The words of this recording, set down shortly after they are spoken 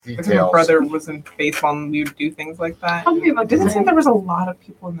Because my brother was in baseball and we would do things like that. It didn't seem there was a lot of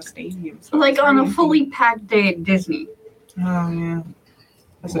people in the stadium. So like on a fully packed day at Disney. Oh, yeah.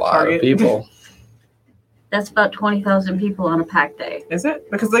 That's a lot of people. That's about 20,000 people on a packed day. Is it?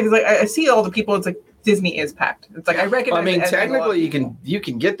 Because like I see all the people. It's like Disney is packed. It's like I recognize. I mean, technically, you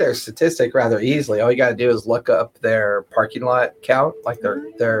can get their statistic rather easily. All you got to do is look up their parking lot count, like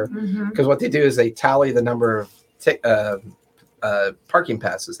their because what they do is they tally the number of parking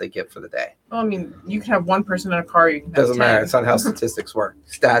passes they get for the day. Well, I mean, you can have one person in a car. You can doesn't matter. It's not how statistics work.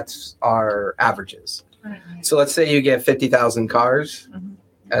 Stats are averages. Right. So let's say you get 50,000 cars,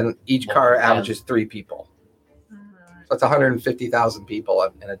 and each car averages 3 people. That's 150,000 people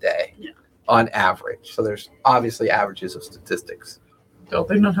in a day on average. So there's obviously averages of statistics. Don't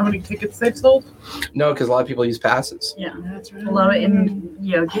they know how many tickets they've sold? No, because a lot of people use passes. Yeah, that's right. A lot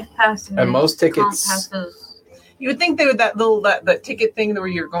of gift passes. And most tickets. Passes. You would think they would that ticket thing where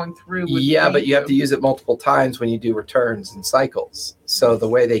you're going through. Yeah, but you have to use it multiple times when you do returns and cycles. So the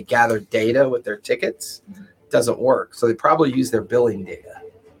way they gather data with their tickets doesn't work. So they probably use their billing data.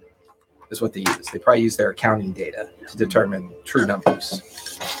 Is what they use. They probably use their accounting data to determine true numbers.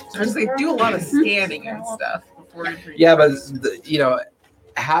 So they do a lot of scanning and stuff. Yeah, but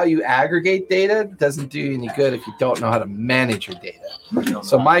how you aggregate data doesn't do you any good if you don't know how to manage your data.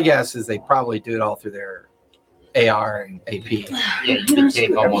 So my guess is they probably do it all through their AR and AP. Yeah, you can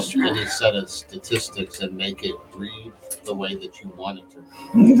take almost any set of statistics and make it read the way that you want it to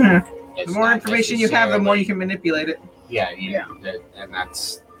read. The more information you have, the more you can manipulate it. Yeah, and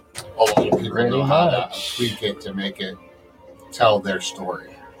that's only people know how to tweak it to make it tell their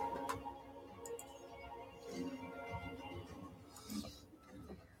story.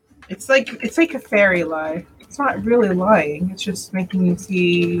 It's like a fairy lie. It's not really lying. It's just making you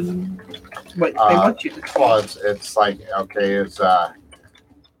see what they want you to see. Well, it's like, okay, is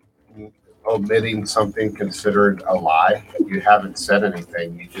omitting something considered a lie? You haven't said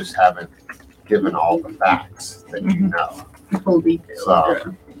anything. You just haven't given all the facts that you know. Full details.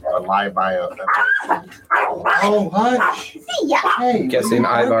 So, a lie by omission. Oh, hush. See ya. Hey, guessing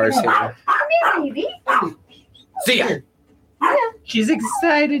Ivar's here. Come here, baby. See ya. She's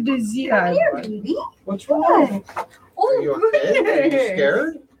excited to see Come here, baby. What's wrong? Oh, Are you okay? Are you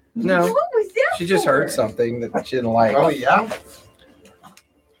scared? No. What was that She just for? heard something that she didn't like. Oh, yeah?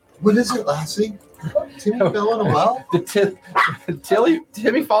 What is it, Lassie? Timmy fell in a well? Did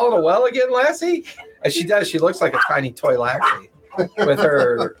Timmy fall in a well again, Lassie? As she does, she looks like a tiny toy Lassie with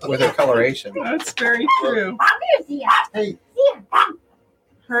her coloration. That's very true. Come here, Zia. Hey. Zia.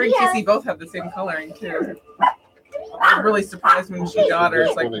 Her and Kissy both have the same coloring too. I was really surprised when she got her.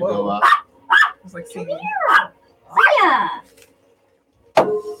 It's like, whoa. It's like seeing. Zia.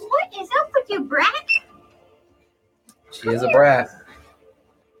 What is up with you, brat? She is a brat.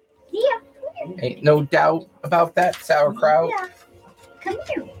 Zia, come here. Ain't no doubt about that, sauerkraut. Zia, come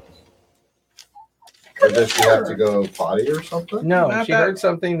here. Or does she have to go potty or something? No, she heard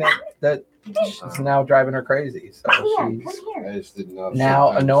something that is now driving her crazy. So Come she's here. I just didn't know.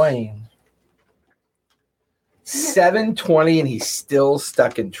 now annoying. 7:20 and he's still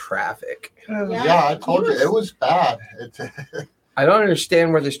stuck in traffic. Yeah, I told you it was bad. I don't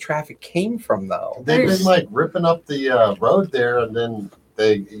understand where this traffic came from though. They've been like ripping up the road there, and then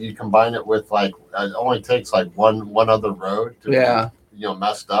you combine it with like it only takes like one other road to be,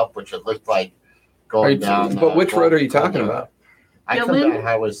 messed up, which it looked like going down. But which road are you talking about? I come down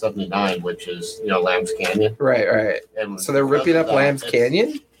Highway 79, which is Lambs Canyon. Right. And so they're ripping up Lambs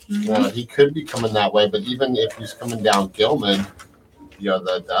Canyon? He could be coming that way, but even if he's coming down Gilman,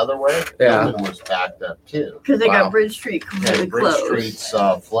 the other way, Gilman was backed up too. Because they got Bridge Street completely closed. Bridge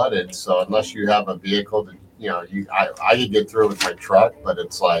Street's flooded, so unless you have a vehicle that I could get through with my truck, but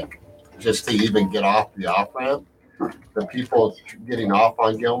it's like just to even get off the off ramp. The people getting off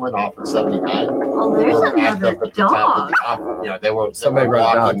on Gilman, off at 79, Oh, there's another dog. They were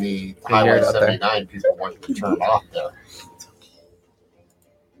blocking the Highway 79. People wanted to turn off there.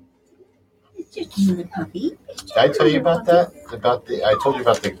 It's just another puppy. Did I tell you about that? I told you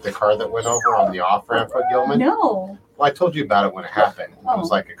about the car that went over on the off ramp at Gilman. No. Well, I told you about it when it happened. It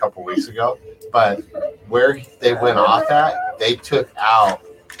was like a couple weeks ago. But where they went off at, they took out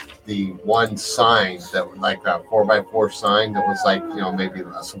the one sign that was like that 4x4 sign that was like, maybe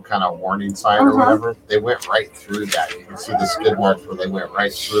some kind of warning sign or whatever. They went right through that. You can see the skid marks where they went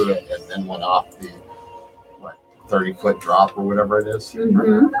right through it and then went off the 30-foot drop or whatever it is.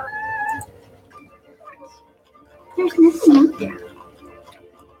 Mm-hmm. There's nothing out there.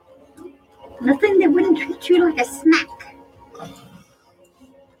 Nothing that wouldn't treat you like a snack.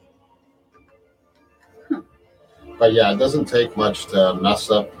 But yeah, it doesn't take much to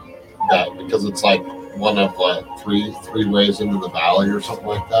mess up that because it's like one of three ways into the valley or something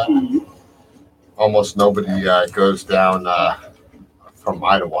like that. Mm-hmm. Almost nobody goes down from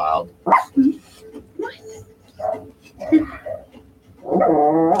Idlewild.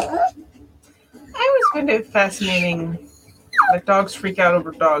 I always find it fascinating that dogs freak out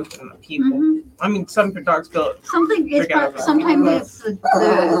over dogs and people. Mm-hmm. I mean, some dogs feel Something is Forget about sometimes that. it's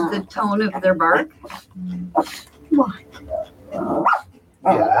the tone of their bark. What?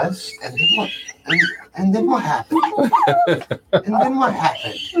 Yes. And then what happened? And then what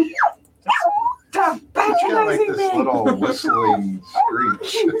happened? stop It's got like patronizing this me. little whistling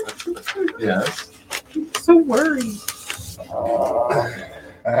screech. Yes. So worried.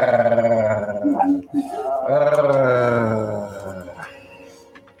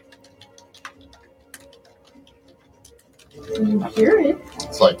 You hear it.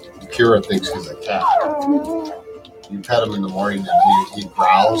 It's like Kira thinks he's a cat. You pet him in the morning and he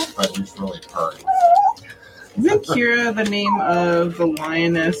growls, but he's really purring. Isn't Kira the name of the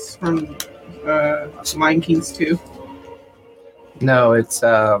lioness from Lion Kings 2? No, it's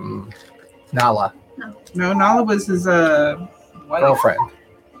Nala, No, Nala was his wife. girlfriend.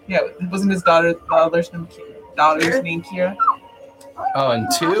 Yeah, wasn't his daughter's name Kira? Oh, and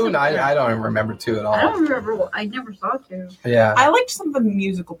 2? No, I don't even remember 2 at I all. don't remember. I never saw two. Yeah. I liked some of the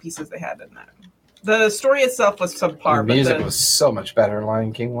musical pieces they had in that. The story itself was subpar. The music but was so much better in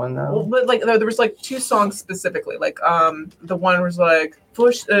Lion King 1, though. but like there was like 2 songs specifically. Like the one was like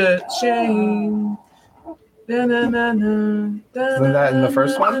for shame. Na, na, na, na, Wasn't that in the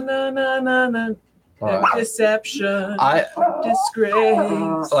first one? Na, na, na, na, Wow. Deception. I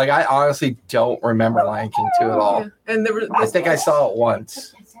Disgrace. I honestly don't remember Lion King 2 at all. Yeah. And there was I think I saw it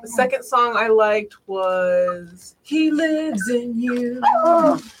once. the second song I liked was "He Lives in You."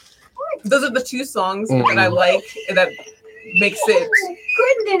 Those are the 2 songs that I like and that makes it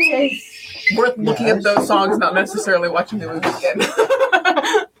Goodness. worth looking at those songs, not necessarily watching the movie again.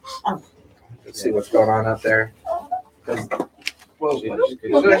 Let's see what's going on out there. Well, what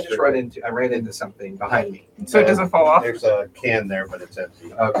did I just run into? I ran into something behind me. So it doesn't fall off. There's a can there, but it's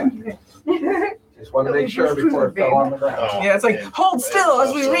empty. Okay. Just want to make sure before it fell on the ground. Oh, Yeah, it's like and- hold still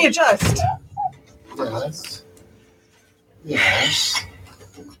as we readjust. Yes. Yes.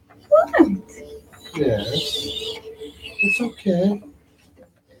 Yes. It's okay.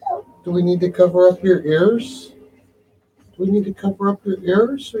 Do we need to cover up your ears? Do we need to cover up your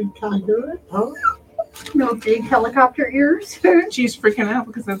ears so you can't hear it? Huh? No big helicopter ears. She's freaking out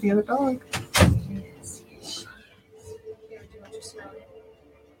because of the other dog.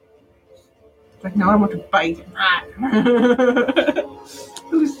 Like now I want to bite him.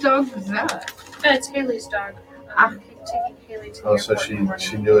 Whose dog was that? It's Haley's dog. Ah. Taking Haley to the Oh, so airport in the she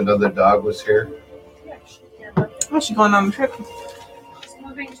morning. knew another dog was here? Yeah, Oh, she's going on the trip. she's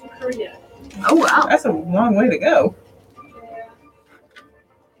moving to Korea. Oh wow. That's a long way to go.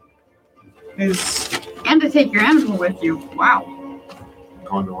 Is And to take your animal with you. Wow.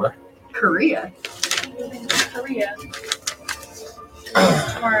 Going to where? Korea. Moving to Korea.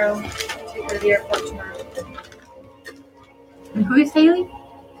 Tomorrow. Take her to the airport tomorrow. And who is Haley?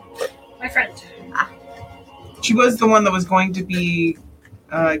 My friend. she was the one that was going to be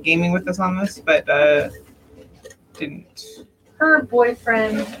gaming with us on this, but didn't. Her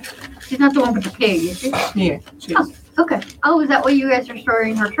boyfriend. She's not the one with the pig, is she? Yeah, she is. Okay. Oh, is that why you guys are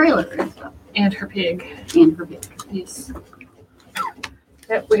storing her trailer and stuff? And her pig. And her pig. Yes.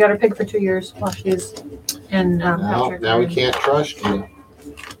 Yep, we got her pig for 2 years while she's in Now we can't trust you.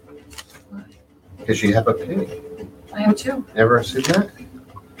 Because you have a pig. I am too. Never seen that?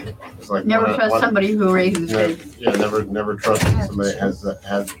 It's like Never one- trust one- somebody who raises Yeah, pigs. yeah, never trust somebody that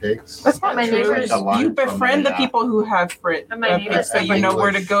has pigs. That's not My true. neighbors- A line You from befriend the a, people who have And my neighbors pigs, so have, you like, know where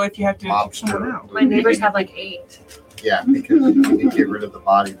to English go if you have to lobster. kick someone out. My neighbors have like 8. Yeah, because you can get rid of the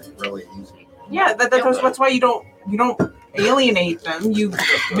body really easy. Yeah, that's why you don't alienate them. You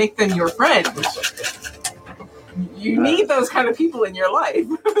make them your friends. You need those kind of people in your life.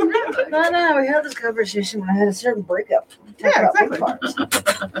 No, we had this conversation when I had a certain breakup. Yeah, Talk about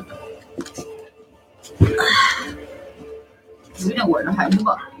exactly. We know where to hide the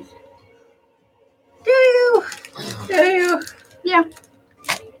bodies. Do you? Do you? Yeah.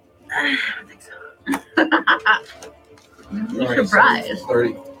 I don't think so. You're surprised.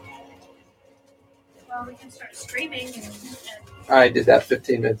 30. Well, we can start streaming and I did that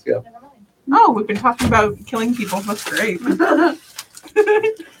 15 minutes ago. never mind. Oh, we've been talking about killing people. That's great.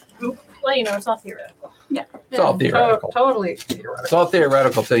 Well, you know, it's all theoretical. It's all theoretical. Totally It's theoretical. all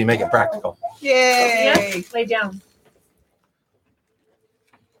theoretical till you make it practical. Yay! Lay down.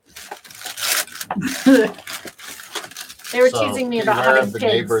 They were So, teasing me about beware having of the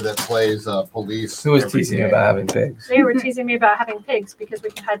pigs. neighbor that plays police. Who was every teasing you day. about having pigs? They were teasing me about having pigs because we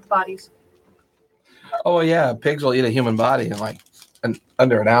can hide the bodies. Oh yeah, pigs will eat a human body in like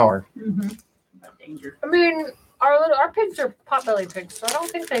under an hour. Danger. I mean, our pigs are potbelly pigs, so I don't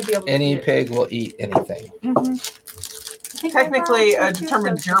think they'd be able to Any eat it. pig will eat anything. Technically, a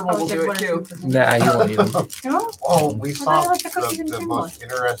determined gerbil will do it too. Nah, you won't eat them. Oh, we saw like the cookies and the cream most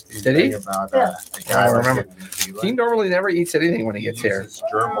interesting Did he? thing about Yeah. a guy I like remember. in New He Zealand. normally never eats anything when he He gets here. uses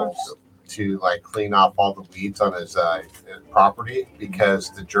gerbils to like clean off all the weeds on his property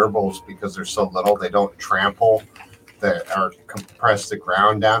because the gerbils, because they're so little, they don't trample or compress the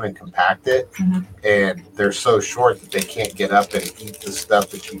ground down and compact it. Mhm. And they're so short that they can't get up and eat the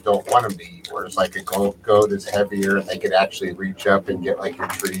stuff that you don't want them to eat. Whereas like a goat is heavier and they could actually reach up and get like your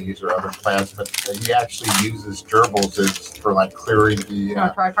trees or other plants. But he actually uses gerbils for like clearing the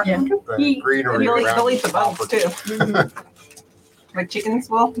greenery around They'll eat the his bugs property. too. Like chickens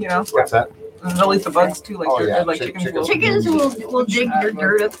will, you know. What's that? They'll eat the bugs too, like, Oh, yeah, like chick- chickens will. Chickens will dig your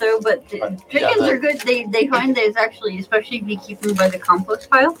dirt up though, but chickens are good. They find that it's actually, especially if you keep them by the compost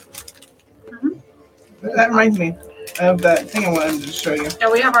pile. That reminds me of that thing I wanted to show you. Yeah,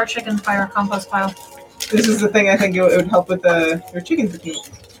 we have our chickens by our compost pile. This is the thing I think it would help with your chickens if you.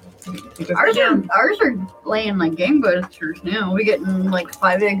 Because Ours are laying like gangbusters now. We're getting like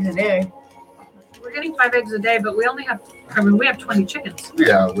 5 eggs a day. We're getting 5 eggs a day, but we have 20 chickens.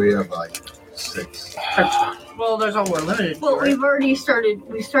 Yeah, we have like 6. well, there's all we're limited. Well, to, right? we've already started.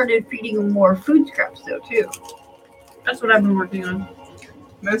 We started feeding them more food scraps though too. That's what I've been working on.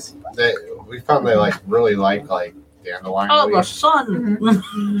 This. We found they really like dandelion Oh, the leaves. sun.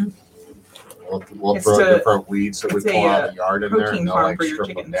 We'll It's throw a- different weeds that we it's a, pull out of the yard in there, protein and they'll farm like for your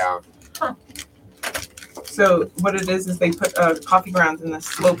strip them chickens. down. So what it is they put coffee grounds in the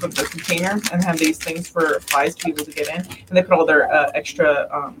slope of the container and have these things for flies to be able to get in, and they put all their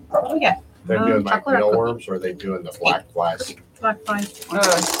extra. They're doing like chocolate or mealworms, or are they doing the black flies? Black flies.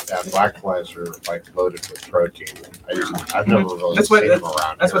 Yeah, black flies are like loaded with protein. I've never really That's what- seen them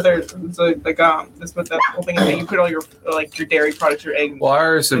around That's here. what they're so like that's what that whole thing is. That you put all your your dairy products, your eggs. Well,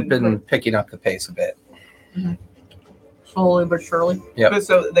 ours have been picking up the pace a bit. Slowly but surely. Yep. But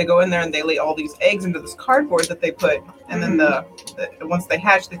so they go in there and they lay all these eggs into this cardboard that they put, and then the once they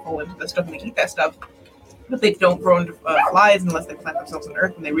hatch, they fall into the stuff and they eat that stuff. But they don't grow into flies unless they plant themselves in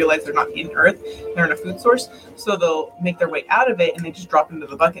earth, and they realize they're not in earth; they're in a food source. So they'll make their way out of it, and they just drop into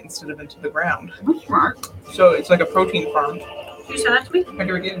the bucket instead of into the ground. That's smart. So it's like a protein farm. Did you send that to me? I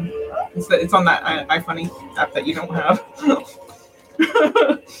do again. It's on that iFunny app that you don't have.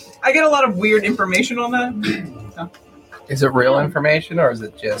 I get a lot of weird information on that. Is it real information or is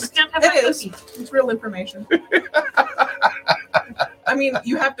it We just? can't have It that is. cookie. It's real information. I mean,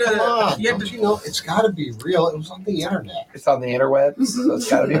 you have to. Come on, You have don't to. you know it's got to be real? It was on the internet. It's on the interwebs, so it's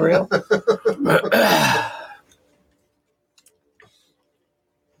got to be real.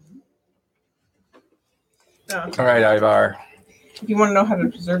 All right, Ivar. If you want to know how to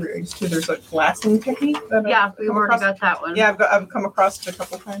preserve your eggs too, there's like glassing technique. That Yeah, I've we've come already across. got that one. Yeah, I've come across it a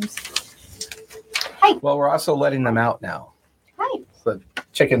couple times. Well, we're also letting them out now. Hi. So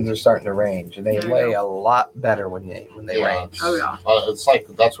chickens are starting to range, and they There you lay a lot better when they range. Oh yeah. It's like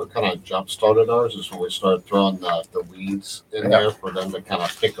that's what kind of jump started ours is when we started throwing the weeds in there for them to kind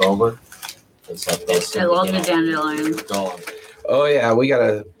of pick over. It's like those I love the dandelion. going. Oh yeah, we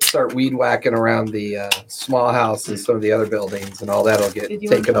gotta start weed whacking around the small house and some of the other buildings, and all that'll get Did you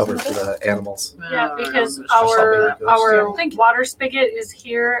want taken to over listen to to the animals. Yeah, because It's just something like this. our water spigot is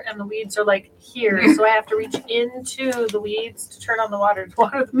here and the weeds are like here, so I have to reach into the weeds to turn on the water to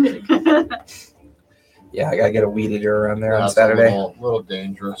water the pig. Yeah, I gotta get a weed eater around there on That's Saturday. a little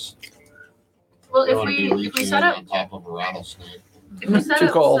dangerous. Well, You if don't wanna be we reaching set in up on top of a rattlesnake. Too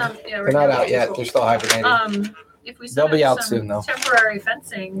cold. They're not out yet. They're still hibernating. If we set They'll be up out some soon, though. temporary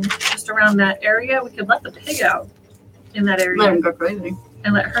fencing just around that area, we could let the pig out in that area Let him go crazy.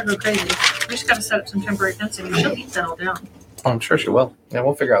 and let her go crazy. We just gotta set up some temporary fencing and she'll eat that all down. I'm sure she will. Yeah,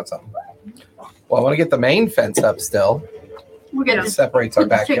 we'll figure out something. Well, I want to get the main fence up still. We'll get It the separates our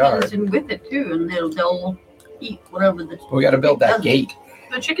chickens backyard. in with it too, and they'll eat whatever the. We got to build that gate.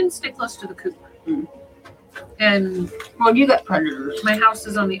 The chickens stay close to the coop. Mm. And Well, you got predators. my house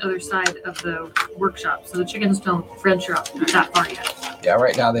is on the other side of the workshop, so the chickens don't venture out that far yet. Yeah,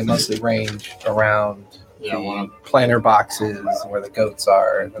 right now they mostly range around Yeah, the planter boxes where the goats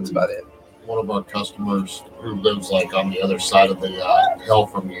are, and that's about it. One of our customers who lives like on the other side of the hill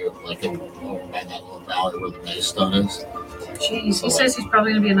from you, like in over by that little valley where the Maystone is. Jeez, he says he's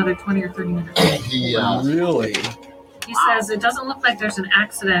probably gonna be another 20 or 30 minutes. He Really? He says it doesn't look like there's an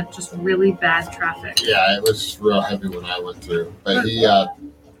accident, just really bad traffic. Yeah, it was real heavy when I went through. But he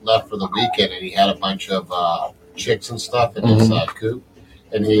left for the weekend, and he had a bunch of chicks and stuff in his coop.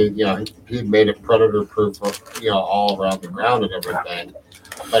 And he made it predator proof, all around the ground and everything.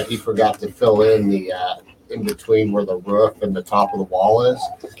 But he forgot to fill in the in between where the roof and the top of the wall is.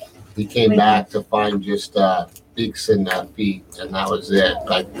 He came back to find just beaks and feet, and that was it.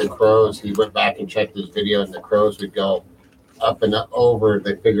 Like the crows, he went back and checked his video, and the crows would go up and over.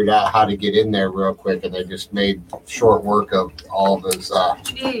 They figured out how to get in there real quick, and they just made short work of all of his.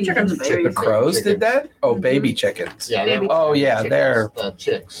 Chickens and The babies. crows did that? Oh, baby chickens. Yeah, they- Oh, yeah, chickens, they're.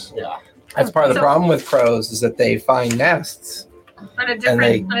 chicks. Yeah, That's part of the So- problem with crows is that they find nests On a and different, they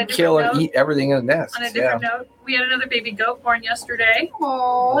on a different kill note, and eat everything in the nest. On a Yeah. different note, we had another baby goat born yesterday.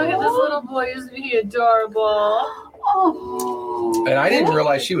 Oh. Look at this little boy. Isn't he adorable? Oh. And I didn't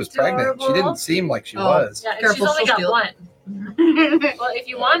realize she was pregnant. She didn't seem like she was. Yeah, and Careful, she's only she'll got steal. one. Well, if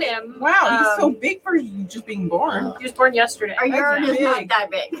you want him, Wow, he's so big for just being born. he was born yesterday. Our yard is not big.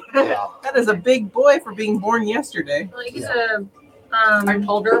 that big. yeah. That is a big boy for being born yesterday. Well, he's I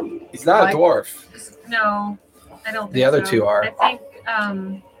told her. He's not a dwarf. no, I don't think The other so. two are.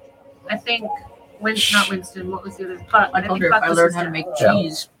 I think Winston, not Winston, what was the other? Buck. I told think her if Buck I was learned his how to dad. make Yeah.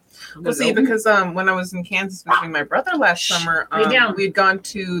 cheese. Well, see, because when I was in Kansas visiting my brother last summer, Lay down. we'd gone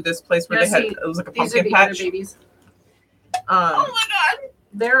to this place where Yeah, they had see, it was like a These are pumpkin the other patch. babies. Um,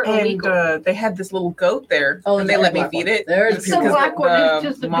 They're and illegal. they had this little goat there, Oh, and they the let me black feed one. it There's the black one is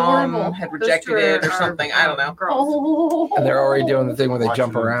just the mom adorable. had Those rejected two it or are- something. I don't know. Girls. Oh. And they're already doing the thing where they Watching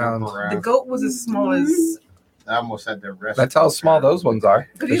jump them around. The goat was as small as. I almost had their wrist. That's how small those ones are.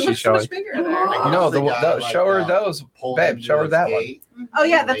 But that he she's looks so showing. much bigger there. You know, show her those. Babe, show her that one. Oh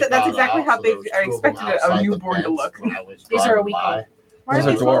yeah, that's exactly how big I expected a newborn to look. These are a week old. Those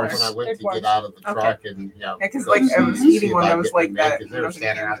are dwarfs. When I went to They're get out of the Okay. truck and Yeah, because like I was eating one that was like that. They were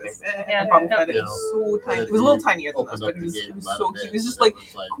standing out there. Yeah, But no, it was so tiny. It was a little tinier than us, Opened but up it the was, gate it was about so a cute. bit, It was just but like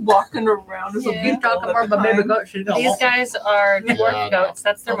it was walking around. It was a Yeah. big Talking about my baby goat. She's These guys are dwarf Yeah, no. goats.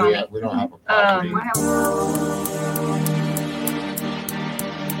 That's their mommy. we don't have a property.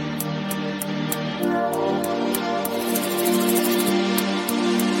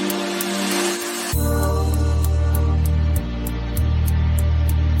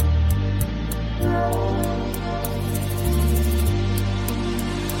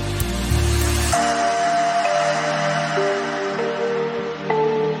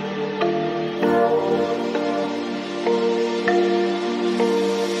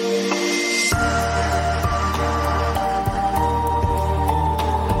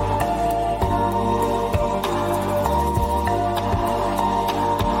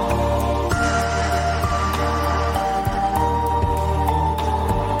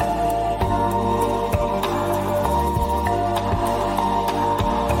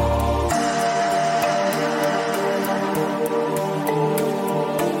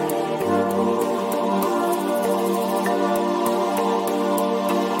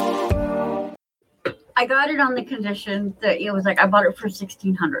 I got it on the condition that it was like I bought it for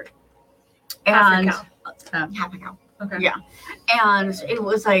 $1,600, Half and a half a cow. Okay. Yeah, and it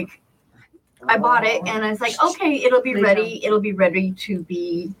was like I bought it, and I was like, okay, it'll be Lay ready. It'll be ready to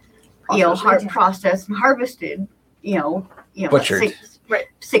be, processed and harvested. Butchered. Right.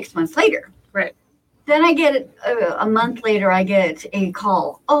 6 months later. Right. Then I get it a month later. I get a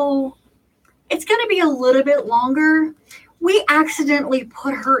call. Oh, it's going to be a little bit longer. We accidentally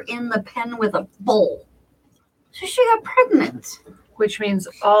put her in the pen with a bowl, so she got pregnant. Which means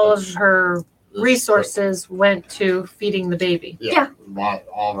all of her resources went to feeding the baby. Yeah.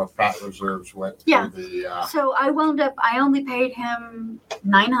 All the fat reserves went to Yeah. the. So I wound up. I only paid him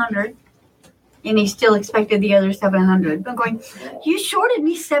 $900, and he still expected the other $700. I'm going. You shorted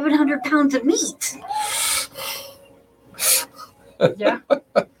me 700 pounds of meat. Yeah.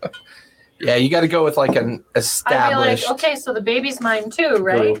 Yeah, you got to go with like an I'd be established like, okay, so the baby's mine too,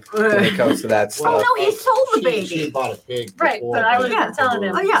 right? group when it comes to that Oh stuff. no, he sold the baby. She bought a pig. Right, before, but I was Yeah. telling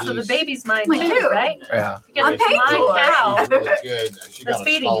him, Oh, yeah. so the baby's mine Mine too, too. right? Yeah. Because I'm it's paid my for it. cow. She was really good. She That's got a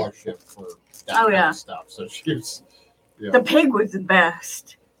feeding it. scholarship for that Oh, kind yeah. of stuff. So she was. Yeah. The pig was the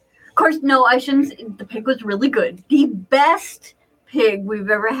best. Of course, no, I shouldn't. The pig was really good. The best pig we've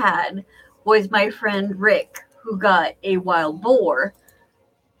ever had was my friend Rick, who got a wild boar.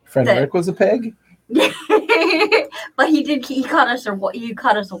 Friend That- Rick was a pig? But he caught us a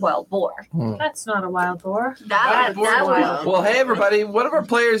wild boar. That's not a wild boar. That was wild. Well, hey, everybody. One of our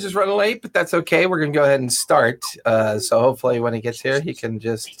players is running late, but that's okay. We're going to go ahead and start. So hopefully when he gets here, he can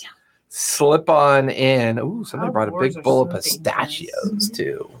just slip on in. Ooh, somebody Our brought a boars big are bowl of so pistachios,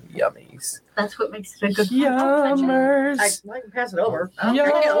 too. Yummy. eggs. That's what makes it a good Yummers. I can pass it over.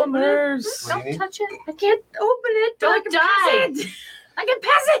 Yummers. What do you need? Touch it. I can't open it. Don't die. I can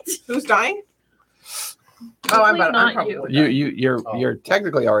pass it. Who's dying? Oh, I'm Hopefully about. I'm not you. probably. You're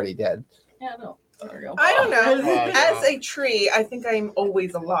technically already dead. Yeah, no. There we go. I don't know. Oh, As a tree, I think I'm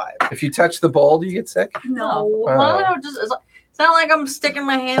always alive. If you touch the bowl, do you get sick? No. Oh. Well, it's not like I'm sticking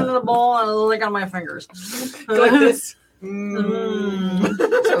my hand in the bowl and lick on my fingers. Go like this. Sounds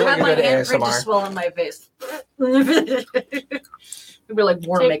I like have a my bit of hand pretty ASMR. swell in my face. It'd be like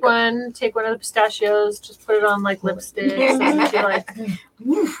warm Take makeup. take one of the pistachios, just put it on like lipstick. and be like,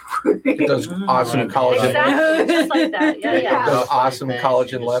 Get those awesome collagen. exactly, just like that. Yeah, yeah. Those awesome Face,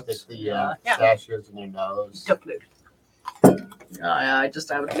 collagen you lips. Stick the pistachios in your nose. I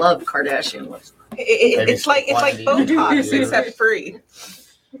would love Kardashian lips. It's like Botox except free.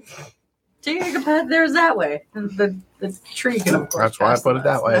 So you can put theirs that way. And the tree can, of course. That's why I put it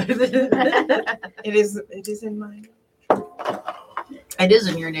that way. It is in mine. It is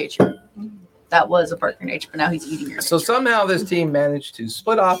in your nature. That was a part of your nature, but now he's eating your So somehow this team managed to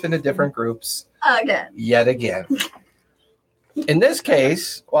split off into different groups Again. yet again. In this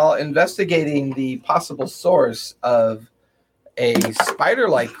case, while investigating the possible source of a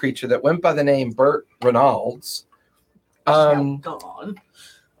spider-like creature that went by the name Burt Reynolds, gone.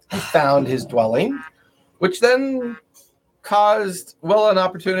 found his dwelling, which then caused Willa an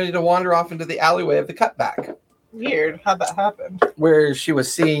opportunity to wander off into the alleyway of the cutback, Weird. How'd that happen? where she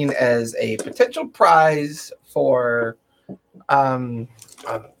was seen as a potential prize for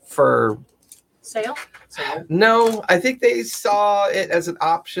Sale? no, I think they saw it as an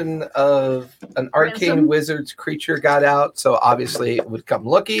option of an arcane Ransom? wizard's creature got out, so obviously it would come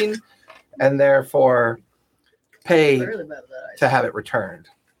looking and therefore pay Really bad that to have it returned.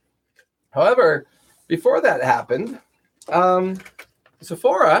 However, before that happened,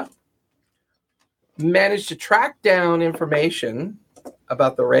 Sephora managed to track down information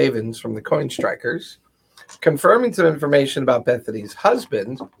about the Ravens from the Coin Strikers, confirming some information about Bethany's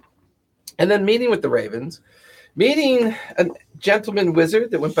husband, and then meeting with the Ravens, meeting a gentleman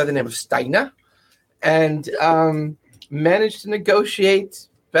wizard that went by the name of Steina, and managed to negotiate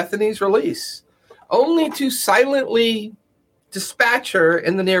Bethany's release, only to silently dispatch her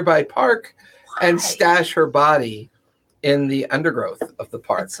in the nearby park and stash her body in the undergrowth of the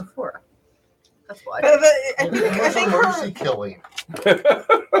park. It's Sephora. That's why. I think Mercy her, killing.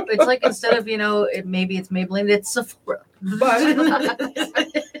 It's like instead of, maybe it's Maybelline, it's Sephora.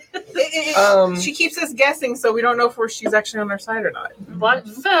 she keeps us guessing, so we don't know if she's actually on our side or not. But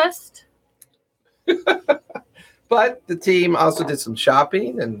first, But the team also did some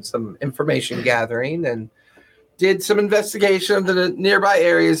shopping and some information gathering and did some investigation of the nearby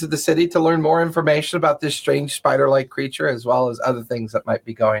areas of the city to learn more information about this strange spider-like creature, as well as other things that might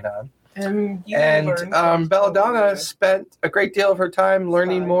be going on. And Belladonna spent a great deal of her time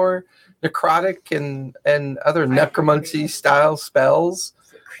learning more necrotic and other necromancy style spells,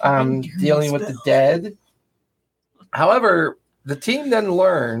 dealing with the dead. However, the team then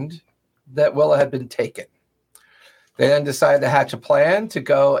learned that Willa had been taken. They then decided to hatch a plan to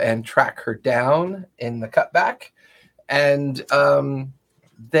go and track her down in the cutback. And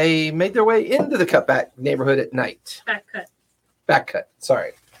they made their way into the cutback neighborhood at night. Backcut,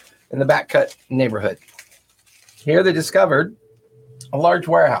 sorry. In the backcut neighborhood. Here they discovered a large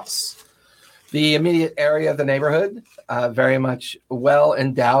warehouse. The immediate area of the neighborhood, very much well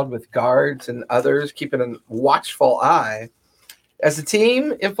endowed with guards and others keeping a watchful eye. As the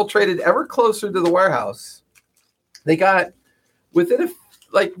team infiltrated ever closer to the warehouse, they got within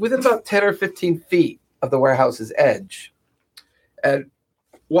about 10 or 15 feet of the warehouse's edge and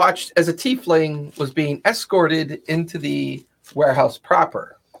watched as a tiefling was being escorted into the warehouse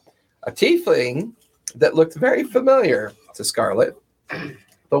proper. A tiefling that looked very familiar to Scarlet,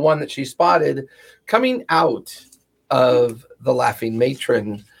 the one that she spotted coming out of the Laughing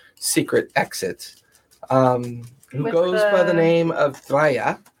Matron secret exit, who With goes by the name of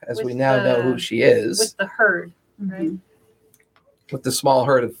Draya, as with we now know who she is, with the herd, right? with the small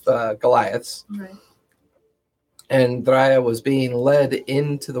herd of Goliaths. Right. And Draya was being led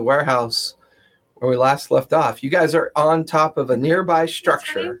into the warehouse where we last left off. You guys are on top of a nearby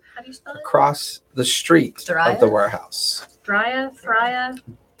structure How do you spell it? across the street Draya? of the warehouse. Drya, Frya.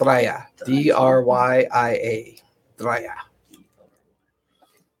 Draya. Drya. Draya.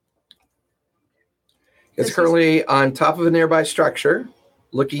 It's currently on top of a nearby structure,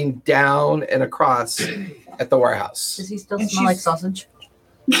 looking down and across at the warehouse. Does he still And smell like she's- sausage?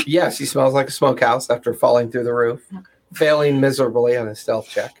 Yes, he smells like a smokehouse after falling through the roof. failing miserably on a stealth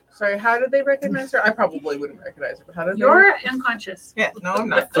check. Sorry, how did they recognize her? I probably wouldn't recognize her, but how did You're unconscious. they? Yeah, no, I'm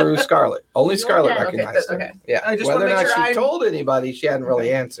not. Through Scarlet. Only Scarlet Okay, recognized her. okay. Yeah. I just Whether or wanna not make she sure I'm- told anybody, she hadn't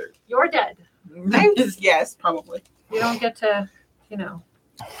really answered. You're dead. Yes, probably. You don't get to,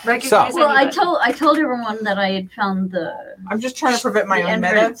 recognize Well, I anybody. I told everyone that I had found the I'm just trying to prevent my The own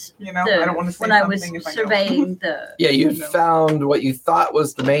meta. entrance, You know, I don't want to say when I was something if I don't. surveying the. Yeah, you No. found what you thought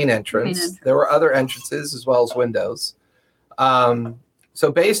was the main entrance. entrance. There were other entrances as well as windows.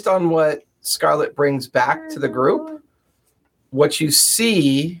 So based on what Scarlet brings back to the group, what you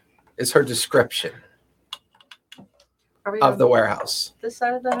see is her description Are we of on the warehouse. this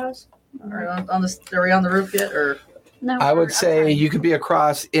side of the house? Or on this? Are we on the roof yet? Or No, I would we're say outside. you could be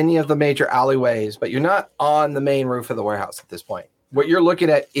across any of the major alleyways, but you're not on the main roof of the warehouse at this point. What you're looking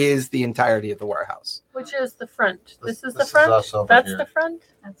at is the entirety of the warehouse. Which is the front? This is the This front? us over That's here. the front?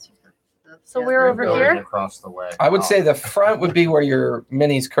 that's So yeah, we're over Building here? across the way. I would say the front would be where your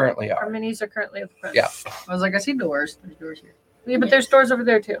minis currently Our are. minis are currently at the front. Yeah. I was like, I see doors. There's doors here. Yeah, but there's doors over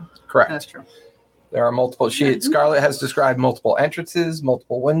there too. Correct. That's true. There are multiple. Scarlet has described multiple entrances,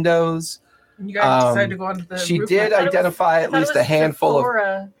 multiple windows. You guys Um, decided to go onto the She roof did next? thought it was- identify I at thought it least a was handful of.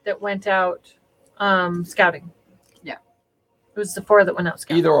 Sephora that went out scouting. Yeah. It was Sephora that went out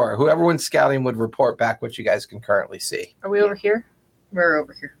scouting. Either or, whoever went scouting would report back what you guys can currently see. Are we over here? We're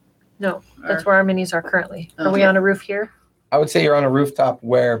over here. No, that's where our minis are currently. Are we Okay. on a roof here? I would say you're on a rooftop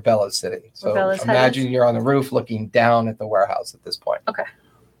where Bella's sitting. So Bella's imagine you're on the roof looking down at the warehouse at this point. Okay.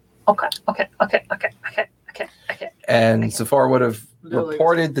 And Sephora would have Really?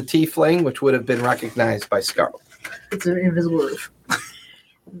 reported the tiefling, which would have been recognized by Scarlet. It's an invisible roof. I'm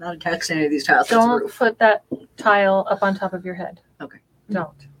not attached to any of these tiles. It's a Don't roof. put that tile up on top of your head. Okay. Don't.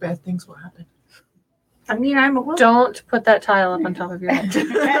 Bad things will happen. I mean, I'm a woman. Don't put that tile up on top of your head.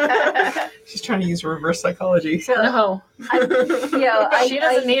 She's trying to use reverse psychology. No. You know, She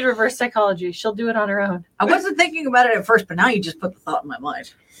doesn't need reverse psychology. She'll do it on her own. I wasn't thinking about it at first, but now you just put the thought in my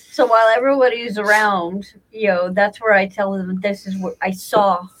mind. So while everybody's around, that's where I tell them this is where I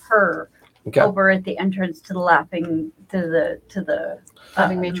saw her Okay. over at the entrance to the Laughing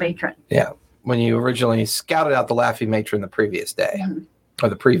Laughing Matron. matron. When you originally scouted out the Laughing Matron the previous day Mhm. or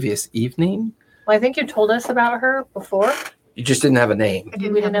the previous evening, Well, I think you told us about her before. you just didn't have a name. I We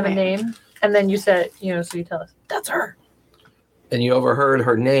didn't have a name. And then you said, so you tell us, that's her. And you overheard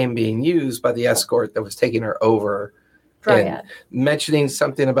her name being used by the escort that was taking her over, Dryad. mentioning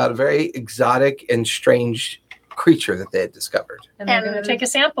something about a very exotic and strange creature that they had discovered. And they're And- going to take a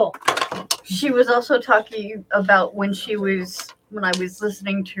sample. She was also talking about when I was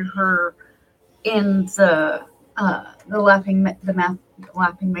listening to her in the Laughing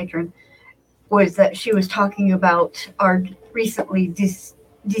Matron, was that she was talking about our recently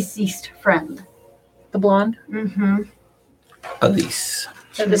deceased friend. The blonde Mm-hmm. Elise.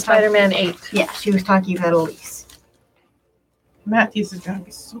 that the Spider-Man ate. Yeah, she was talking about Elise. Matthews is gonna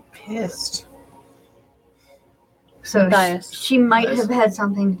be so pissed. So Matthias. she might have had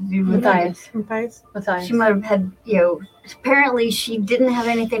something to do with Matthias. Matthias? Matthias. She might have had, apparently she didn't have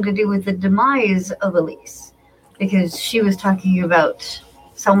anything to do with the demise of Elise because she was talking about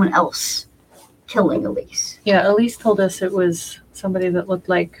someone else killing Elise. Yeah, Elise told us it was somebody that looked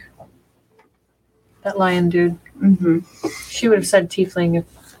like that lion dude. Mm-hmm. She would have said tiefling,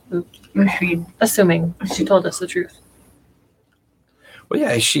 assuming she told us the truth. Well,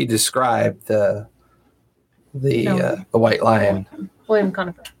 yeah, she described the white lion. William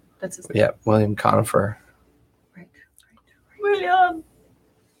Conifer. That's his name. Yeah, William Conifer. Right. William.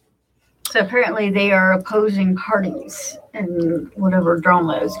 So apparently they are opposing parties in whatever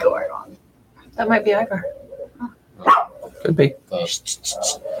drama is going on. That might be Ivar. Could be.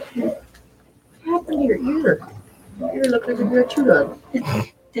 What happened to your ear? Your ear looked like a good chewed on.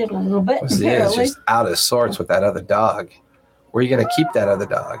 Did a little bit. Well, yeah, it's just out of sorts with that other dog. Where are you going to keep that other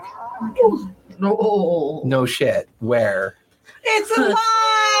dog? No. No shit. Where? It's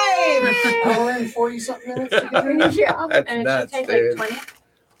alive! Hour and 40-something minutes to get here. Yeah. That's And it nuts, should take dude. like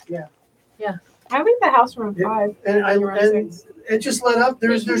 20. I leave the house around Yeah. 5. And it just let up.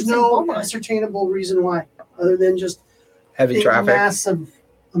 There's no ascertainable reason why, other than just Heavy a traffic. massive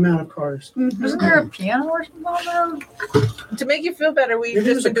amount of cars. Isn't there a piano or something on there? To make you feel better, we've Maybe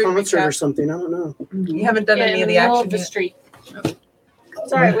just there's a been doing concert or recaps. something. I don't know. You haven't done Yeah, any in of the the middle action of the yet. street.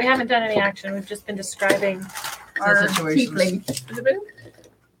 Sorry, we haven't done any action. We've just been describing Our situations. tiefling. Has it been?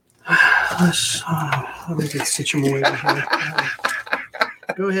 Let me get stitch them away.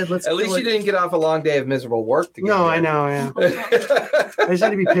 Go ahead. Let's. At least kill you it. didn't get off a long day of miserable work to get No, I here. know. Yeah. I just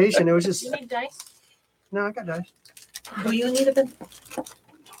had to be patient. It was just You need dice? no. I got dice. Do you need a bit?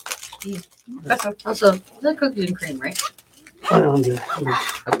 That's a, Also, the cookies and cream, right? I'm good.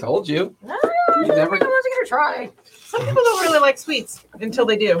 I told you. No, You never- I wasn't gonna try. some people don't really like sweets until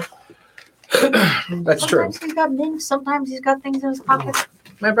they do. That's true. Sometimes he's got mints. Sometimes he's got things in his pocket.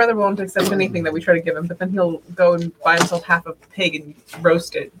 My brother won't accept anything that we try to give him, but then he'll go and buy himself half a pig and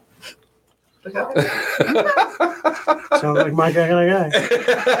roast it. Sounds like my guy.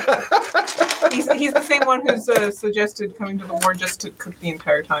 He's the same one who's suggested coming to the war just to cook the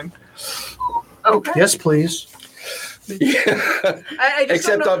entire time. Okay. Yes, please. I just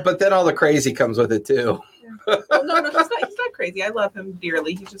Except, don't know. but then all the crazy comes with it too. Oh, no, he's not crazy. I love him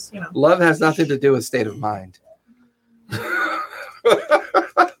dearly. He just, Love has nothing to do with state of mind.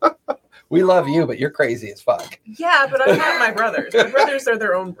 We love you, but you're crazy as fuck. Yeah, but I'm not my brothers. My brothers are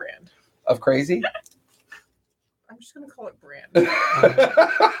their own brand. Of crazy? I'm just gonna call it brand.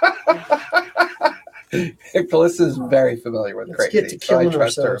 Callista's very familiar with Let's get crazy, to so I killing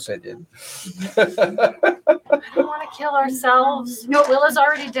trust her ourselves. opinion. I don't want to kill ourselves. No, Willa's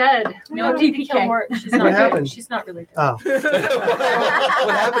already dead. We No don't need to DPK. kill more. She's What not happened? She's not really dead. Oh,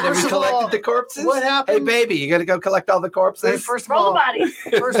 What happened? Have First you of all, collected the corpses? what Hey, happened? baby, you gotta go collect all the Hey, corpses? first of Roll the all, bodies.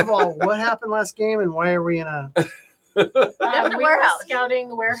 what happened last game, and why are we in a? We warehouse. were scouting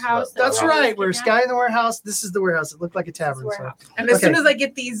the warehouse. that That's we were right. We're looking at. scouting the warehouse. This is the warehouse. It looked like a This is tavern. the So. warehouse. And as Okay. soon as I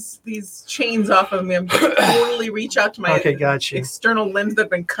get these chains off of me, I'm going to totally reach out to my Okay, got you. external limbs that have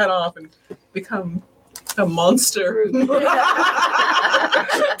been cut off and become a monster.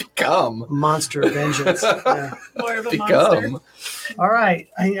 Become. Monster of vengeance. Yeah. More of a monster. Become. All right.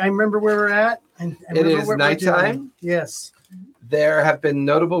 I remember where we're at. I It remember is what we're nighttime. doing. Yes. There have been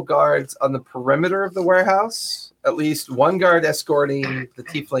notable guards on the perimeter of the warehouse. At least one guard escorting the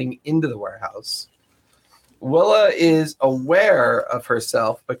tiefling into the warehouse. Willa is aware of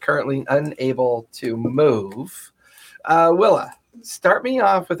herself, but currently unable to move. Willa, start me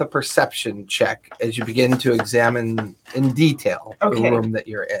off with a perception check as you begin to examine in detail Okay. the room that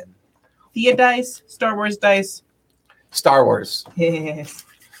you're in. Thea dice, Star Wars dice. Star Wars. Yes.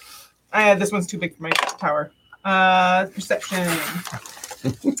 This one's too big for my tower. Perception.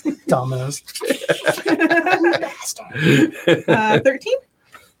 Dominoes. 13?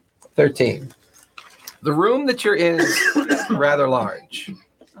 13. The room that you're in is rather large.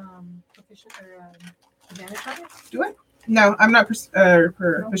 Proficient or advantage on it? No, I'm not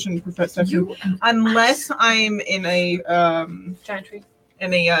proficient in perception unless I'm in a Giant tree.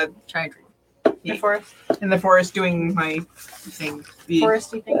 Giant tree. The forest. in the forest doing my thing,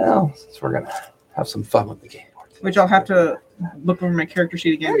 Foresty thing. Well, since we're gonna have some fun with the game. which I'll have to look over my character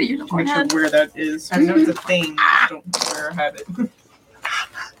sheet again Where do you to make sure know? where that is. I know it's a thing. I just don't know where I have it.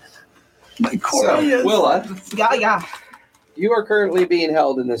 So, Willa, Yeah. you are currently being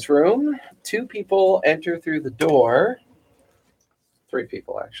held in this room. 2 people enter through the door. 3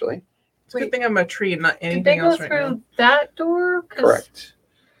 people, actually. It's a good thing I'm a tree and not Did they anything go else right through now. that door? 'Cause Correct.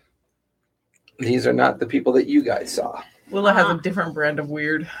 These are not the people that you guys saw. Willa has a different brand of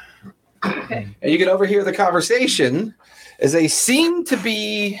weird. And you can overhear the conversation as they seem to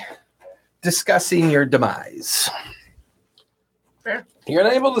be discussing your demise. Fair. You're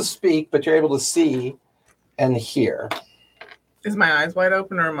unable to speak, but you're able to see and hear. Is my eyes wide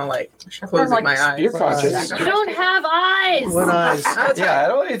open or am I like closing like, my eyes? You're conscious. You don't have eyes. What eyes? Yeah, I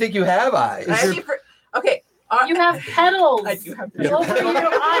don't even think you have eyes. Okay. You have petals. I do have Those are your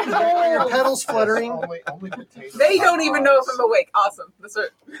Your eyeballs. petals fluttering. Only potatoes They don't are even know if eyes. I'm awake. Awesome. That's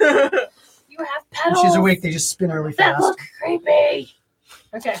it. You have When petals. she's awake, they just spin really That fast. look creepy.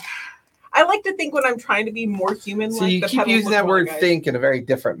 Okay. I like to think when I'm trying to be more human. So you keep using that word think in a very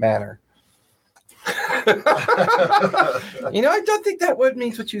different manner. You know, I don't think that word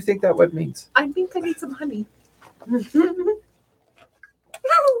means what you think that word means. I think I need some honey.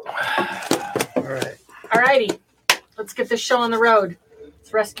 All right. Alrighty. Let's get this show on the road.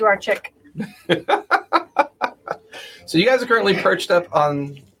 Let's rescue our chick. So you guys are currently perched up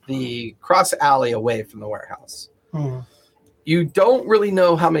on the cross alley away from the warehouse. You don't really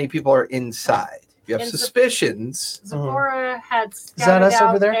know how many people are inside. You have In the- suspicions. Zipporah had that scouted us out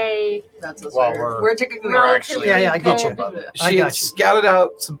over there? That's us. Well, We're, we're technically relatively Yeah, yeah, I get you. big- I She got had you. scouted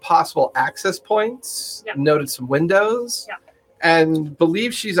out some possible access points, Yeah. noted some windows, Yeah. and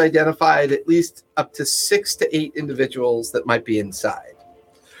believes she's identified at least up to 6 to 8 individuals that might be inside.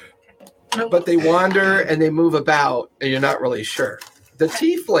 But they wander and they move about, and you're not really sure. The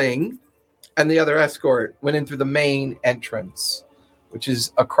tiefling and the other escort went in through the main entrance, which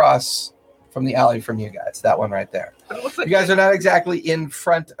is across from the alley from you guys. That one right there. It looks You like guys are not exactly in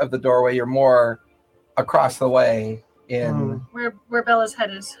front of the doorway. You're more across the way in Where Bella's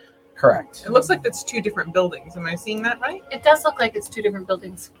head is. Correct. It looks like it's 2 different buildings. Am I seeing that right? It does look like it's 2 different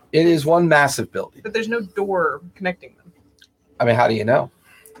buildings. It is one massive building. But there's no door connecting them. I mean, how do you know?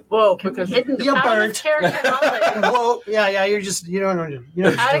 Well, because Hidden. You Out of burnt. character knowledge. Well, yeah. You don't know. You know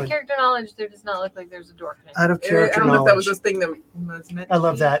what Out you're of doing. character knowledge, there does not look like there's a door connected. Out of I character don't know if that was knowledge. this thing that was meant. I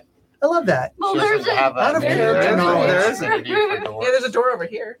love that. I love that. Well, She there's doesn't a have out of any character knowledge. there isn't a need for doors. Yeah, there's a door over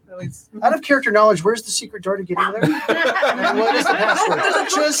here. At least. Out of character knowledge, where's the secret door to get in there? And what is the password?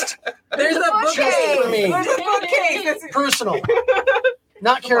 Just There's a bookcase. Just for me. There's a bookcase. That's personal,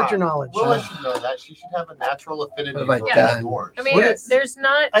 not character knowledge. We'll let you know that. She should have a natural affinity What for about that? doors. I mean, Yes. there's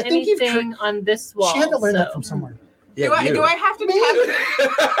not I think you've anything on this wall. She had to learn that so- from somewhere. Yeah, do you. I have to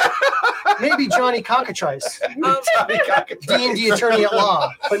tap? Maybe Johnny Cockatrice, Johnny Cockatrice. D&D attorney at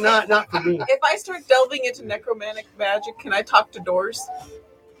law, but not for me. If I start delving into necromantic magic, can I talk to doors?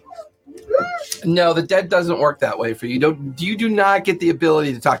 No, the dead doesn't work that way for you. You do not get the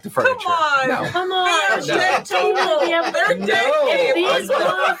ability to talk to furniture. on. No. Come on, They're you dead totally be able people. They're to dead If people. these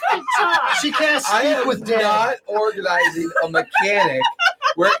moths could talk. She can't I speak am with dead. not organizing a mechanic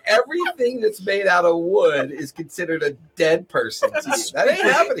where everything that's made out of wood is considered a dead person. To you. That ain't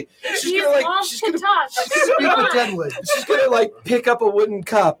happening. These moths can talk. Speak with Deadwood. She's gonna like pick up a wooden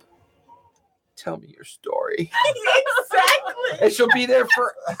cup. Tell me your story. Exactly. And she'll be there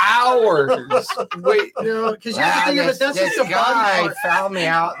for hours. Wait. No, because you have to think of it. That's just a body part. found me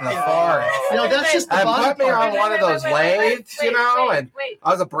out in the forest. No, that's just the And body put me part. on one of those lathes, you know, and wait.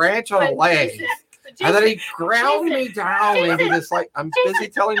 I was a branch on a But lathe. Jason, And then he Jason, ground me down into Jason, this like I'm busy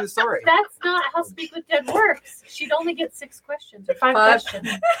telling the story. that's not how Speak with Dead works. She'd only get 6 questions or 5 Five. questions.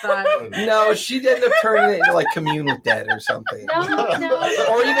 No, she'd end up turning it into like Commune with Dead or something. No.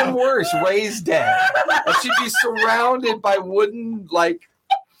 Or even worse, Raise Dead. And she'd be surrounded by wooden like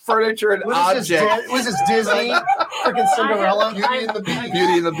furniture and objects. Was this Disney? Freaking Cinderella? Beauty and the Beast.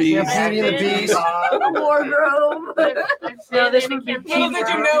 Beauty and the Beast. Yeah, Beauty and the Beast. wardrobe. No, this would be Little King did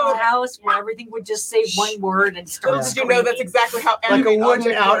you know. house where everything would just say one word and start. Little did you know that's exactly how Like a animate wooden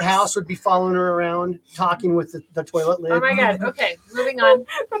object outhouse would be following her around, talking with the toilet lid. Oh my god. Okay, moving on.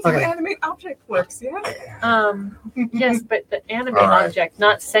 Works. That's how Okay. animate object works. Yeah. Yes, but the animate All right. object,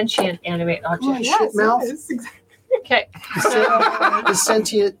 not sentient animate Oh, object. shit mouth. it is. Exactly. Okay. The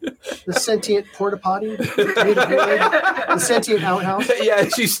sentient porta potty. The sentient outhouse. Yeah,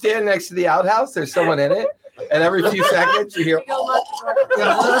 you stand next to the outhouse, there's someone in it, and every few seconds you hear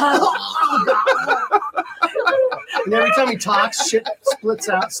And every time he talks, shit splits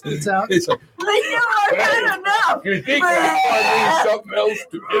out. it's like, I don't know. you think I need something else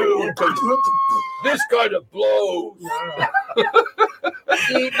to do? 'Cause this kind of blows.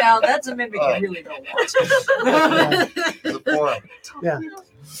 See, now that's a mimic you really don't want. The forum. Yeah.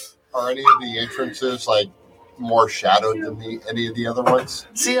 Are any of the entrances like more shadowed than any of the other ones?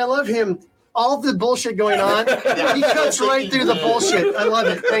 See, I love him. All the bullshit going on, he cuts right through the bullshit. I love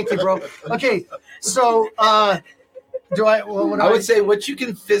it. Thank you, bro. Okay, so do I? Well, what do I would say what you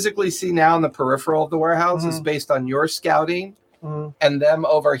can physically see now in the peripheral of the warehouse is Mhm. based on your scouting Mhm. and them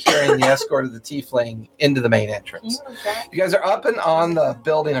overhearing the escort of the tiefling into the main entrance. You guys are up and on the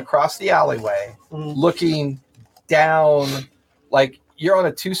building across the alleyway, Mhm. looking down like you're on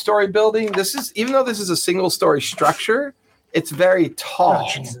a 2-story building. This is, even though this is a single-story structure, it's very tall.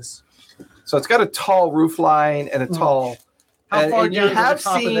 Oh, Jesus. So it's got a tall roof line and a tall. How and, far and down you to the have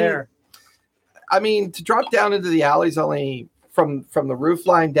top seen, of there? I mean, to drop down into the alleys only from the roof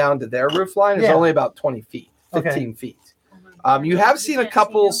line down to their roof line is Yeah. only about 20 feet, 15 feet. You have seen a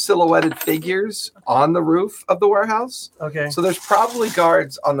couple silhouetted figures on the roof of the warehouse. Okay. So there's probably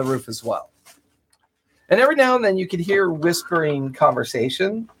guards on the roof as well. And every now and then you can hear whispering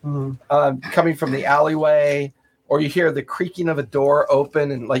conversation Mhm. coming from the alleyway, or you hear the creaking of a door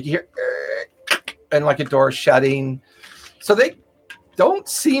open and like you hear and like a door shutting. So they don't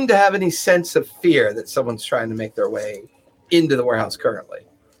seem to have any sense of fear that someone's trying to make their way into the warehouse currently.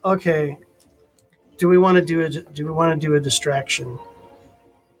 Okay. Do we want to do a distraction?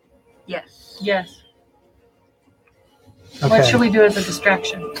 Yes. Yes. Okay. What should we do as a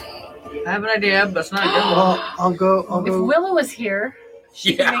distraction? I have an idea, but it's not a good one. Well, I'll go. If Willow was here,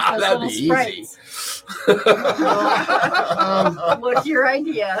 she could make those little sprites. What's your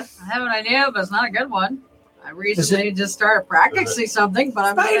idea? I have an idea, but it's not a good one. I recently just started practicing something, but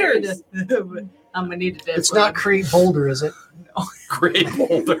I'm gonna need to. It's not create boulder, is it? Great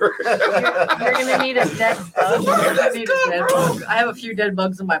boulder. You're gonna need a dead bug. I have a few dead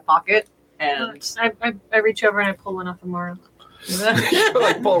bugs in my pocket, and I reach over and I pull one off of Mara.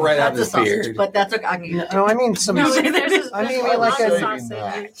 Like pull right out of that's his a sausage, beard. but that's okay. I can No, I mean some No, there's I mean, a like lot of a-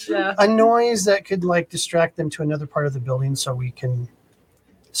 sausage. Yeah. a noise that could like distract them to another part of the building, so we can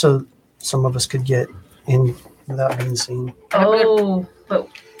so some of us could get in without being seen. Oh, but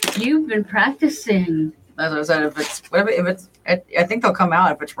you've been practicing. As I said, if it's, I think they'll come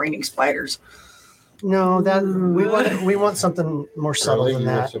out if it's raining spiders. No, that we want something more subtle Really? than You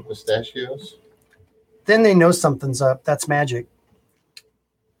want that. some pistachios? Then they know something's up. That's magic.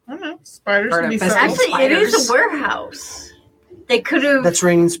 I don't know. Spiders Or can be if it's subtle. Actually, it is a warehouse. They could have, That's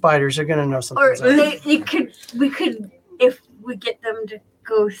raining spiders. They're gonna know or something's up. we could, if we get them to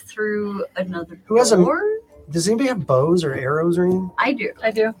go through another Who has a- door. Does anybody have bows or arrows or anything? I do.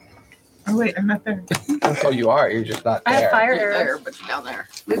 I do. Oh wait, I'm not there. Oh, you are. You're just not I have there. fire You're arrows. there, but you're down there.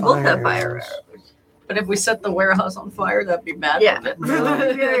 We both have Fire fire arrows. arrows. But if we set the warehouse on fire, that'd be bad. Yeah, wouldn't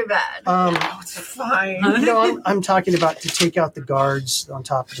it? very bad. It's fine. I'm talking about to take out the guards on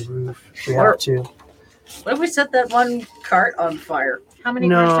top of the roof. If we have to. What if we set that one cart on fire? How many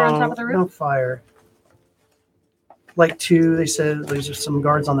guards are on top of the roof? No fire. Like 2, they said there's some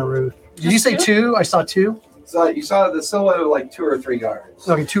guards on the roof. Did you say 2? I saw 2. So you saw the silhouette of like 2 or 3 guards.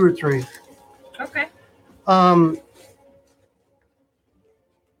 Okay, 2 or 3. Okay.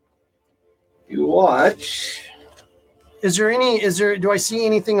 You watch Do I see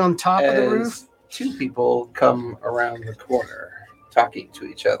anything on top of the as roof? 2 people come around the corner talking to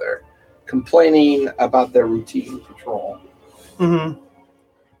each other, complaining about their routine patrol. Mm-hmm.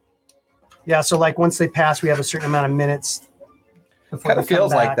 Yeah, so like once they pass, we have a certain amount of minutes. before Kind they of come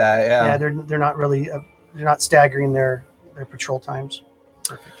feels like back. that, Yeah, yeah. they're not really they're not staggering their patrol times.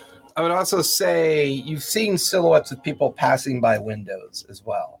 I would also say you've seen silhouettes of people passing by windows as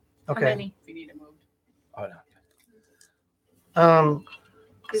well. How Okay. many? If you need to move. Oh no,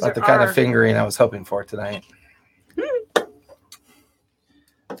 it's These not are the kind our- of fingering I was hoping for tonight.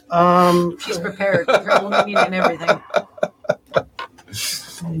 She's prepared. Her looking and everything. I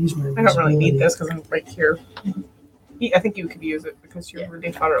don't really need this because I'm right here. I think you could use it because you're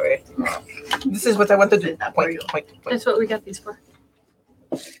really far away. This is what I want to do. Point. That's what we got these for.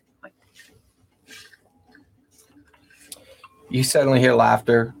 You suddenly hear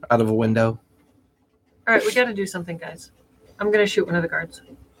laughter out of a window. All right, we got to do something, guys. I'm gonna shoot one of the guards.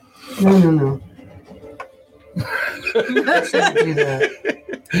 No. Let's not do that.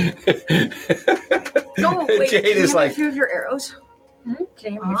 No, wait. Jade can you is have like, a few of your arrows. Hmm?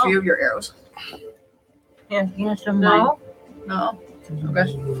 Can you have a few of your arrows? Yeah, yes, I'm mine. No, No.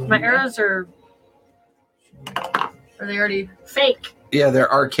 Okay. my arrows are Are they already? fake. yeah,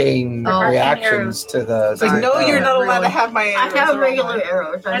 they're arcane Oh. reactions to the. It's like, no, you're not allowed to Really? have my I arrows. have They're regular all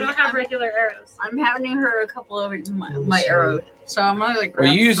arrows. I don't have regular arrows. I'm having her a couple of My arrow. So I'm gonna like. Well,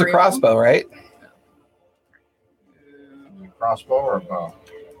 you grab use a 3 of them. crossbow, right? Crossbow or bow?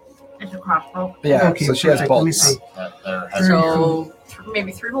 It's a crossbow. Yeah, Okay, so she has perfect. Let me bolts. see. That has So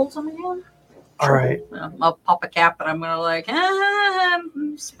maybe 3 holes on my hand. All right. I'll pop a cap and I'm gonna like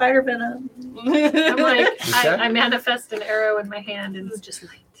spider venom. I'm like, Okay. I manifest an arrow in my hand and it's just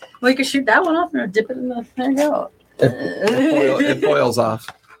light. Well, you can shoot that one off and dip it in the. There you go. It boils off.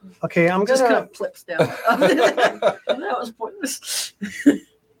 Okay, I'm Just kind gonna. of flips down. That was pointless.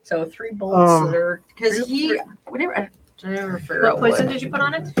 So 3 bolts that are because he whatever. I never figured What out poison what did you put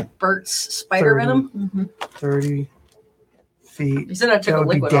on it? Bert's spider 30. venom. 30 feet. He said I That took a would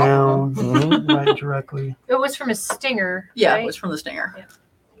be liquid off. down Mhm. right directly. It was from a stinger. Yeah, right? it was from the stinger.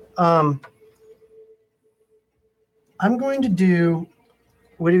 I'm going to do.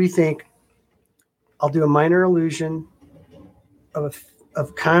 What do you think? I'll do a minor illusion of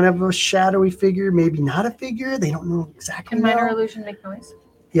kind of a shadowy figure, maybe not a figure. They don't know exactly. Can minor now. illusion make noise?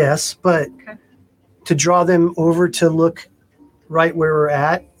 Yes, but Okay. to draw them over to look right where we're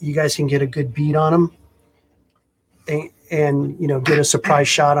at, you guys can get a good beat on them, and get a surprise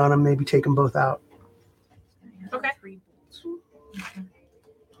shot on them. Maybe take them both out. Okay.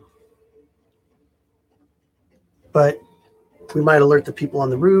 But we might alert the people on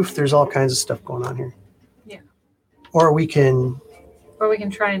the roof. There's all kinds of stuff going on here. Yeah. Or we can. Or we can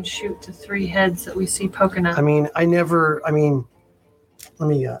try and shoot the 3 heads that we see poking up. Let me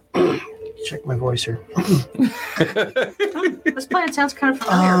check my voice here. This plan sounds kind of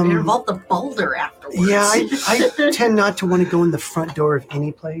familiar. It involved the boulder afterwards. Yeah, I tend not to want to go in the front door of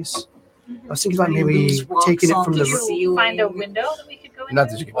any place. I was thinking about maybe Lose rocks taking it on from the Did the. you ceiling. find a window that we could go into? Not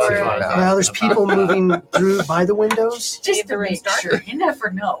that you can see Or- from now. Well, there's people moving through by the windows. Just The to room's make dark? sure. You never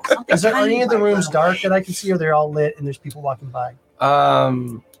know. Something Are tiny any of the might rooms run dark away. that I can see, or they're all lit and there's people walking by?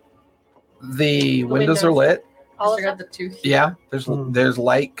 The windows are lit. All of I got them? the tooth. Yeah, Hmm. there's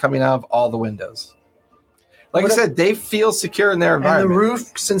light coming out of all the windows. Like What I said, they feel secure in their And the environment.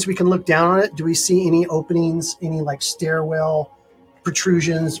 roof, since we can look down on it, do we see any openings, any like stairwell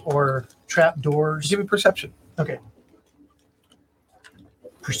protrusions or trap doors? Give me perception. Okay.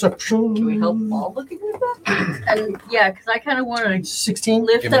 Perception. Can we help while looking at that? And yeah, because I kind of want to 16.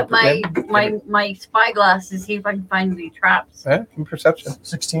 lift Give me up a my spyglass to see if I can find any traps. Yeah, perception.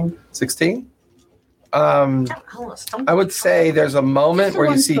 16. 16. I would say there's a moment where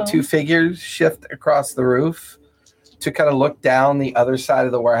you see two figures shift across the roof to kind of look down the other side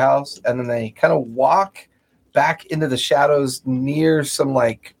of the warehouse, and then they kind of walk back into the shadows near some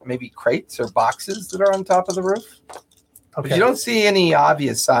like maybe crates or boxes that are on top of the roof. But Okay. you don't see any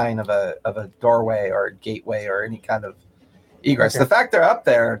obvious sign of a doorway or a gateway or any kind of egress. Okay. The fact they're up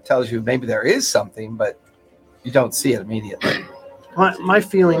there tells you maybe there is something, but you don't see it immediately. My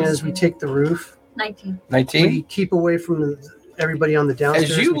feeling is we take the roof. 19. 19? We keep away from everybody on the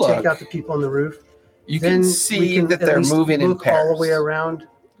downstairs. you we take look, out the people on the roof. You Then can we see can that at they're least moving in look pairs. all the way around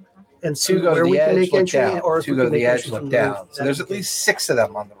and see Two go where to we the can edge, make look entry, down. or if Two we go to can the make edge, entry look from the roof. down. So That'd there's be at good. least 6 of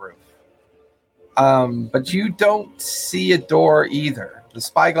them on the roof. But you don't see a door either. The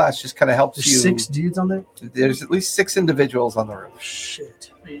spyglass just kind of helps There's you. 6 dudes on there. There's at least 6 individuals on the roof.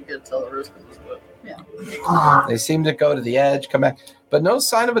 Shit. You can tell the roof. They seem to go to the edge, come back, but no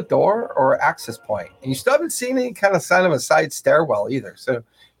sign of a door or access point. And you still haven't seen any kind of sign of a side stairwell either. So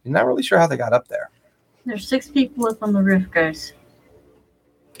you're not really sure how they got up there. There's 6 people up on the roof, guys.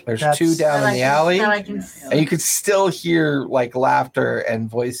 There's That's- 2 down in the alley, That I can see and you can still hear like laughter and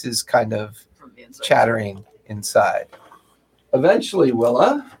voices kind of from the inside. chattering inside. Eventually,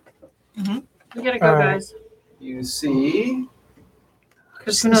 Willa, We gotta go, All right. guys. you see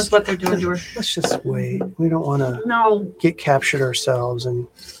Because who knows what they're doing to her. Let's just wait. We don't want to No. get captured ourselves, and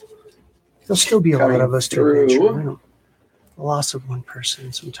there'll still be a lot Coming of us to through. adventure. I don't- The loss of one person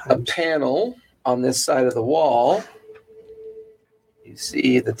a sometimes. panel on this side of the wall. You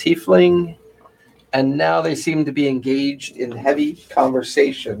see the tiefling, and now they seem to be engaged in heavy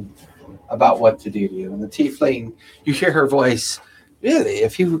conversation about what to do to you. And the tiefling, you hear her voice, really,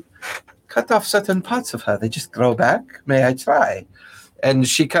 if you cut off certain parts of her, they just grow back? May I try? And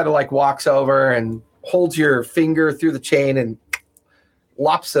she kind of like walks over and holds your finger through the chain and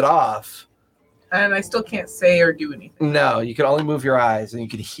lops it off. And I still can't say or do anything. No, you can only move your eyes and you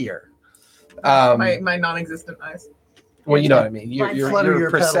can hear. My non-existent eyes. Well, you know what I mean. Flutter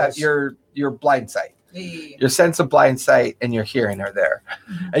your petals. Your blind sight, Yeah. your sense of blind sight, and your hearing are there,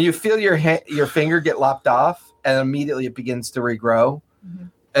 and you feel your finger get lopped off, and immediately it begins to regrow,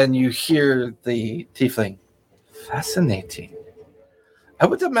 and you hear the tiefling. Fascinating. I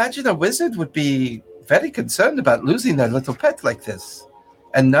would imagine a wizard would be very concerned about losing their little pet like this,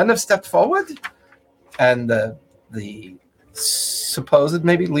 and none have stepped forward. And the supposed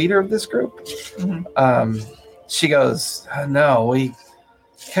maybe leader of this group. She goes, no, we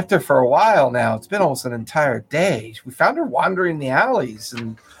kept her for a while now. It's been almost an entire day. We found her wandering the alleys,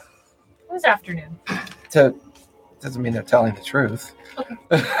 and It was afternoon. doesn't mean they're telling the truth.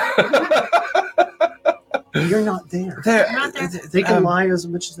 You're not there. Not there. They can lie as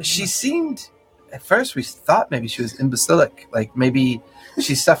much as they She want. seemed, at first we thought maybe she was imbecilic, like maybe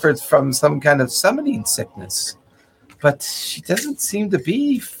she suffered from some kind of summoning sickness, but she doesn't seem to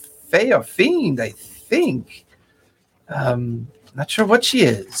be fey or fiend, I think. Not sure what she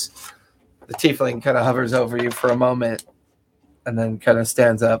is. The tiefling kind of hovers over you for a moment and then kind of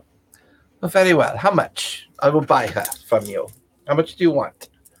stands up. Well, very well. How much? I will buy her from you. How much do you want?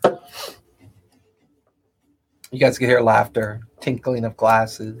 You guys can hear laughter, tinkling of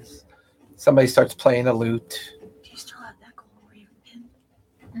glasses. Somebody starts playing a lute. Do you still have that gold raven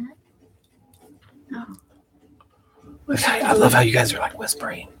pin? No. I love how you guys are like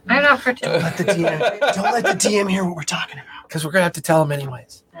whispering. I'm not pretending. Let the DM, don't let the DM hear what we're talking about. Because we're going to have to tell them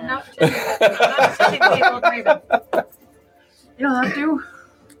anyways. I'm not pretending. I'm not pretending to be a gold raven. You don't have to.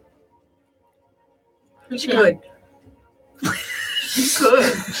 She could. You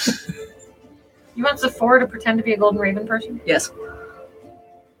could. You want Sephora to pretend to be a golden raven person? Yes.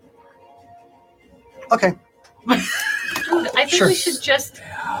 Okay, I think Sure. we should just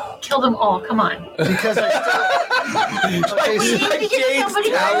kill them all. Come on. because I still. Okay, so- Like Jade's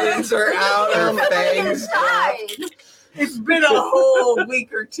talons are out, her fangs. It's been a whole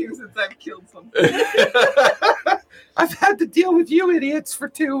week or two since I've killed something. I've had to deal with you idiots for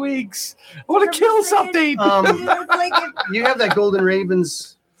 2 weeks. I want to kill something. You have that Golden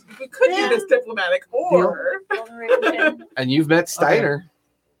Ravens. We could do this diplomatic, or Golden raven pin. And you've met Steiner.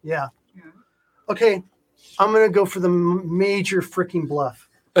 Yeah. Okay, I'm gonna go for the major freaking bluff.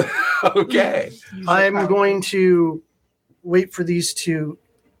 Okay. I'm going to wait for these two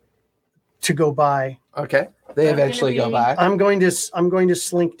to go by. Okay. They Are we eventually gonna go be- by. I'm going to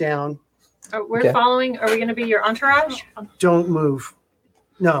slink down. We're Okay. following. Are we going to be your entourage? Don't move.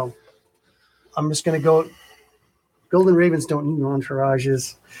 No. I'm just going to go Golden Ravens don't need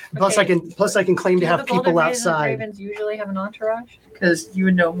entourages. Plus, Okay. I can claim Do to have the golden people outside. Ravens usually have an entourage? Because you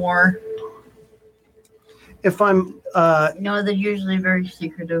would know more. If I'm No, they're usually very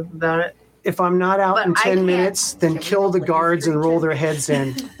secretive about it. if I'm not out But in I 10 can't- minutes, then Can we kill the roll guards and roll their heads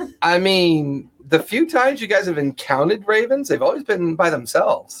in. I mean, the few times you guys have encountered ravens, they've always been by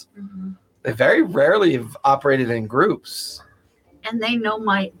themselves. They very rarely have operated in groups. And they know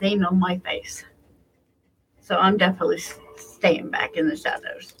my face. So I'm definitely staying back in the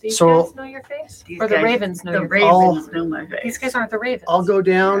shadows. These So- guys know your face? These Or the guys- ravens know The your ravens know my face. These guys aren't the ravens. I'll go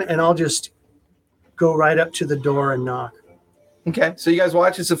down and I'll just go right up to the door and knock. Okay, so you guys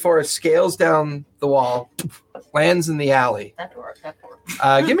watch as Sephora scales down the wall, lands in the alley. That door.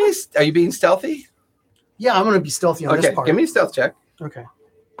 Give me. Are you being stealthy? Yeah, I'm going to be stealthy on Okay, this part. give me a stealth check. Okay.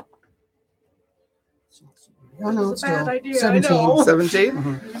 Oh, no, It's a bad still idea, I 17. know. 17.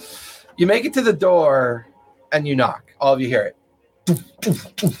 Mhm. You make it to the door, and you knock. All of you hear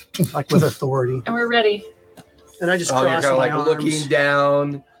it. Like with authority. And we're ready. And I just Oh, you're cross kind of my like arms. looking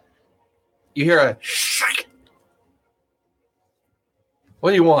down. You hear a shake. What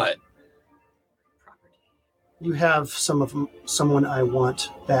do you want? You have someone I want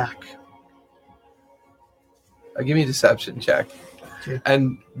back. Give me a deception check. Okay.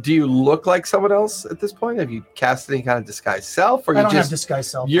 And do you look like someone else at this point? Have you cast any kind of disguise self, or I you don't have just disguise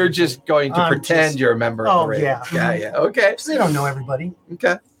self. you're just going to I'm pretend just- you're a member of Oh, the Ravens? yeah. Yeah. Okay. They don't know everybody.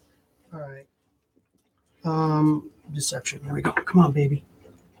 Okay. All right. Deception. There we go. Come on, baby.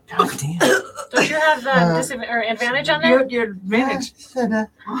 God damn. Don't you have advantage on that? Your advantage. Advantage,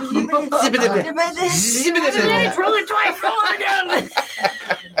 roll it twice, roll it again.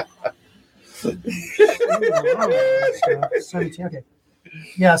 17. Okay.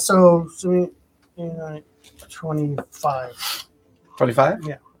 Yeah. So 25. 25?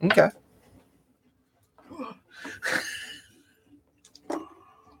 Yeah. Okay.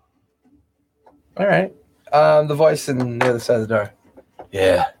 All right. The voice in the other side of the door.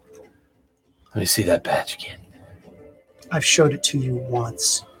 Yeah. Let me see that badge again. I've showed it to you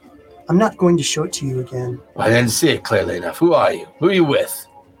once. I'm not going to show it to you again. I didn't see it clearly enough. Who are you? Who are you with?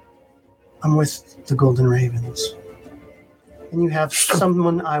 I'm with the Golden Ravens. And you have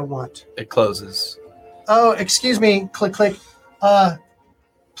someone I want. It closes. Oh, excuse me. Click, click.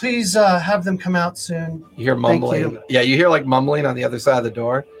 Please have them come out soon. You hear Thank mumbling. you. Yeah, you hear like mumbling on the other side of the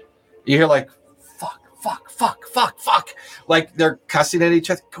door. You hear like, fuck. Like they're cussing at each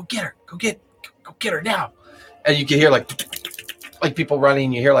other. Go get her. Go get her now. And you can hear like people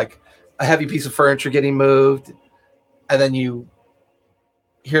running. You hear like a heavy piece of furniture getting moved. And then you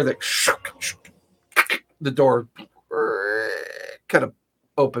hear the door kind of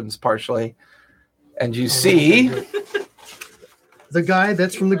opens partially. And you see The guy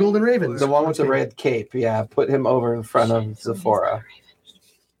that's from the Golden Ravens. the one with the Okay. red cape. Yeah, put him over in front of Sephora.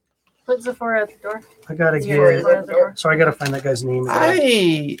 Put Sephora at the door. I gotta Yeah, get. Sephora at the door. So I gotta find that guy's name.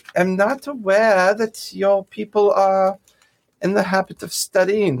 I am not aware that your people are in the habit of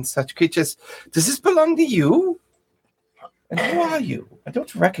studying such creatures. Does this belong to you? And who are you? I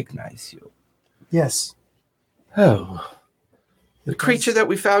don't recognize you. Yes. Oh. The creature that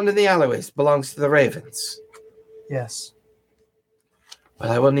we found in the alleyways belongs to the Ravens. Yes.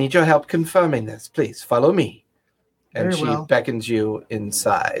 Well, I will need your help confirming this. Please follow me. And Very she well. beckons you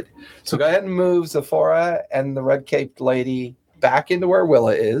inside. So go ahead and move Sephora and the red-caped lady back into where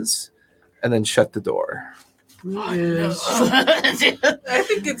Willa is, and then shut the door. Who is- I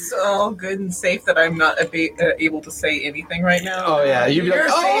think it's all good and safe that I'm not able to say anything right now. Oh, yeah. You'd be like, You're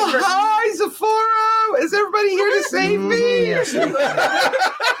oh, safe for- hi, Sephora. Is everybody here to save me? Yes.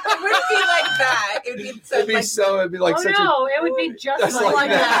 It wouldn't be like that. It would be It'd be it'd be like Oh such no, it would be just Just like, like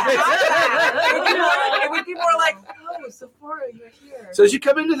that. It would be more like, oh, Sephora, you're here. So as you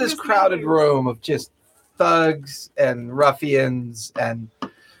come into this crowded room of just thugs and ruffians, and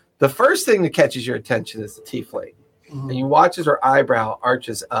the first thing that catches your attention is the tiefling. And you watch as her eyebrow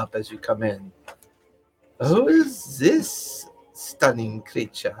arches up as you come in. Who is this stunning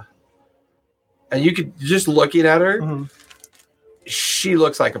creature? And you could just looking at her, Mhm. she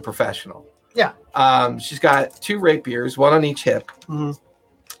looks like a professional. Yeah. She's got 2 rapiers, one on each hip. Mhm.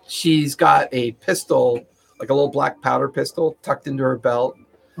 She's got a pistol, like a little black powder pistol, tucked into her belt.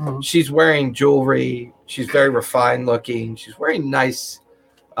 Mhm. She's wearing jewelry. She's very refined looking. She's wearing nice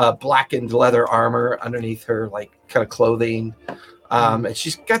blackened leather armor underneath her, like kind of clothing. And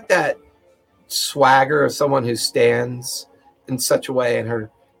she's got that swagger of someone who stands in such a way, and her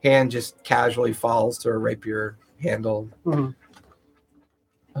hand just casually falls to her rapier handle. Mhm.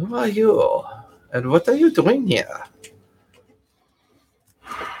 Who are you? And what are you doing here?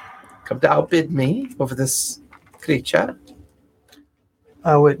 Come to outbid me over this creature?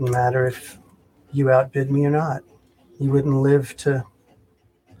 It wouldn't matter if you outbid me or not. You wouldn't live to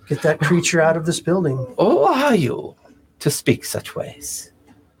get that creature out of this building. Who are you to speak such ways?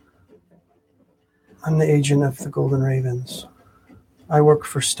 I'm the agent of the Golden Ravens. I work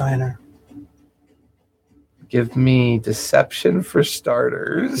for Steiner. Give me deception for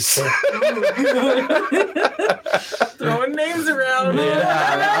starters. Throwing names around.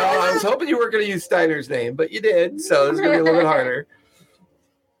 Yeah, I was hoping you weren't going to use Steiner's name, but you did, so it's going to be a little bit harder.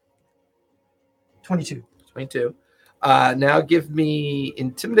 22. 22. Now give me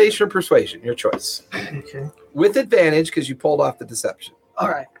intimidation or persuasion, your choice. Okay. With advantage because you pulled off the deception. All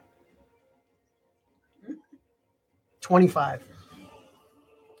right. 25.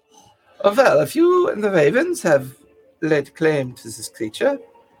 Well, if you and the Ravens have laid claim to this creature,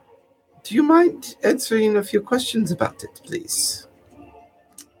 do you mind answering a few questions about it, please?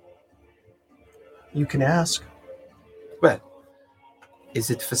 You can ask. Well, is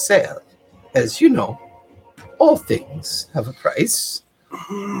it for sale? As you know, all things have a price.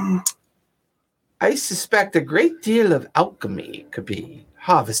 I suspect a great deal of alchemy could be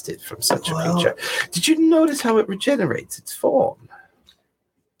harvested from such a creature. Did you notice how it regenerates its form?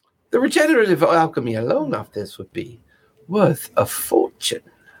 The regenerative alchemy alone of this would be worth a fortune.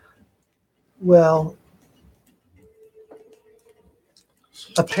 Well,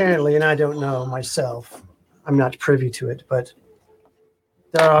 apparently, and I don't know myself, I'm not privy to it, but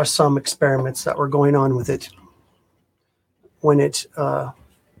there are some experiments that were going on with it when it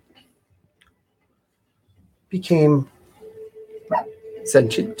became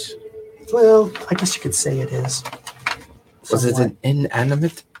Sentient? well, I guess you could say it is. Was it an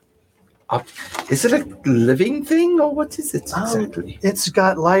inanimate? Is it a living thing or what is it exactly? It's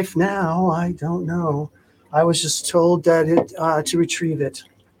got life now. I don't know. I was just told that it to retrieve it.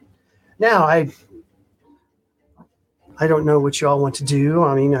 Now I don't know what you all want to do.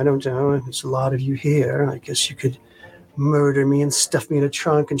 I mean, I don't know. There's a lot of you here. I guess you could murder me and stuff me in a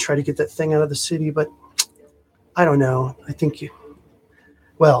trunk and try to get that thing out of the city, but I don't know. I think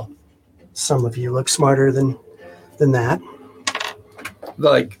some of you look smarter than that.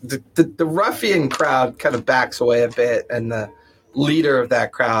 Like the ruffian crowd kind of backs away a bit, and the leader of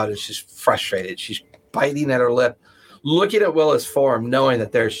that crowd is just frustrated. She's biting at her lip, looking at Willa's form, knowing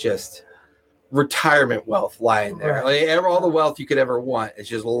that there's just retirement wealth lying there. Right. Like all the wealth you could ever want is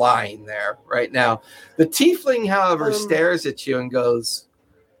just lying there right now. The tiefling, however, stares at you and goes,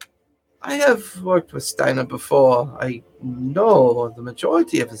 I have worked with Steiner before. I know the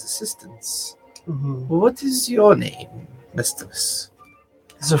majority of his assistants. Mm-hmm. What is your name, mistress?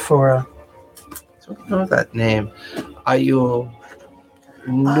 Zephora. I don't know that name. Are you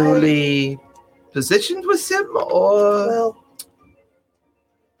newly positioned with him, or? Well,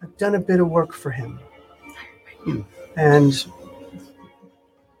 I've done a bit of work for him. And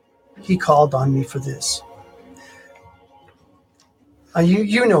he called on me for this.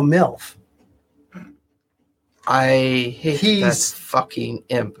 You know MILF. I hate that fucking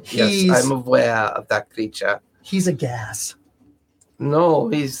imp. Yes, I'm aware of that creature. He's a gas. No,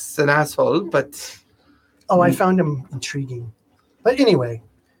 he's an asshole, but... Oh, I found him intriguing. But anyway,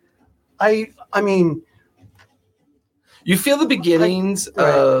 I mean... You feel the beginnings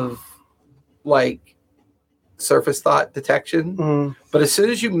of, like, surface thought detection, but as soon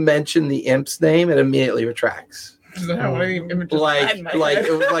as you mention the imp's name, it immediately retracts. Like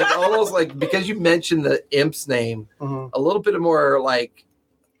it was like almost like because you mentioned the imp's name, a little bit more like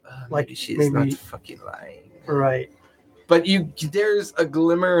maybe she's not fucking lying, right? But there's a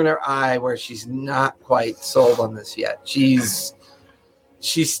glimmer in her eye where she's not quite sold on this yet. She's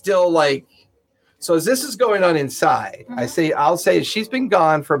still like. So as this is going on inside, I'll say she's been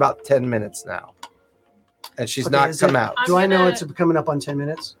gone for about 10 minutes now, and she's not come out. Do I know it's coming up on 10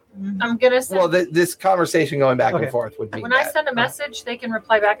 minutes? I'm gonna send. Well, this conversation going back and forth would be. When I send a message, they can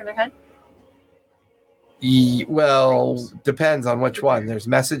reply back in their head. Well, depends on which one. There's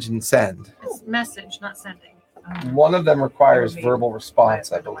message and send. It's message, not sending. One of them requires verbal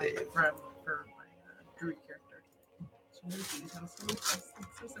response, I believe. For my druid character.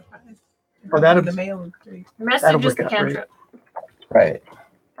 Or that'll the mail and message is the cantrip. Right.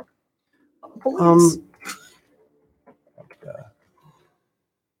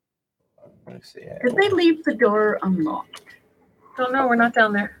 Let me see. Did they leave the door unlocked? Don't know. We're not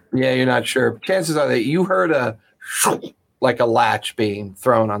down there. Yeah, you're not sure. Chances are that you heard a latch being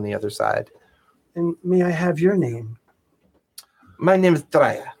thrown on the other side. And may I have your name? My name is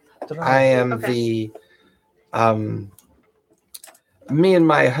Draya. I am the me and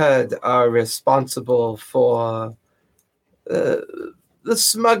my herd are responsible for the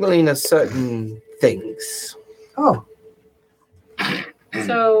smuggling of certain things. Oh,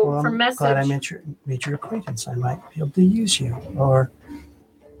 So well, for I'm message, glad I made your acquaintance. I might be able to use you. Or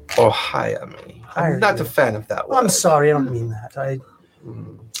hire me. Hire I'm not you. a fan of that well, I'm word. sorry, I don't mean that.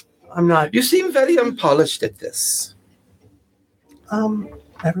 I'm not. You seem very unpolished at this.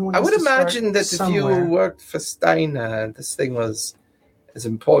 Everyone. I has would to start imagine that somewhere. if you worked for Steiner, this thing was as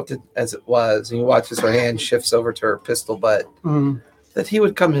important as it was, and you watch as her hand shifts over to her pistol butt, that he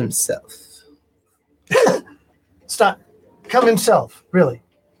would come himself. Stop. Come himself, really.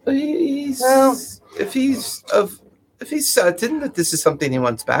 If he's certain that this is something he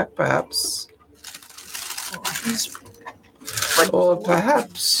wants back, perhaps. Or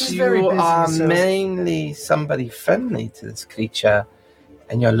perhaps He's very you busy, are so- mainly somebody friendly to this creature,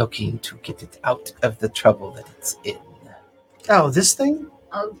 and you're looking to get it out of the trouble that it's in. Oh, this thing?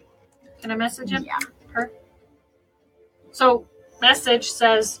 Oh, can I message him? yeah. Her. So message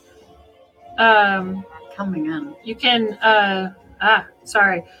says, Coming in. you can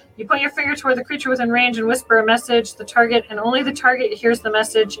sorry. You point your finger toward the creature within range and whisper a message. The target and only the target hears the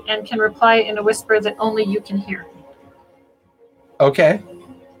message and can reply in a whisper that only you can hear. Okay.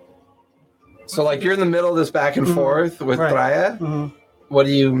 So, like, you're in the middle of this back and forth with Right. Drya. Mm-hmm. What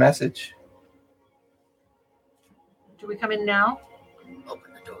do you message? Do we come in now?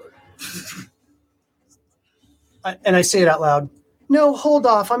 Open the door. And I say it out loud. No, hold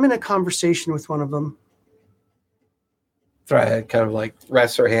off. I'm in a conversation with one of them. Drya kind of like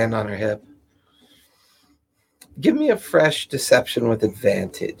rests her hand on her hip. Give me a fresh deception with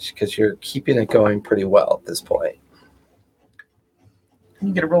advantage, because you're keeping it going pretty well at this point.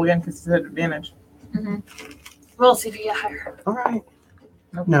 You get a roll again because it's at advantage. Mm-hmm. We'll see if you get higher. All right.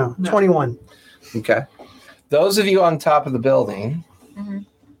 Nope. No, 21. Okay. Those of you on top of the building, give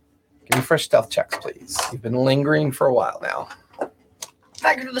me fresh stealth checks, please. You've been lingering for a while now.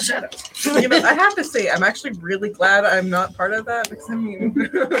 Back into the shadows. Yeah, but I have to say, I'm actually really glad I'm not part of that because I mean,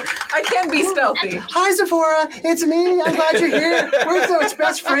 I can be stealthy. Hi, Sephora. It's me. I'm glad you're here. We're Zoe's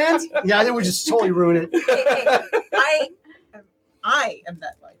best friends. Yeah, I think we just totally ruin it. I am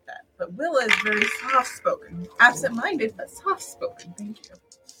that like that, but Willa is very soft-spoken, absent-minded, but soft-spoken. Thank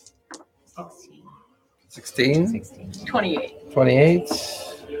you. 16? 28. 28?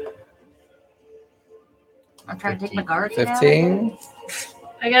 I'm trying to take my guards down. 15?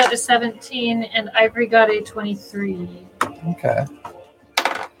 I got a 17 and Ivory got a 23. Okay.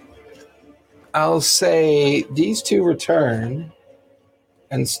 I'll say these two return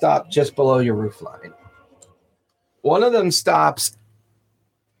and stop just below your roof line. One of them stops.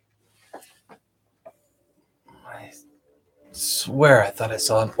 I swear I thought I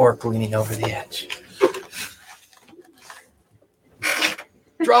saw an orc leaning over the edge.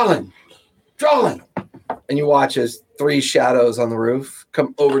 Drolin! And you watch as three shadows on the roof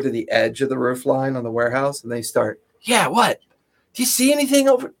come over to the edge of the roof line on the warehouse, and they start, yeah, what? Do you see anything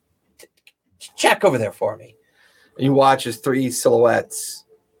over? Check over there for me. And you watch as three silhouettes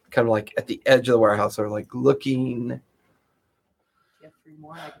kind of like at the edge of the warehouse are like looking. You have 3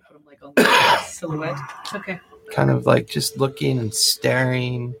 more. I can put them like on the silhouette. Okay. Kind of like just looking and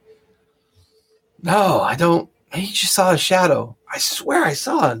staring. No, I don't. I just saw a shadow. I swear I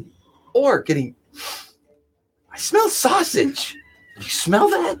saw an orc getting. I smell sausage. You smell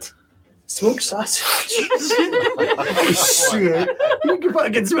that? Smoked sausage. Shit. You can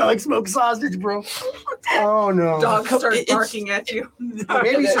fucking smell like smoked sausage, bro. Oh, no. Dogs start It's- barking at you. Maybe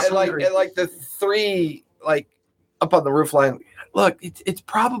and, he's just and like hungry. and like the three like up on the roof line. Look, it's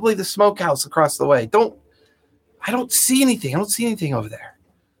probably the smokehouse across the way. I don't see anything. I don't see anything over there.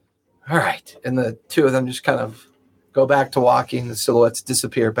 All right, and the two of them just kind of go back to walking. The silhouettes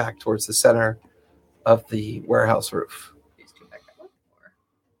disappear back towards the center of the warehouse roof. These 2 back up. Or...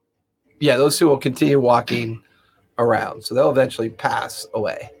 Yeah, those two will continue walking around, so they'll eventually pass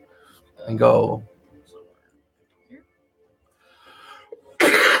away and go.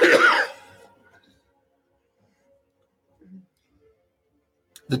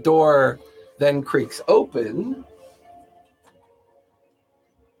 The door then creaks open.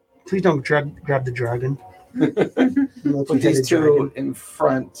 Please don't grab the dragon. With these two in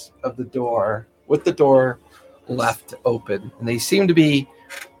front of the door, with the door left open, and they seem to be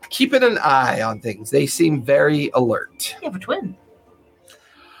keeping an eye on things. They seem very alert. You have a twin.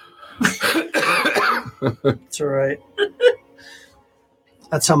 It's all right.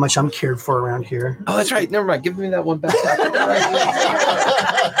 That's how much I'm cared for around here. Oh, that's right. Never mind. Give me that one back.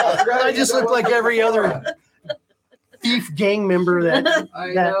 I just look like every other thief gang member that.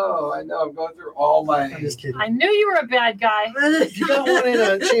 I know. I'm going through all my. I'm just kidding. I knew you were a bad guy. If you got one in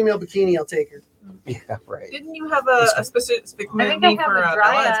a chainmail bikini, I'll take her. Yeah, right. Didn't you have a specific I think I name have for a Bella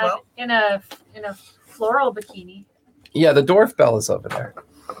dryad as well? in a floral bikini. Yeah, the dwarf Bella's over there.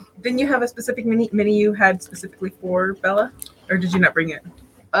 Didn't you have a specific mini you had specifically for Bella? Or did you not bring it?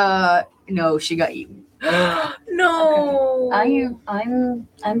 No, she got eaten. No.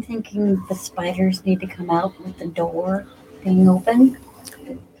 I'm thinking the spiders need to come out with the door being open.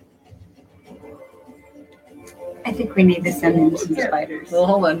 I think we need to send in some spiders. Well,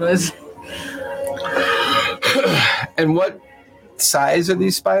 hold on, Liz. And what size are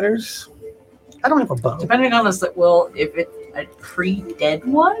these spiders? I don't have a bow. Depending on this, well, if it's a pre-dead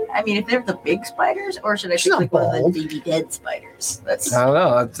one, I mean, if they're the big spiders, or should I She's pick not like one of bald. the baby dead spiders? That's. I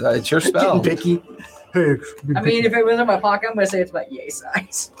don't know. It's your spell. Getting picky. Hey, I mean, if it was in my pocket, I'm gonna say it's about yay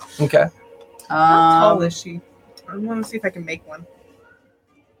size. Okay. How tall is she? I want to see if I can make one.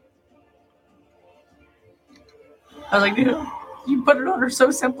 I was like, you put it on her so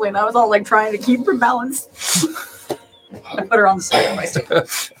simply, and I was all like trying to keep her balanced. I put her on the side of my stick.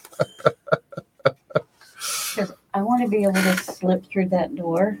 Because I want to be able to slip through that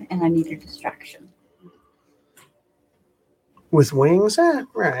door, and I need a distraction. with wings?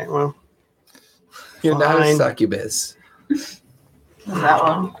 Right. Well, You're not a fine. succubus. That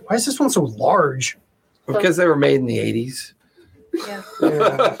one. Why is this one so large? Because they were made in the 80s. Yeah.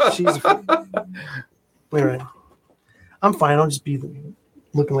 Yeah, she's. All right. I'm fine. I'll just be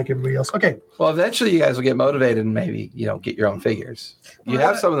looking like everybody else. Okay. Well, eventually you guys will get motivated and maybe, get your own figures. You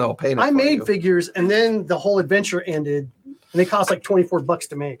have someone that will paint it I for made you. figures, and then the whole adventure ended, and they cost like $24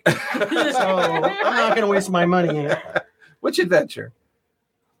 to make. So I'm not going to waste my money. Which adventure?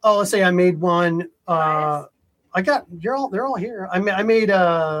 Oh, let's say I made one. They're all here. I made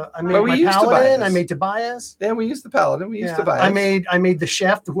Well, we my used paladin. Tobias. I made Tobias. Then we used the paladin. We used Yeah. the bias. I made the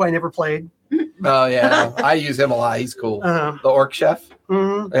chef who I never played. Oh, yeah. I use him a lot. He's cool. Uh-huh. The orc chef.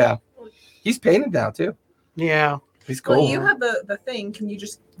 Mm-hmm. Yeah. He's painted now, too. Yeah. He's cool. Well, you have the thing. Can you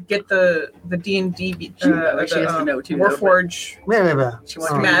just get the D&D She has to know too, though, but- Warforge She wants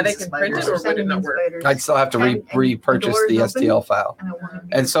schematic to and print it, or would it not work? I'd still have to repurchase the STL file. And I want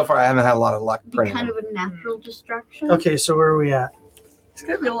to And so far, I haven't had a lot of luck be printing kind them. of a natural distraction. Okay, so where are we at? It's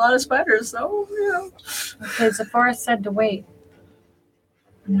gonna be a lot of spiders, so Okay, Zephora said to wait.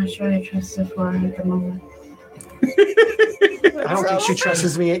 I'm not sure I trust Sephora at the moment. I don't think she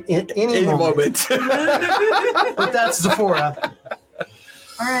trusts me at any moment. But that's Zephora.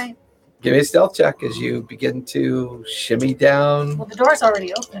 All right. Give me a stealth check as you begin to shimmy down. Well, the door's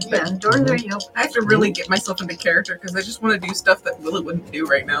already open. Yeah, the door's already open. I have to really get myself into character because I just want to do stuff that Willet wouldn't do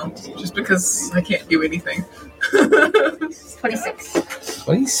right now, just because I can't do anything. 26.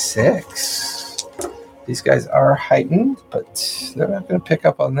 26. These guys are heightened, but they're not going to pick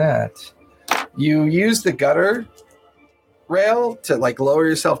up on that. You use the gutter rail to lower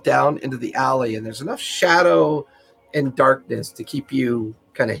yourself down into the alley, and there's enough shadow and darkness to keep you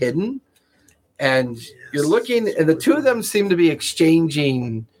kind of hidden. And you're looking, and the two of them seem to be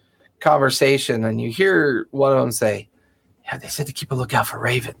exchanging conversation, and you hear one of them say, "Yeah, they said to keep a lookout for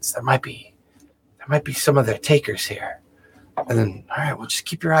ravens. There might be some of their takers here." And then, all right, well, just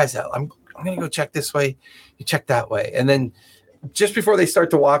keep your eyes out. I'm going to go check this way. You check that way. And then just before they start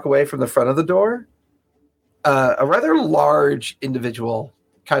to walk away from the front of the door, a rather large individual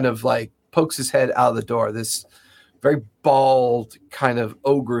kind of pokes his head out of the door. This very bald, kind of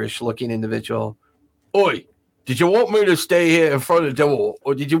ogreish looking individual. "Oi, did you want me to stay here in front of the door,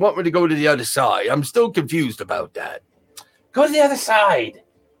 or did you want me to go to the other side? I'm still confused about that." "Go to the other side."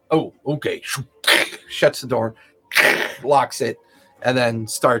 "Oh, okay." Shuts the door, locks it, and then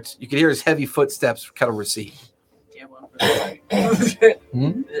starts. You can hear his heavy footsteps kind of recede. yeah, well,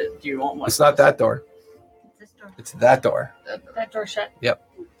 Hmm? do you want one? It's not that door. This door. It's that door. That door shut.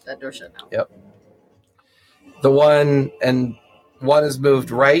 That door shut now. The one is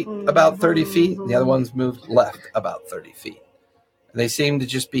moved right about 30 feet, and the other one's moved left about 30 feet. And they seem to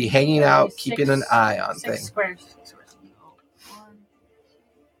just be hanging out, Six- keeping an eye on 6 things. squares.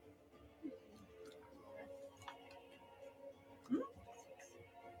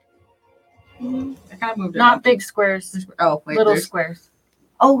 I kind of moved it. Not big squares. Oh, wait. Little there's- squares.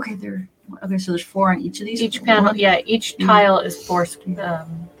 Oh, okay. So there's 4 on each of these. Each panel, each tile is 4.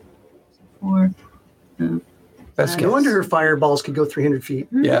 4. Best No guess. wonder her fireballs could go 300 feet.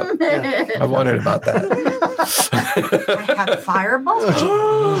 Yeah, I wondered about I that. have fireballs.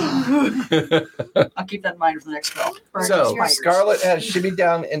 I'll keep that in mind for the next spell. So Spiders. Scarlet has shimmied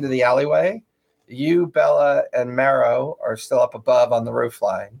down into the alleyway. You, Bella, and Marrow are still up above on the roof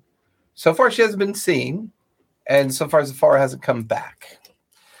line. So far, she hasn't been seen, and so far, Zephora hasn't come back.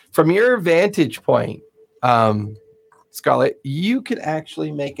 From your vantage point, Scarlet, you could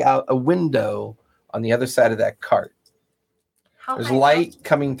actually make out a window on the other side of that cart. How There's high light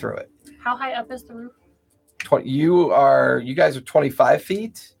coming through it. Up, how high up is the roof? 20. You guys are 25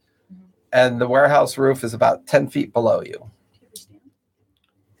 feet, and the warehouse roof is about 10 feet below you.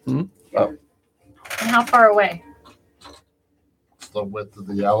 Oh, And how far away? The width of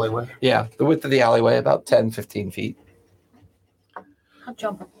the alleyway. yeah. The width of the alleyway about 10, 15 feet. How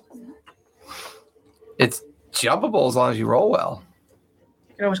jumpable? It's jumpable as long as you roll well.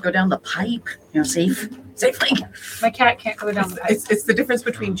 You can always go down the pipe, safely. My cat can't go down the pipe. It's the difference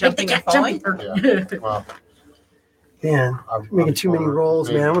between jumping and falling. Yeah. Well, Man, I'm making too many for rolls,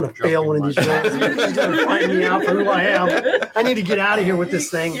 man. I'm gonna fail one of these rolls. He's gonna find me out for who I am. I need to get out of here with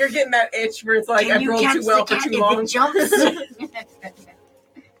this thing. You're getting that itch where it's like I've rolled too well for too long. I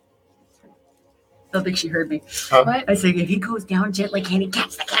don't think she heard me. Huh? What? I said, if he goes down gently, can he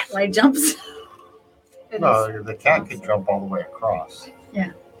catch the cat when it jumps? It is. No, the cat could jump all the way across.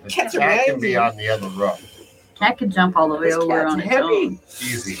 Yeah. The Cats are cat can be amazing. on the other row. Cat can jump all the way This over cat's on its heavy. own.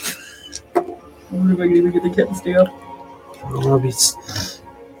 Easy. I wonder if I can even get the cat to stay up. I'll be...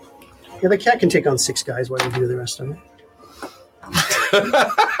 Yeah, the cat can take on 6 guys while you do the rest of it.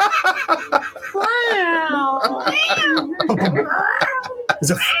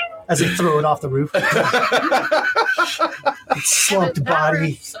 As I throw it off the roof. It's slumped That body.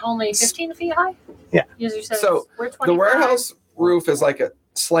 roof's only 15 feet high? Yeah. As you said, So, we're 25. The warehouse roof is like a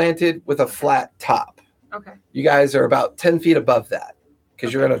slanted with a flat top. Okay. You guys are about 10 feet above that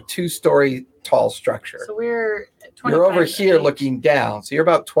because you're in a 2-story tall structure. So we're 25 You're over here feet, looking down. So you're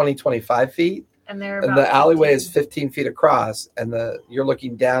about 20, 25 feet. and they're And about the alleyway 15. is 15 feet across. And you're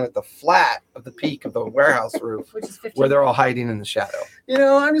looking down at the flat of the peak of the warehouse roof Which is 15. where they're all hiding in the shadow. You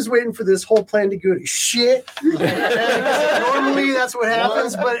know, I'm just waiting for this whole plan to go to shit. Normally, that's what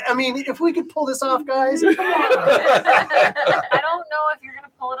happens. But I mean, if we could pull this off, guys, come on. I don't know if you're going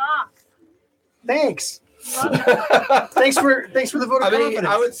to pull it off. Thanks. Love it. Thanks for the vote of I mean, confidence.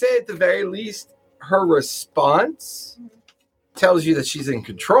 I would say at the very least, her response tells you that she's in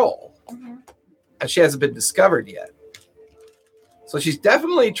control and she hasn't been discovered yet. So she's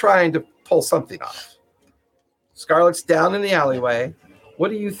definitely trying to pull something off. Scarlett's down in the alleyway. What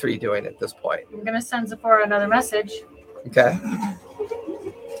are you 3 doing at this point? I'm going to send Zephora another message. Okay.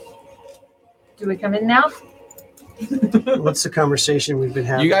 Do we come in now? What's the conversation we've been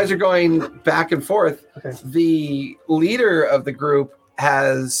having? You guys are going back and forth. Okay. The leader of the group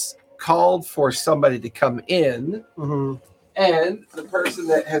has called for somebody to come in, Mhm. and the person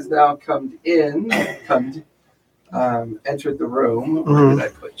that has now entered the room. Where Mhm. did I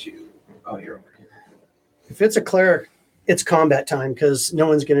put you? Oh, you're over here. If it's a cleric, it's combat time because no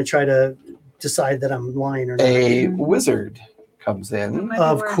one's going to try to decide that I'm lying or not. A wizard comes in Might be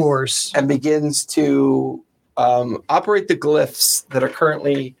Of worse. course. and begins to operate the glyphs that are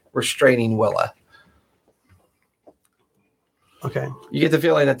currently restraining Willa. Okay. You get the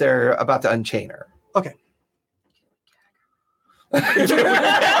feeling that they're about to unchain her. Okay.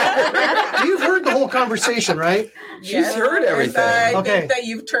 You've heard the whole conversation, right? She's heard everything. And I Okay. think that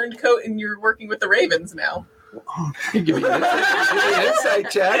you've turned coat and you're working with the Ravens now. Give me an insight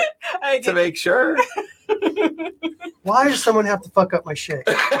check I to get, make sure. Why does someone have to fuck up my shit?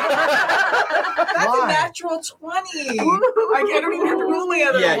 that's Why? a natural 20. I don't even have to roll my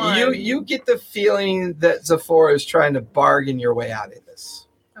other Yeah, one. you get the feeling that Zephora is trying to bargain your way out of this.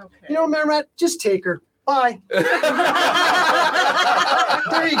 Okay. You know, Mermat, just take her. Bye. There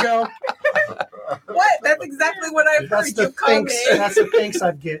you go. What? That's exactly what I've That's heard the you come thanks. in. That's the thanks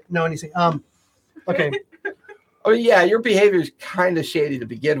I'd get. No, anything. Okay. Oh yeah, your behavior is kind of shady to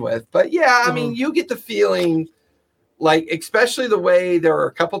begin with, but yeah, I mean, you get the feeling, like especially the way there were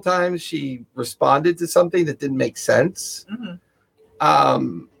a couple times she responded to something that didn't make sense.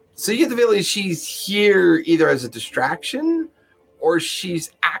 Mhm. So you get the feeling she's here either as a distraction or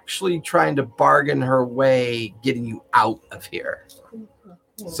she's actually trying to bargain her way, getting you out of here.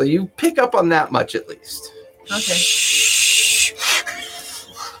 So you pick up on that much at least. Okay.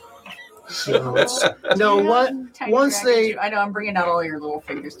 No, what? Tiny Once dragon they- too. I know I'm bringing out all your little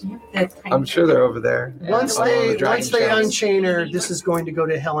fingers. Do you? That's tiny I'm sure they're over there. Once On they the dragon once they shells. unchain her, this is going to go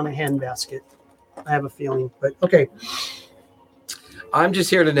to hell in a handbasket. I have a feeling, but okay. I'm just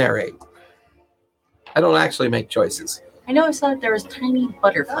here to narrate. I don't actually make choices. I know I saw there was tiny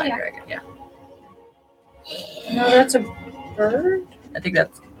butterfly dragon. Yeah. No, that's a bird. I think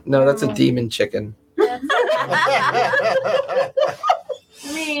that's. No, that's a demon chicken.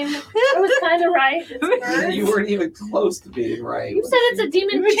 I mean, it was kind of right. It's a bird. You weren't even close to being right. You said it's a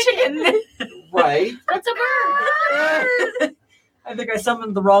demon chicken. Right. That's a bird. I think I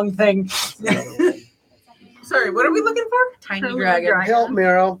summoned the wrong thing. Sorry, what are we looking for? Tiny dragon. Help,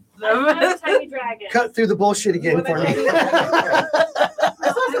 Marrow. I'm a tiny dragon. Cut through the bullshit again for me. I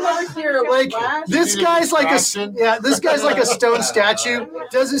saw some over here. It was like this guy's like a Distraction. this guy's like a stone statue.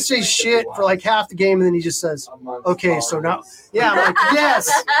 Doesn't say shit for like half the game, and then he just says, "Okay, so now, yeah." I'm like,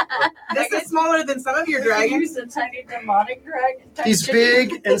 yes, This is smaller than some of your dragons. Use a tiny demonic dragon. he's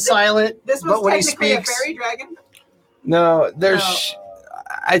big and silent, This but was when he technically a speaks, fairy dragon. No, there's.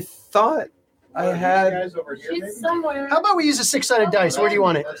 I thought I had. Guys over here, maybe? She's somewhere. how about we use a 6-sided dice? Where do you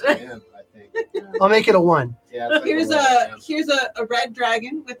want it? That's the end, I think. I'll make it a 1. Yeah, it's like Here's a red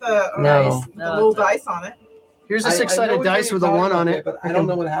dragon with a No. little dice on it. Here's a I know 6-sided what dice you're with a 1 talking on about, it. but I don't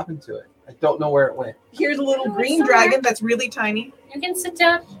know what happened to it. I don't know where it went. Here's a little Oh, it's green somewhere. dragon that's really tiny. You can sit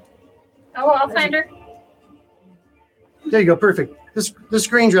down. Oh, I'll find her. There you go, perfect. This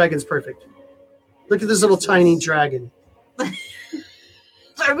green dragon's perfect. Look at this little tiny dragon.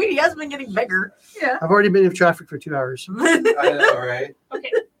 I mean, he has been getting bigger. Yeah. I've already been in traffic for 2 hours. I know, right?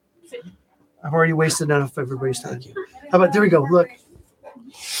 Okay. I've already wasted enough of everybody's time. How about there we go? Look,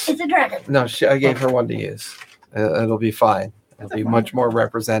 It's a dragon. No, I gave her one to use. It'll be fine. It'll be much more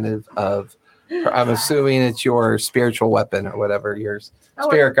representative of. I'm assuming it's your spiritual weapon or whatever, your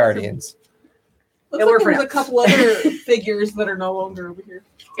spirit guardians. Looks we're like there's friends. a couple other figures that are no longer over here.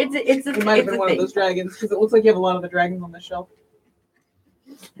 It's a It might have it's been a one of thing. those dragons because it looks like you have a lot of the dragons on the shelf.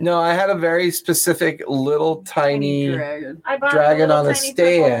 No, I had a very specific little tiny dragon. I bought dragon little on a tiny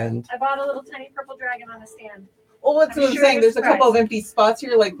stand. Purple, I bought a little tiny purple dragon on a stand. Well, what's I'm what I'm sure saying? you're There's a couple of surprised. empty spots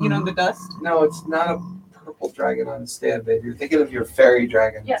here, like in the dust. No, it's not a purple dragon on a stand, babe. You're thinking of your fairy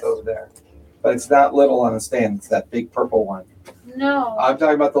dragon Yes. that's over there. But it's not little on a stand. It's that big purple one. No. I'm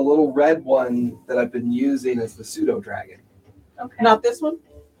talking about the little red one that I've been using as the pseudo dragon. Okay. Not this one.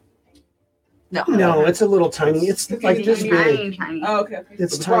 no, it's a little tiny. It's like this big. Tiny, tiny. Oh, okay.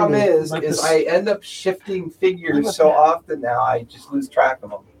 It's The problem tiny. is Like is this. I end up shifting figures so often now I just lose track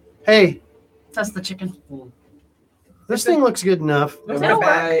of them. Hey, That's the chicken. this thing looks good enough. And That'll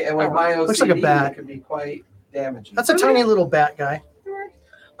with my OCD, Looks like a bat. it can be quite damaging. That's a tiny little bat guy.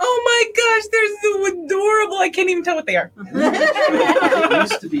 Oh my gosh, they're so adorable. I can't even tell what they are. It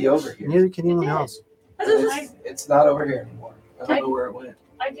used to be over here. Neither can anyone else. It's not over here anymore. I don't know where it went.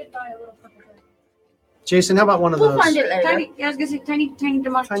 I did buy a little purple dragon. Jason, how about one of We'll those? find it later. Tiny, yeah, I was gonna say tiny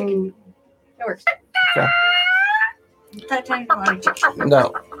demonic chicken. Tiny. It works. Okay. That tiny demonic chicken.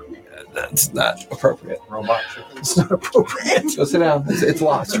 No, that's not appropriate. Robot chicken. It's not appropriate. Go sit down. It's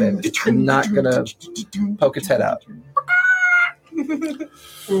lost, babe. I'm not gonna poke its head out.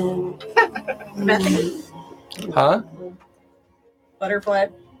 Bethany. Huh? Butterfly.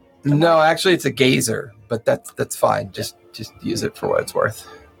 No, actually, it's a gazer, but that's fine. Just use it for what it's worth.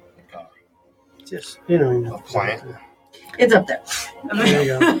 Just you know. A plant. It's up there. There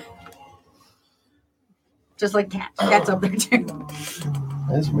you go. Just like cat. Cat's up there too.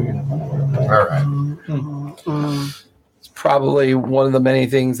 That's weird. All right. Mm. It's probably one of the many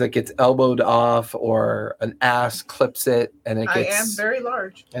things that gets elbowed off, or an ass clips it, and it I am gets very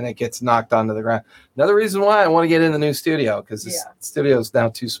large. knocked onto the ground. Another reason why I want to get in the new studio, because this studio is now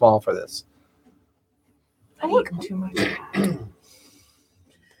too small for this. I look too much.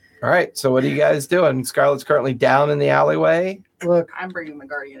 All right, so what are you guys doing? Scarlett's currently down in the alleyway. Look, I'm bringing my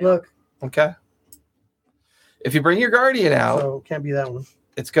guardian. out. look. Okay. If you bring your guardian out, So can't be that one.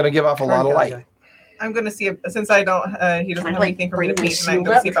 it's going to give off a lot of light. I'm gonna see if, since I don't, he doesn't I'd have like anything for me to bring paint, the and I'm shield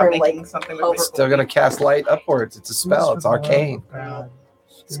gonna up see if for, I'm like, making something over- with It's still going to cast light upwards. It's a spell. It's arcane.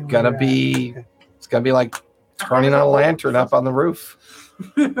 It's going to be. It's going to be like turning on a lantern up on the roof.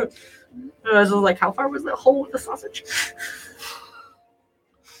 I was like, how far was the hole with the sausage?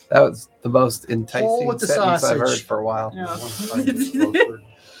 That was the most Hole enticing with the sentence I've heard sausage. for a while.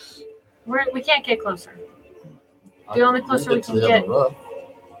 We can't get closer. The only closer we can get-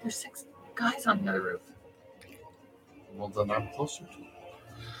 There's 6 guys on the other roof. Well, then I'm closer to it.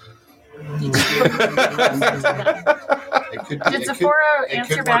 Could, Did Sephora it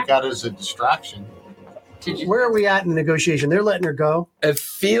answer could back? work out as a distraction. Where are we at in negotiation? They're letting her go. It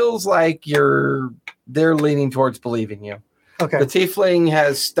feels like they're leaning towards believing you. Okay. The tiefling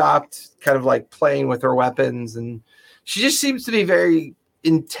has stopped kind of like playing with her weapons, and she just seems to be very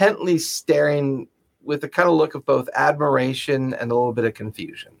intently staring with a kind of look of both admiration and a little bit of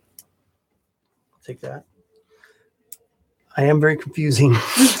confusion. I'll take that. I am very confusing.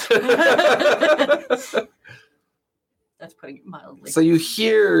 That's putting it mildly. So you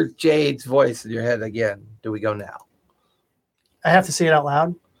hear Jade's voice in your head again. Do we go now? I have to say it out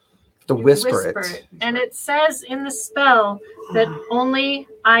loud. To You whisper it. And it says in the spell that only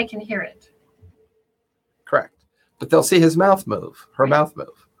I can hear it. Correct. But they'll see his mouth move, her mouth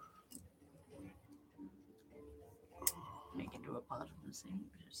move. Make it to a part of the same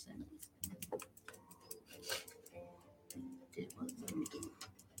sentence.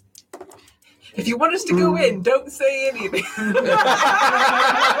 If you want us to go in, don't say anything.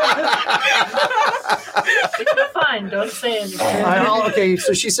 Fine, don't say anything. Okay,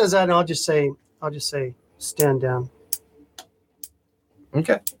 so she says that, and I'll just say, stand down.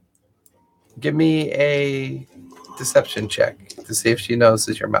 Okay. Give me a deception check to see if she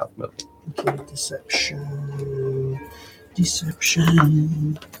notices your mouth moving. Okay, deception.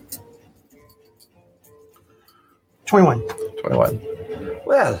 21. 21.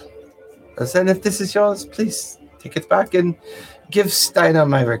 Well, then if this is yours, please take it back and give Steiner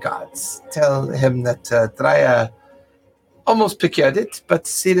my regards. Tell him that Drya almost procured it, but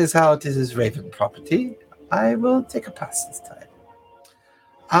seeing as how it is his Raven property, I will take a pass this time.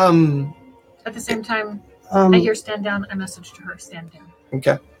 At the same time, I hear stand down. I message to her, stand down.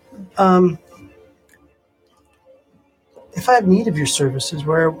 Okay. If I have need of your services,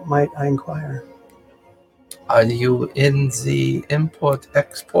 where might I inquire? Are you in the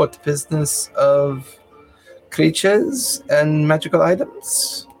import-export business of creatures and magical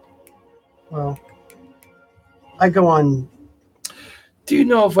items? Well, I go on. Do you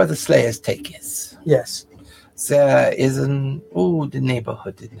know of where the Slayer's Take is? Yes. There is an old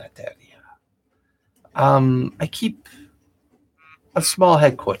neighborhood in that area. I keep a small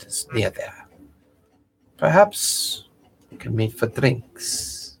headquarters near there. Perhaps we can meet for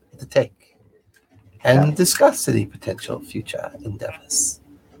drinks at the Take and discuss any potential future endeavors.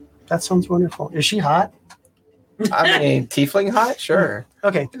 That sounds wonderful. Is she hot? I mean, tiefling hot? Sure.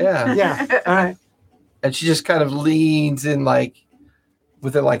 Okay. Yeah. Yeah. All right. And she just kind of leans in, like,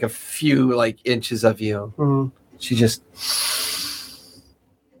 within like a few inches of you. Mm-hmm. She just,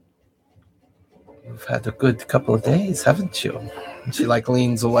 you've had a good couple of days, haven't you? And she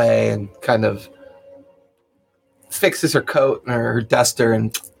leans away and kind of fixes her coat and her duster,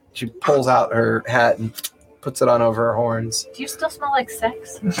 and she pulls out her hat and puts it on over her horns. Do you still smell like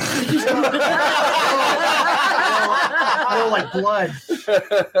sex? I don't like blood.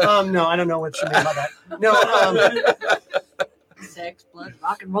 No, I don't know what you mean by that. No, sex, blood,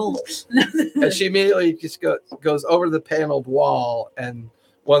 rock and roll. And she immediately just goes over to the paneled wall, and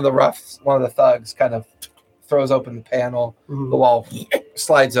one of the thugs kind of throws open the panel. Mm-hmm. The wall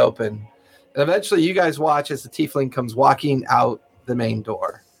slides open, and eventually you guys watch as the tiefling comes walking out the main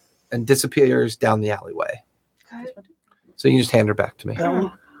door and disappears down the alleyway. So you just hand her back to me.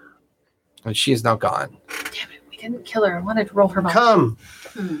 And she is now gone. Damn it, we didn't kill her. I wanted to roll her back.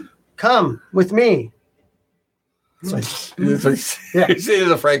 Come with me. Yeah. You see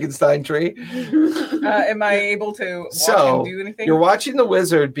the Frankenstein tree? Am I able to walk and do anything? You're watching the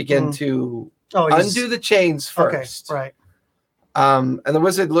wizard begin to undo the chains first. Okay, right. And the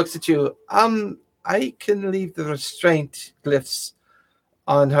wizard looks at you. I can leave the restraint glyphs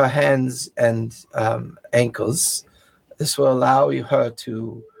on her hands and ankles. This will allow her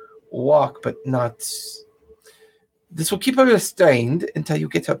to walk, but not... This will keep her restrained until you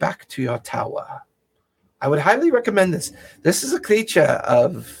get her back to your tower. I would highly recommend this. This is a creature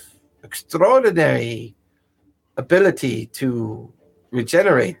of extraordinary ability to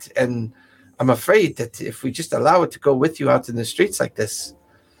regenerate, and I'm afraid that if we just allow it to go with you out in the streets like this,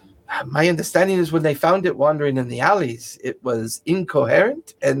 my understanding is when they found it wandering in the alleys, it was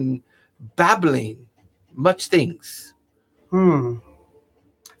incoherent and babbling much things.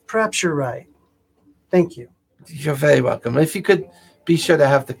 Perhaps you're right. Thank you. You're very welcome. If you could be sure to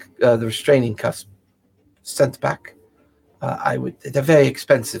have the restraining cuffs sent back, I would. They're very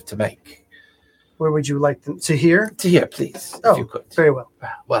expensive to make. Where would you like them? To here? To here, please, if you could. Very well.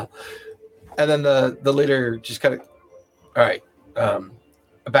 Well, and then the leader just kind of, all right,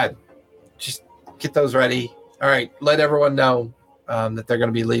 Abad, just get those ready. All right, let everyone know that they're going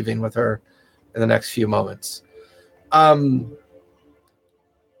to be leaving with her in the next few moments.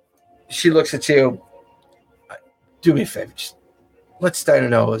 She looks at you. Do me a favor. Just let Steiner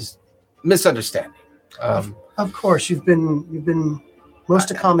know it was misunderstanding. Of course, you've been most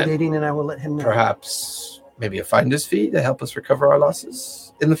accommodating, and I will let him know. Perhaps maybe a finder's fee to help us recover our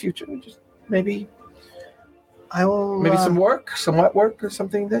losses in the future. Just maybe I will. Maybe some wet work, or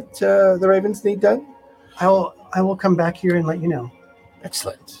something that the Ravens need done. I will come back here and let you know.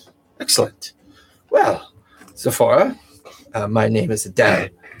 Excellent. Well, Zephora, my name is Adele.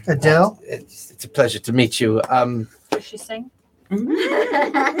 Adele? It's a pleasure to meet you. Does she sing?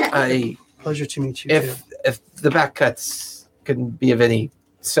 Pleasure to meet you. If the back cuts can be of any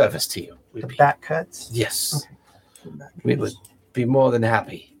service to you, back cuts. Yes, okay. We would be more than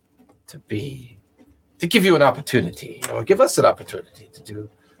happy to give you an opportunity, or give us an opportunity to do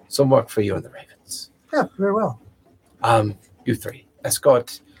some work for you and the Ravens. Yeah, very well. You three,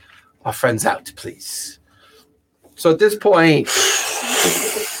 escort our friends out, please. So at this point,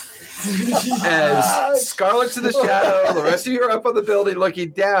 As Scarlet's in the shadow, the rest of you are up on the building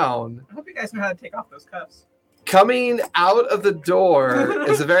looking down. I hope you guys know how to take off those cuffs. Coming out of the door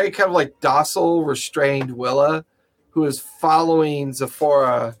is a very kind of like docile, restrained Willa who is following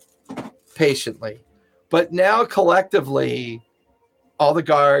Zephora patiently. But now collectively, all the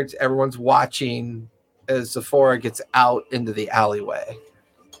guards, everyone's watching as Zephora gets out into the alleyway.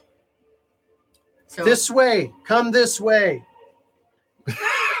 So This way. Come this way.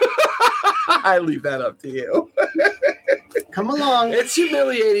 I leave that up to you. Come along. It's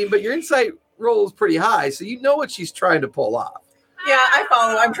humiliating, but your insight roll is pretty high, so you know what she's trying to pull off. Yeah, I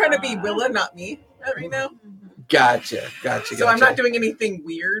follow. I'm trying to be Willa, not me, right now. Gotcha. So I'm not doing anything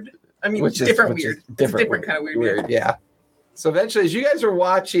weird. I mean, Which is different which is weird. It's a different kind of weird. Yeah. So eventually, as you guys are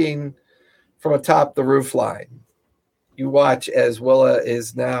watching from atop the roof line, you watch as Willa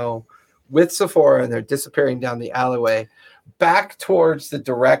is now with Zephora and they're disappearing down the alleyway back towards the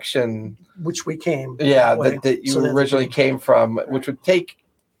direction Which we came. that you So that's- originally came from, which would take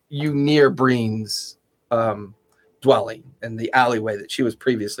you near Breen's dwelling and the alleyway that she was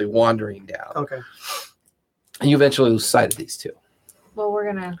previously wandering down. Okay. And you eventually lose sight of these two. Well, we're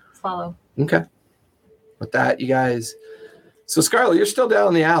gonna follow. Okay. With that, you guys. So, Scarlet, you're still down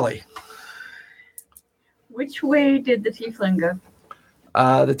in the alley. Which way did the tiefling go?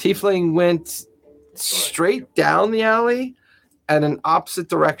 The tiefling went straight down the alley and an opposite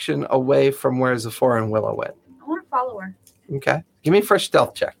direction away from where Zephora and Willow went. I want to follow her. Okay. Give me a fresh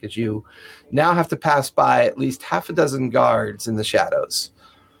stealth check as you now have to pass by at least half a dozen guards in the shadows.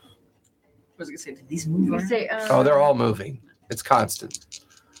 I was gonna say, did these move? You around? say, Oh, they're all moving. It's constant.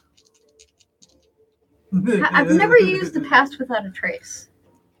 I've never used the pass without a trace.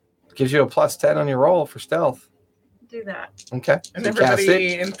 Gives you a +10 on your roll for stealth. Do that. Okay. And You cast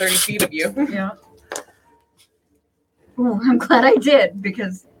everybody it. in 30 feet of you. Yeah. Well, I'm glad I did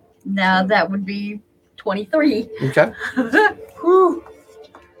because now that would be 23. Okay. Whew.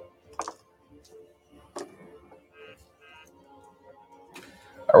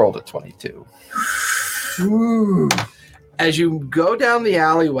 I rolled a 22. Ooh. As you go down the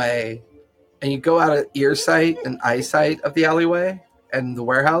alleyway and you go out of earsight and eyesight of the alleyway and the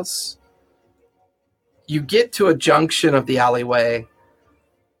warehouse, you get to a junction of the alleyway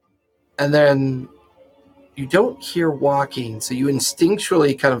and then you don't hear walking, so you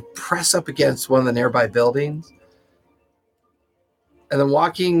instinctually kind of press up against one of the nearby buildings. And then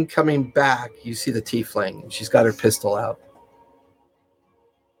walking, coming back, you see the tiefling. She's got her pistol out.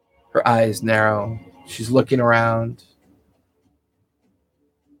 Her eyes narrow. She's looking around.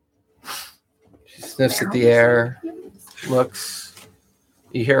 She sniffs at the air, looks.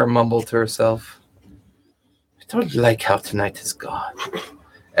 You hear her mumble to herself. I don't like how tonight has gone.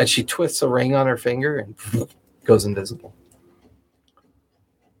 And she twists a ring on her finger and goes invisible.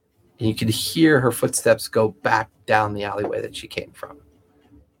 And you can hear her footsteps go back down the alleyway that she came from.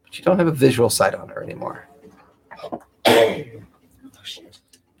 But you don't have a visual sight on her anymore.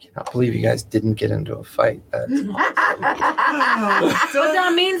 Cannot believe you guys didn't get into a fight. So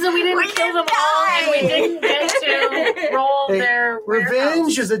that means that we didn't kill them all and we didn't get to roll Hey, their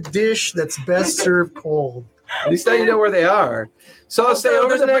Revenge is a dish that's best served cold. At least now you know where they are. So I'll say Also, over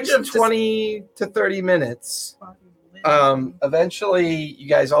there's the a bunch next of 20 to 30 minutes, eventually you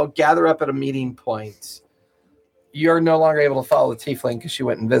guys all gather up at a meeting point. You're no longer able to follow the tiefling because she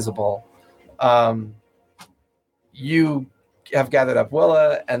went invisible. You have gathered up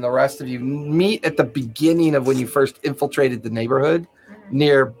Willa, and the rest of you meet at the beginning of when you first infiltrated the neighborhood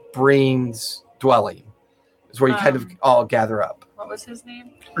near Breen's dwelling. Is where you kind of all gather up. What was his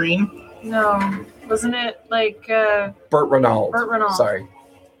name? Green. No, wasn't it like Burt Renault. Burt Renault? Sorry.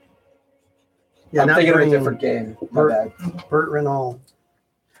 Yeah, I'm not thinking Green. of a different game. My Burt- bad. Burt Renault.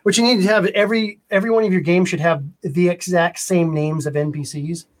 What you need to have every one of your games should have the exact same names of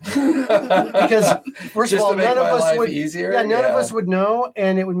NPCs. Because first Just of all, to make none of my us life would. easier. Yeah, none of us would know,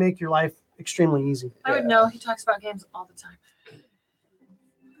 and it would make your life extremely easy. I would know. He talks about games all the time.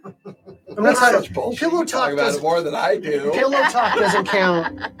 I'm not talking. Such bullshit. Pillow You talk talk about it doesn't. more than I do. Pillow talk doesn't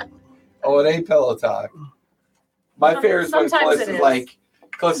count. Oh, it ain't pillow talk. My fear is when Sometimes Close it is is.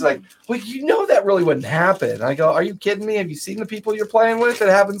 like, well, you know that really wouldn't happen. I go, are you kidding me? Have you seen the people you're playing with? It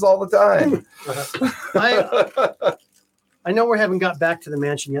happens all the time. I know we haven't got back to the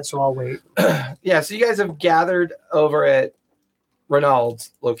mansion yet, so I'll wait. Yeah, so you guys have gathered over at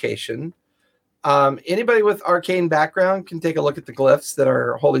Renault's location. Anybody with arcane background can take a look at the glyphs that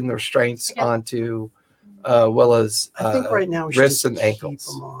are holding the restraints Yeah. onto Willa's I think right now we should wrists just and keep ankles.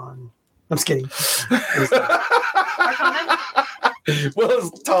 them on. I'm just kidding.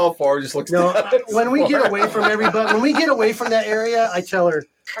 Willa's tall forward just looks No, down at when we his get floor. away from everybody, when we get away from that area, I tell her,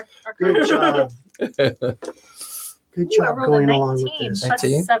 Good job. Good Ooh, I job rolled going a along with 19. this. That's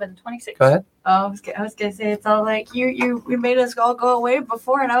 19? 7, 26. Go ahead. I was gonna say it's all like you made us all go away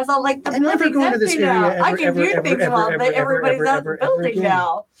before, and I was all like, the I never building's go into this empty area now. ever, I can ever, do ever, things ever, while ever, everybody's ever, out ever, of the building again.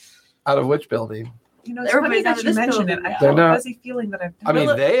 now. Out of which building? You know, it's funny Everybody's out that of you this mention it. building I now. have They're a not- fuzzy feeling that I've I mean,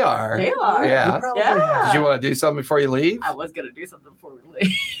 done it. they are. They are. Yeah. You probably Yeah. Did you want to do something before you leave? I was gonna do something before we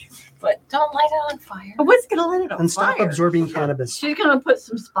leave, but Don't light it on fire. I was gonna let it on And stop fire. absorbing cannabis. She's gonna put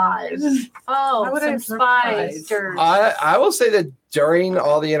some spies. Oh, Why would I some have spiders. I will say that during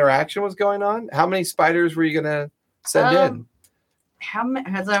all the interaction was going on, how many spiders were you going to send in? How many?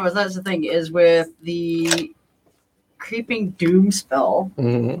 That's the thing is with the creeping doom spell.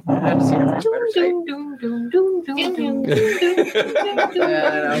 Mhm. I had to see how many spiders, right? Doom, doom, doom, doom, doom, doom,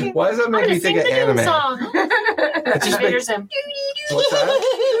 Why does that I'm make gonna me sing think the of doom anime? song. It just Invader makes- Zim. What's that?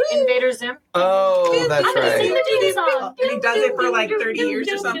 Invader Zim. Oh, that's I'm gonna sing right. the doom song. And he does it for like 30 years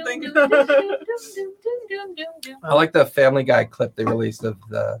or something. I like the Family Guy clip they released of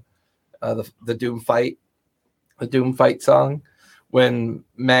the Doom fight, the Doom fight song, when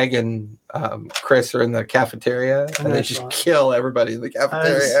Meg and Chris are in the cafeteria and they just kill everybody in the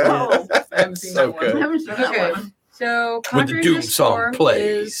cafeteria. Oh, I haven't seen So that one. good. I haven't seen that Okay, one. so When the Conjuring Doom this song form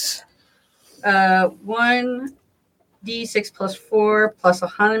plays. is 1d6 plus 4 plus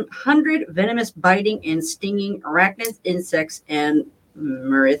 100 venomous biting and stinging arachnids, insects, and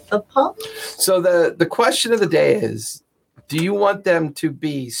myriapods. So the question of the day is, do you want them to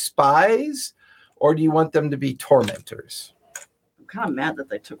be spies or do you want them to be tormentors? I'm kind of mad that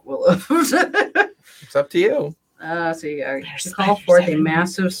they took Willow. It's up to you. So you call forth a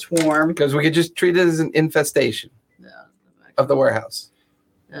massive swarm. Because we could just treat it as an infestation of the warehouse.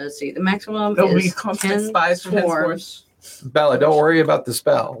 Let's see, the maximum There'll be is constant 10 spies from henceforth. swarms. Bella, don't worry about the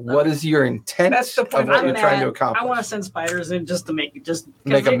spell. What is your intent That's the of point. what I'm you're trying to I accomplish? want to send spiders in just to make it just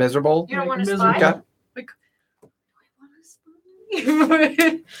Make them miserable? You don't want to Miserable. spy? Okay.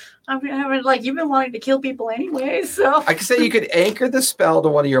 I mean, like you've been wanting to kill people anyway, so I could say you could anchor the spell to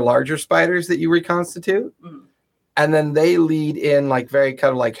one of your larger spiders that you reconstitute, Mm. and then they lead in like very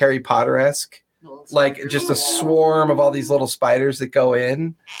kind of like Harry Potter-esque, like just a swarm of all these little spiders that go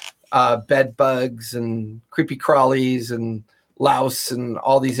in, bed bugs and creepy crawlies and louse and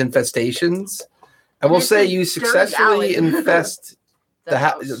all these infestations. And we'll It's say a you dirty successfully alley. infest the,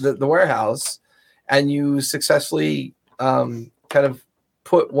 house. the warehouse, and you successfully kind of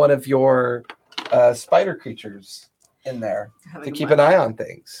put one of your spider creatures in there Having to a keep mi- an eye on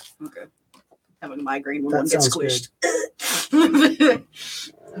things. Okay. Having a migraine when That one gets sounds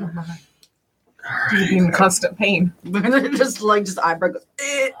squished. Being in constant pain. just eyebrow goes,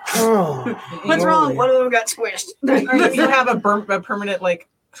 "Eh." Oh, What's wrong? One of them got squished. You have a permanent like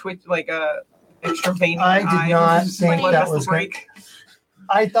twitch, like a extra vein. in I your did eye. not Just think blood that vessel was gonna- break.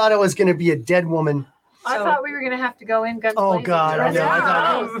 I thought it was going to be a dead woman. I thought we were gonna have to go in guns Oh, blazing. God, I know, I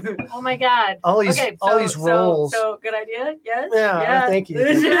thought. Oh my God. All these, Okay, all these rolls. So good idea. Yes. Yeah, thank you.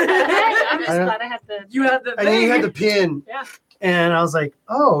 Hey, I'm just I don't- glad I had the. You have the And then you had the pin. Yeah. And I was like,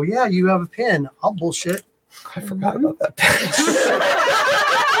 oh, yeah, you have a pin. I'll bullshit. I forgot about that.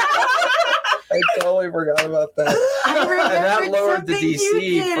 I totally forgot about that. I And that remembered lowered the something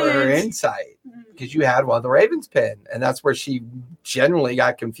you DC for her did. insight because you had one of the Ravens pin, and that's where she generally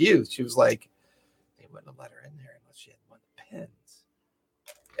got confused. She was like, "They wouldn't have let her in there unless she had one of the pins."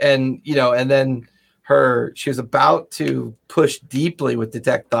 And and then she was about to push deeply with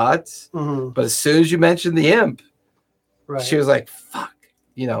detect thoughts, Mhm. but as soon as you mentioned the imp, Right. she was like, "Fuck."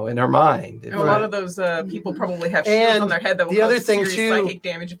 In her mind. And a lot of those people probably have And shields on their head that will the other cause thing, serious too- psychic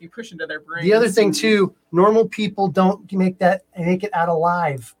damage if you push into their brain. The other thing, too, normal people don't make it out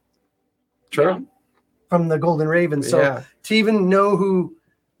alive True. from the Golden Raven. So yeah. to even know who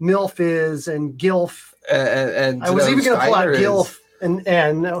MILF is and GILF, And I was even going to pull out Steiner is- GILF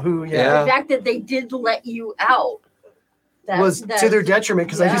and know who, Yeah. The fact that they did let you out was to their detriment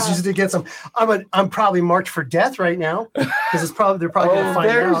because I just yeah. used to get some. I'm probably marked for death right now because they're probably going to find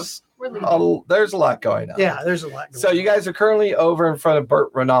out. There's a lot going on. Yeah, there's a lot. So you guys are currently over in front of Burt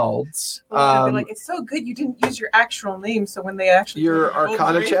Reynolds. Well, they're like, it's so good you didn't use your actual name, so when they actually Your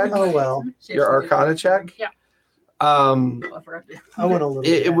Arcana check. Oh well, Your Arcana check. Yeah. I want a little.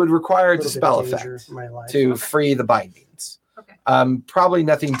 It would require a little bit dispel of danger effect in my life. to free the bindings. Okay. Probably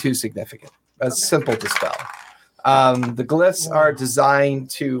nothing too significant. A simple dispel. The glyphs are designed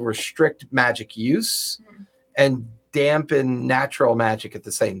to restrict magic use and dampen natural magic at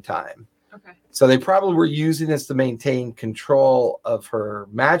the same time. Okay. So they probably were using this to maintain control of her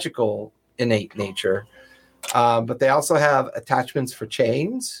magical innate nature. But they also have attachments for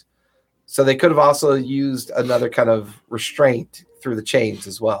chains. So they could have also used another kind of restraint through the chains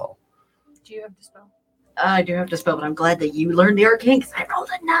as well. Do you have to spell? I do have to spell, but I'm glad that you learned the arcane because I rolled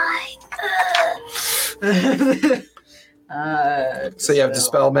a 9. So you have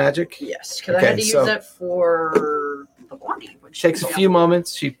dispel magic. Yes, because I Okay, had to use so- that for the bonding. Which Takes a few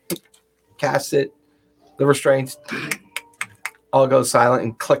moments. She casts it. The restraints all go silent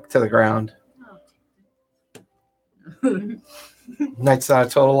and click to the ground. Knight's not a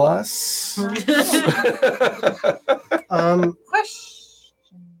total loss. Question: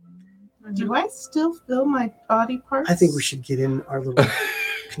 do I still feel my body parts? I think we should get in our little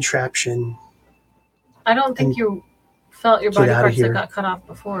contraption. I don't think And you felt your get body outta parts that here. got cut off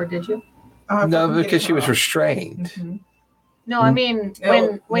before, did you? Oh, I No, fucking because get she was it. restrained. Mhm. No, I mean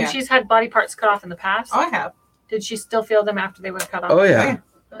Oh, when yeah. she's had body parts cut off in the past, Oh, I have. did she still feel them after they were cut off? Oh yeah,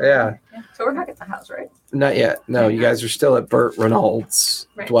 yeah. So we're back at the house, right? Not yet. No, you guys are still at Burt Reynolds'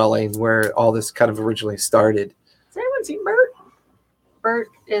 Right. dwelling, where all this kind of originally started. Has anyone seen Bert? Bert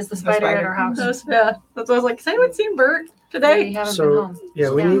is the spider at spider. our house. Yeah, that's what I was like. Has anyone seen Bert We today? haven't So- been home. Yeah,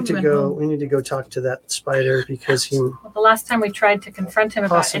 we Yeah, need to went go. home. We need to go talk to that spider because he Well, the last time we tried to confront him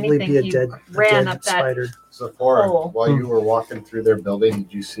about possibly anything, be a he dead, ran dead up that. spider. Sephora, Oh. while you were walking through their building,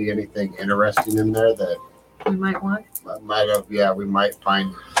 did you see anything interesting in there that We might want. might have, we might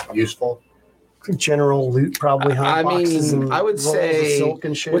find useful? General loot, probably. Huh? I Boxes mean, and I would rolls of say- silk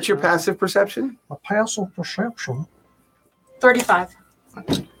and shit. What's your passive perception? A passive perception? 35.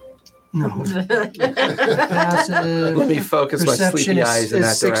 No. Passive Let me focus my perception sleepy eyes in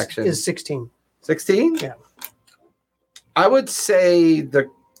that six- direction. Is 16. 16? Yeah. I would say there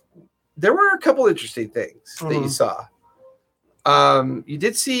were a couple interesting things that you Mhm. saw. You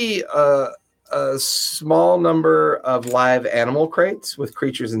did see a small number of live animal crates with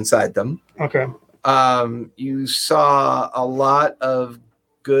creatures inside them. Okay. You saw a lot of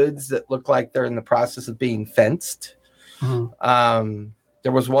goods that look like they're in the process of being fenced. Mhm.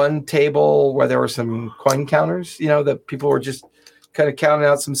 There was one table where there were some coin counters, that people were just kind of counting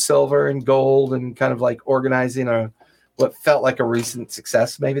out some silver and gold and kind of like organizing what felt like a recent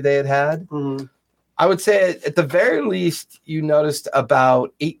success maybe they had. Mhm. I would say at the very least, you noticed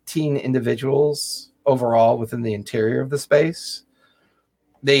about 18 individuals overall within the interior of the space.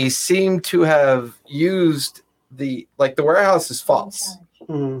 They seem to have used the warehouse is false.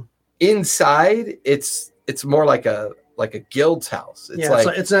 Mhm. Inside, it's more like a guild's house. It's Yeah, like so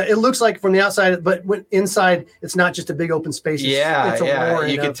it's it looks like from the outside, but inside, it's not just a big open space. It's a warren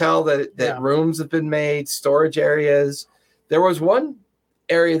You can of- tell that Yeah. rooms have been made, storage areas. There was one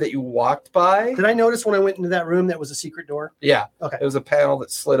area that you walked by. Did I notice when I went into that room that was a secret door? Yeah. Okay. It was a panel that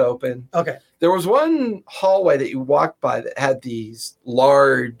slid open. Okay. There was one hallway that you walked by that had these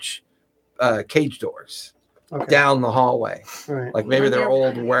large cage doors Okay. down the hallway. All right. Like maybe they're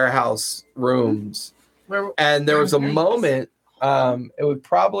old warehouse rooms. And there was a moment,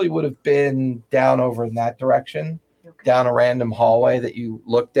 it would have been down over in that direction, down a random hallway that you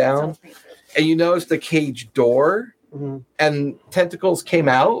looked down, and you noticed the cage door, Mhm. and tentacles came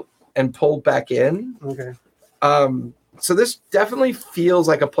out and pulled back in. Okay. So this definitely feels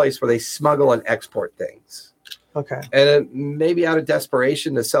like a place where they smuggle and export things. Okay. And maybe out of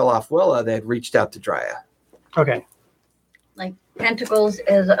desperation to sell off Willa, they had reached out to Dryia. Okay. Like tentacles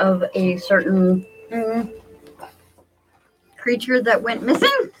as of a certain creature that went missing?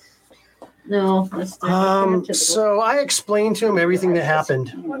 No, that's So I explained to him everything that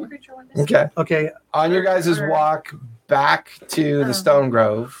happened. What creature went missing? Okay. Okay. On your guys' walk back to the Stone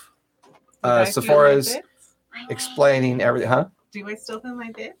Grove, Do I feel Sephora's my bits? explaining everything. Huh? Do I still feel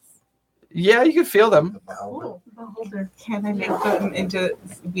my bits? Yeah, you can feel them. Oh, can I make them into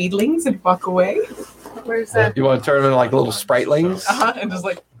weedlings and walk away? Where's that? You want to turn them into like little spritelings? And just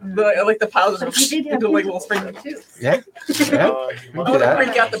like the piles But he did have into like people little spring too. Yeah. Yeah. I do want to that.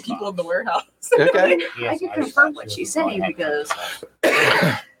 freak out the people in the warehouse. Okay. I can confirm what she's saying because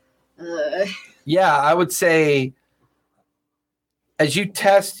Yeah, I would say as you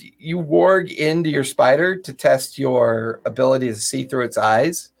warg into your spider to test your ability to see through its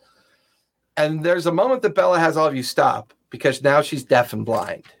eyes. And there's a moment that Bella has all of you stop because now she's deaf and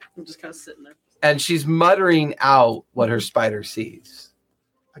blind. I'm just kind of sitting there. And she's muttering out what her spider sees.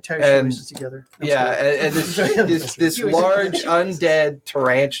 I tie And- your voices together. Yeah, and this large undead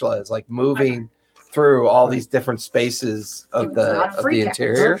tarantula is like moving through all these different spaces of the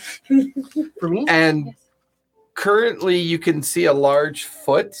interior. For me? And currently you can see a large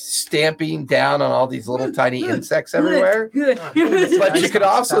foot stamping down on all these little tiny insects everywhere. But you could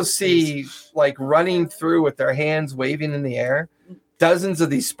also see, like, running through with their hands waving in the air, dozens of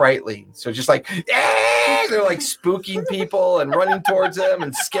these spritelings. So just like, there like spooking people and running towards them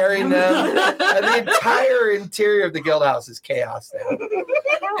and scaring them. And the entire interior of the guild house is chaos now.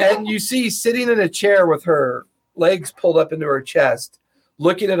 And you see sitting in a chair with her legs pulled up into her chest,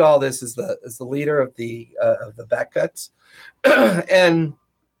 looking at all this is the leader of the backcuts. And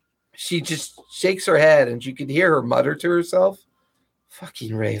she just shakes her head and you can hear her mutter to herself,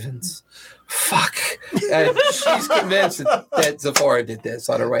 "Fucking ravens. Fuck." And she's convinced that Zephora did this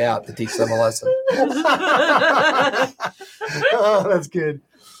on her way out to teach them a lesson. Oh, that's good.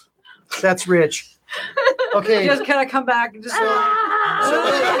 That's rich. Okay. Just kind of come back and just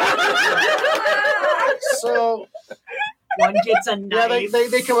So one gets a yeah, knife.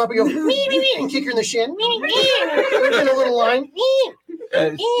 they come up and go and kick her in the shin. In a little line.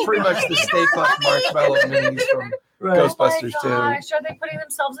 It's pretty much the Stay Puft Marshmallow minis from Ghostbusters Oh my gosh, are they putting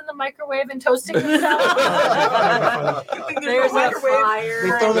themselves in the microwave and toasting themselves? There's a fire. They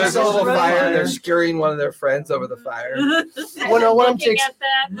throw There's a little Right. fire. They're skewering one of their friends over the fire. One of them Looking takes at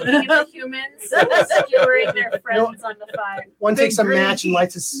that, looking at the humans, skewering their friends on the fire. one takes a match and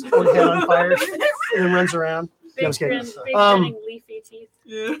lights his own head on fire and then runs around. No, I'm Big, just kidding. big Um, grinning leafy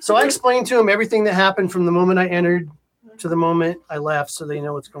teeth. So I explained to him everything that happened from the moment I entered to the moment I left, so they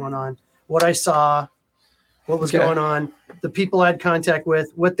know what's going on, what I saw, what was Okay. going on, the people I had contact with,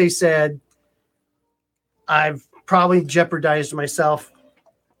 what they said. I've probably jeopardized myself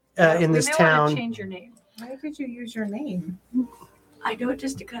in this We may want to town. change your name. Why did you use your name? I know,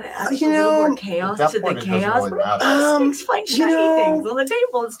 just to kind of add You a little know, more chaos At that to the point, it doesn't chaos. really matter. Let's find you shiny know- things on the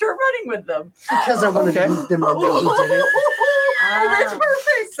table and start running with them. Because I wanted Okay. them to know who did it. That's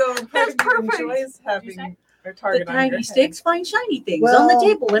perfect. So That's part of you perfect. enjoys say? having a The target on your tiny head. sticks find shiny things Well- on the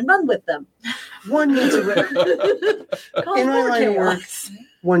table and run with them. One needs a Cause In my more line of work, chaos.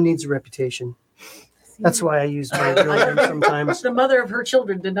 one needs a reputation. That's why I use my real name sometimes. The mother of her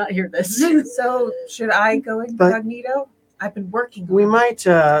children did not hear this. So should I go incognito? I've been working. We on it.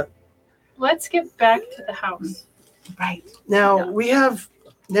 might Let's get back to the house. Right. now we have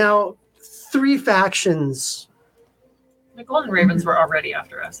now 3 factions The Golden Ravens were already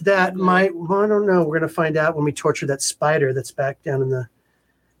after us. that might, well, I don't know. We're going to find out when we torture that spider that's back down in the,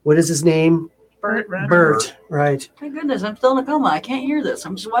 what is his name? Bert. Runner. Bert, right. My goodness, I'm still in a coma. I can't hear this.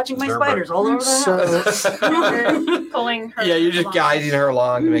 I'm just watching my Zerber. spiders all over the house. So, Pulling her. Yeah, you're just along. guiding her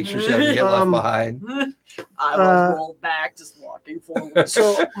along to make sure she doesn't get left Um, behind. I was rolled back, just walking forward.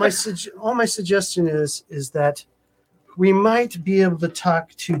 so all my suggestion is that we might be able to talk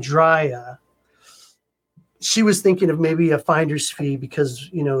to Drya. She was thinking of maybe a finder's fee because,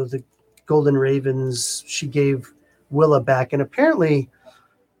 you know, the Golden Ravens, she gave Willa back. And apparently,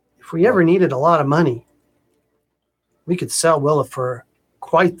 if we ever needed a lot of money, we could sell Willa for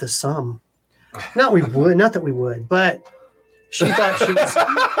quite the sum. Not that we would, but she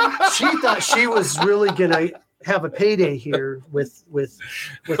thought she was really gonna have a payday here with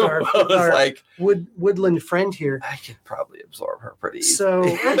our, Well, our it's like, woodland friend here. I could probably absorb her pretty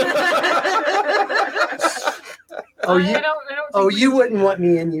easily. So I you don't think you wouldn't want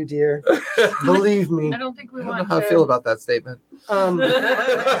me in you, dear. Believe me. I don't think we I don't know want how to. I feel about that statement. I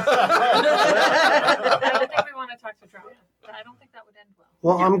don't think we want to talk to Drama. I don't think that would end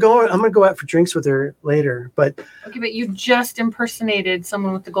well. Well, I'm gonna go out for drinks with her later, but Okay, but you just impersonated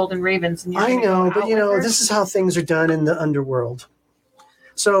someone with the Golden Ravens, and you're I gonna know, go but out you with know, her? this is how things are done in the underworld.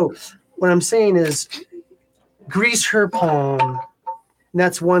 So what I'm saying is grease her palm. And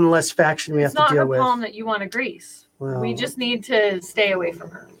that's one less faction we It's have not to deal her with. palm that you want to grease. Well, We just need to stay away from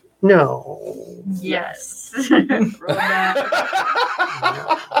her. no. Yes. Isn't there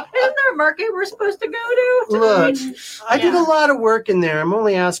a market we're supposed to go to? Look, I did a Yeah. lot of work in there. I'm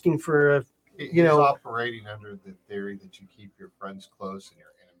only asking for a He's know- operating under the theory that you keep your friends close and your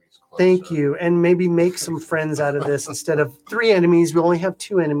enemies close. thank you, and maybe make some friends out of this. Instead of 3 enemies, we only have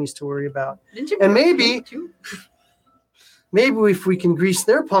 2 enemies to worry about. Didn't you And go maybe- too? Maybe if we can grease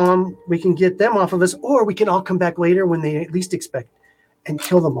their palm, we can get them off of us, or we can all come back later when they least expect and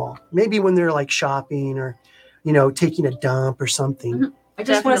kill them all. Maybe when they're like shopping or, you know, taking a dump or something. I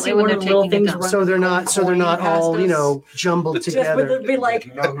just want to see Definitely when one of the they're little taking things a run. So they're not past all, you us. know, jumbled Just together. would it be Do like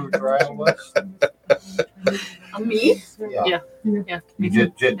you know who Drya was? me? Yeah. Just Yeah,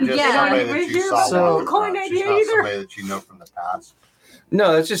 somebody that right you here. saw. So- walking Coin around. idea She's not either. somebody that you know from the past.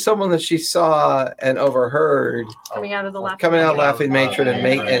 No, it's just someone that she saw and overheard Coming out of the laughing. coming out Matron. laughing matron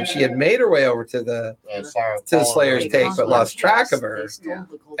and she had made her way over to the And Sarah To the followed Slayer's her. take, but lost track of her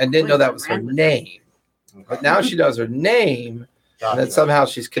and didn't know that was her name. But now she knows her name, and then somehow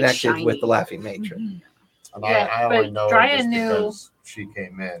she's connected with the laughing matron. And Yeah, I only but know her Drya just knew- because she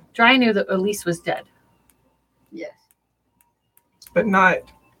came in. Dry knew that Elise was dead. Yes. But not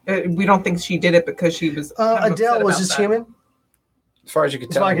We don't think she did it because she was. kind of Adele upset was about just that. human. As far as you could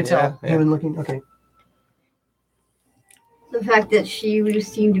As tell. far as I could tell, yeah. human looking. Okay. The fact that she would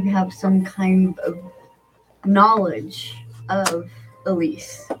seem to have some kind of knowledge of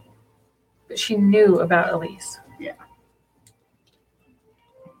Elise. But she knew about Elise. Yeah.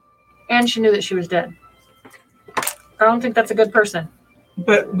 And she knew that she was dead. I don't think that's a good person.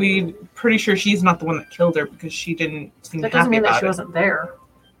 But we're pretty sure she's not the one that killed her because she didn't seem That happy doesn't mean that about she it. wasn't there.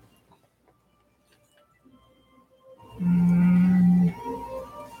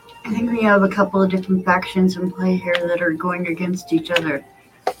 I think we have a couple of different factions in play here that are going against each other.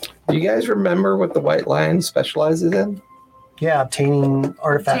 Do you guys remember what the White Lion specializes in? Yeah, obtaining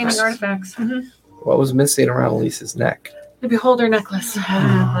artifacts. Obtaining artifacts. Mm-hmm. What was missing around Elise's neck? The beholder necklace.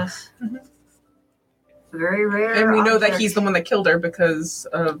 Very rare. And we know that object. he's the one that killed her because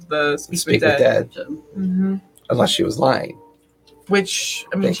of the Speak, Speak with with Dead. Dead. Mm-hmm. Unless she was lying. Which,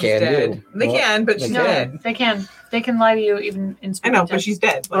 I mean, They she's can dead. do. They Well, can, but they she's can. dead. They can. They can lie to you even in I Speak know, with but Dead. she's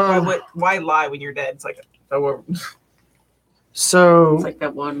dead. Like, why lie when you're dead? It's like, oh, So It's like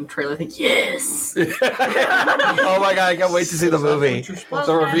that one trailer thing. Yes. Oh my god, I can't wait to see the movie. Well,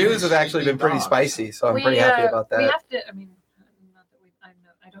 The yeah. reviews have actually been pretty spicy, so I'm pretty happy about We that. have to. I mean, not that we.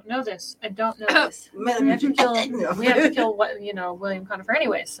 I don't know this. I don't know this. We have to kill. We have to kill what William Conifer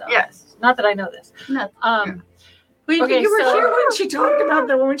anyway. So Yes. Not that I know this. No. Wait, Okay, you were so- here when she talked about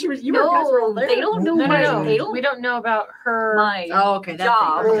that when she was. You guys were all there. they don't know No, my no, no. title. We don't know about her. My Oh, okay. That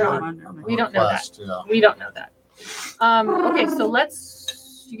job. thing. We don't know that. Request, yeah. We don't know that. Okay, so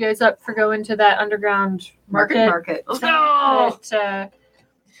let's. You guys up for going to that underground market? Market. No.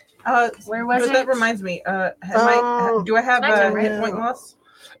 Where was but it? that reminds me. Do I have Nice, a right? hit point loss?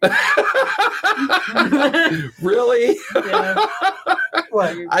 Really? Yeah.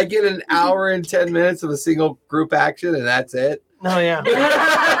 what? I get an hour and 10 minutes of a single group action and that's it. No, yeah.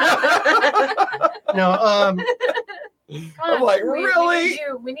 No. Come I'm like, we really?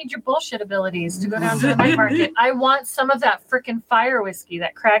 We need your bullshit abilities to go down to the night market. I want some of that freaking fire whiskey,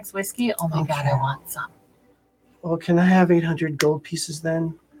 that Craig's whiskey. Oh my god, I want some. Well, can I have 800 gold pieces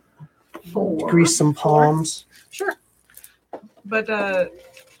then? 4. Grease some palms. Sure. But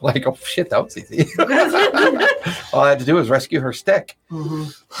Like, oh shit, that was easy. All I had to do was rescue her stick. Mm-hmm.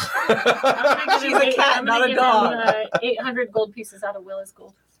 She's a cat, not a dog. 800 gold pieces out of Willa's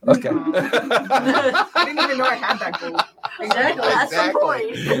gold. Okay. I didn't even know I had that gold. Exactly. That's the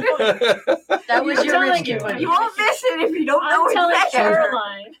point. That was I'm your telling rich you, kid. buddy. You won't miss it if you don't know I'm telling it's there.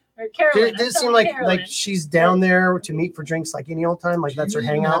 Caroline. Or Caroline. Did it seem like she's down there to meet for drinks like any old time? Like that's her Do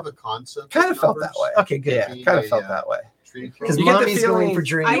you even hangout? have a concept Kind of felt numbers? that way. Okay, good. Yeah, kind of felt that way. Because You get the mommy's going feeling- for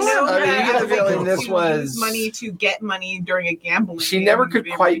drinks. I know I mean, that you get the I feeling like this to was- use money to get money during a gambling. She game never in the could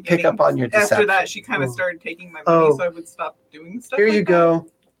very quite pick beginning. up on your deception. After that, she kind of Oh. started taking my money, Oh. so I would stop doing stuff. Here like you that. go.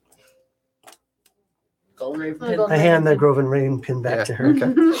 Gold Raven Oh, pin. gold I hand the Groven Rain pin back Yeah, to her.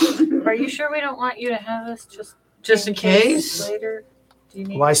 okay. Are you sure we don't want you to have this Just in case. later? Do you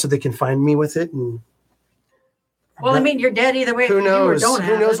need Why? So they can find me with it? And Well, I mean, you're dead either way. if who you do or knows? don't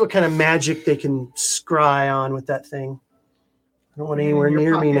Who have knows it. what kind of magic they can scry on with that thing? I don't want anywhere Your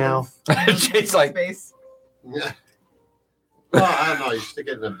near me pocket now. of She's like, space. Yeah. Well, I don't know. You stick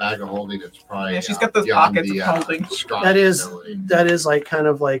it in a bag of holding. It's probably Yeah, she's got those beyond pockets the, of holding. Scotch That is- ability. That is like kind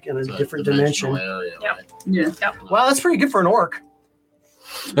of like in a It's different dimensional dimension. Area, Yep. right? Yeah. Wow, that's pretty good for an orc.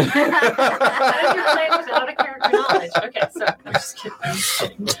 How did you play without a character knowledge? Okay, so I'm just kidding. I'm just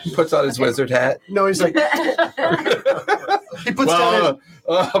kidding. he puts on his wizard hat. No, he's like he puts down.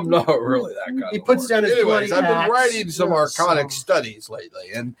 I'm not really that kind He of puts orc. down his Anyways, bloody I've been axe. writing some Yeah, arcanic so- studies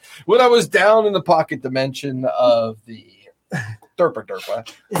lately, and when I was down in the pocket dimension of the Derpa Derpa,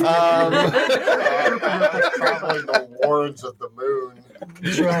 That's probably the wards of the moon.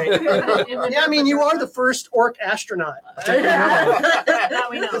 That's right. Yeah, I mean, you are the first orc astronaut. That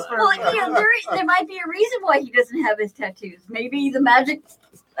we know. Well, you know, there might be a reason why he doesn't have his tattoos. Maybe the magic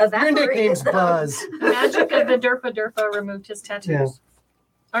Your evaporated. nickname's Buzz. Magic of the Derpa Derpa removed his tattoos. Yeah.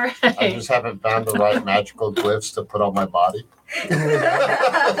 All I right. just haven't found the right magical glyphs to put on my body.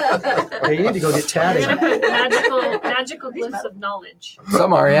 Yeah, you need to go get We're tatted. gonna put magical glyphs of knowledge.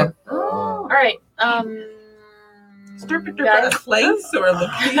 some are, yeah. All right. Is Derpa Derpa Guys? a place or a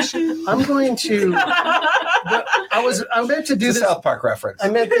location? I'm going to. I meant to do It's a this. South Park reference. I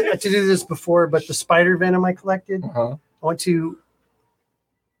meant to do this before, but the spider venom I collected, Uh-huh. I want to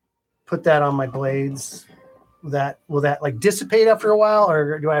put that on my blades. Will that like dissipate after a while,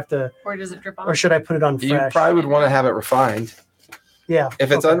 or do I have to, Or does it drip or off? should I put it on You fresh? probably would want to have it refined. Yeah.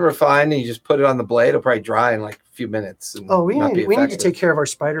 If it's okay. unrefined and you just put it on the blade, it'll probably dry in like a few minutes. And Oh, we not be need to effective. take care of our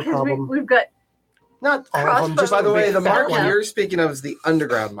spider Because problem. we've got Not all of them. Just By the way, the big fat market one. you're speaking of is the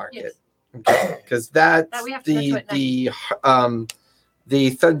underground market. Yes. Because that's That we have to go to at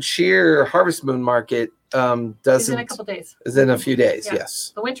the Thunshire Harvest Moon market It's in a doesn't couple days. is in a few days. Yeah.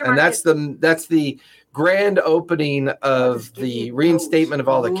 Yes, The winter and market. that's the grand opening of the reinstatement of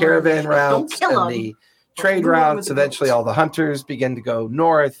all the caravan routes kill and 'em. the trade Go on with routes. the Eventually, goats. all the hunters begin to go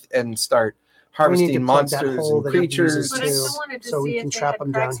north and start We need to harvesting plug that monsters hole and that it creatures. uses But I too. still wanted to so we see can if they trap had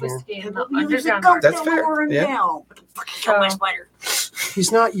them down Pikes here. whiskey in And the we'll use the underground goat market. That's to fair, lure him yeah. down. Fucking kill my So- spider.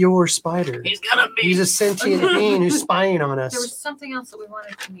 He's not your spider. He's gonna be. He's a sentient being who's spying on There was us. something else that we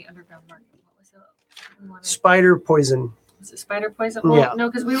wanted in the underground market. What was it? We wanted, Spider poison. was it spider poison? Well, Yeah. no,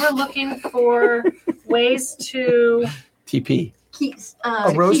 because we were looking for ways to. TP, Keeps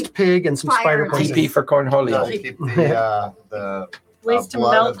A roast keep pig and some fire spider in poison. TP for cornholio. No, they keep the Ways to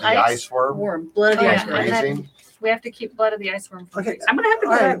blood melt of the ice. ice worm Warm blood of the Oh, ice yeah. worm. And then- freezing. We have to keep blood of the ice worm. Okay. freezing. I'm gonna have to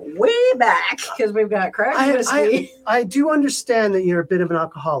go back way back because we've got cracked whiskey. I do understand that you're a bit of an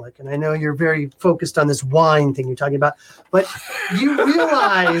alcoholic, and I know you're very focused on this wine thing you're talking about, but you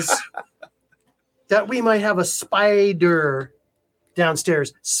realize that we might have a spider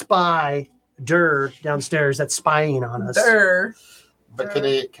downstairs, spider downstairs that's spying on us. There. But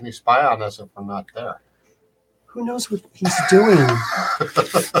can he spy on us if we're not there? Who knows what he's doing?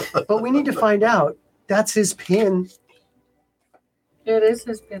 But we need to find out. That's his pin. It is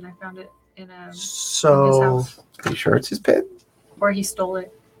his pin. I found it in a So house. Are you sure it's his pit? or he stole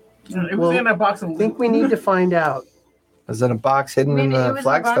it. It was Well, in a box of I think we need to find out. Was in a box hidden in Maybe it the was in a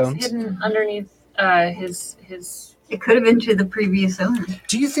box flagstones? hidden underneath his. It could have been to the previous owner.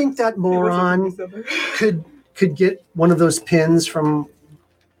 Do you think that moron could get one of those pins from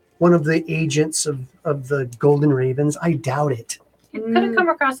one of the agents of the Golden Ravens? I doubt it. Could have come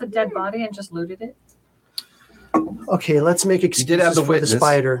across a dead body and just looted it. Okay, let's make did have excuses the for the witness.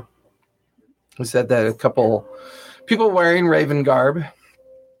 spider. Who said that a couple people wearing raven garb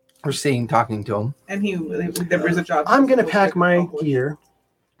were seen talking to him. And there was a job. I'm going to pack my gear.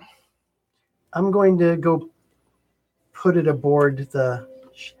 I'm going to go put it aboard the...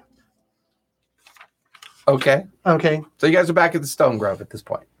 Okay. Okay, So you guys are back at the Stone Grove at this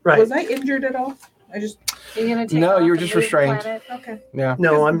point. right. Was I injured at all? I just Are you gonna take No, off you were and just leave the restrained. planet? okay. Yeah.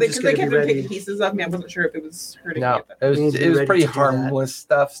 No, I'm Because just they going to kept be taking ready. pieces of me. I wasn't sure if it was hurting No, me. it was We need to be it was ready pretty to do that. harmless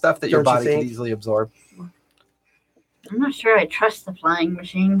stuff that your Don't you body could think? easily absorb. I'm not sure I trust the flying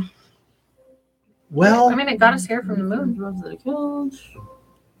machine. Well, I mean, it got us here from the moon.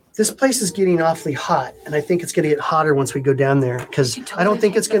 this place is getting awfully hot, and I think it's going to get hotter once we go down there because You I don't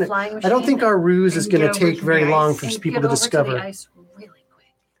think it's going to... I don't think our ruse is and going get to over take to very the long ice for And people get to over discover. the ice really quick.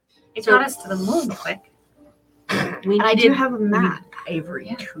 It So- got us to the moon quick. We And I do needed have a map. ivory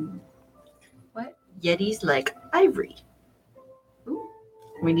Yeah. too. What? Yetis like ivory.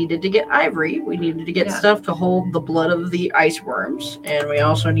 We needed to get ivory. We needed to get Yeah. stuff to hold the blood of the ice worms, and we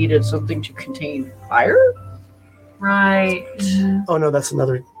also needed something to contain fire. Right. Oh no, that's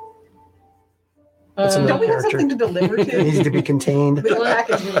another... That's another Don't we have character. something to deliver It needs to? to be contained. The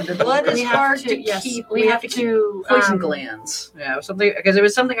package we need to Blood deliver. is We have hard to, to yes, keep. we have to Poison glands. Yeah, something because it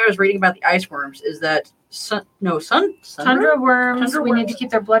was something I was reading about the ice worms. Is that Tundra worms. Tundra We need worms. to keep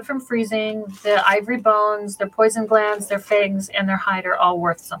their blood from freezing. The ivory bones, their poison glands, their fangs, and their hide are all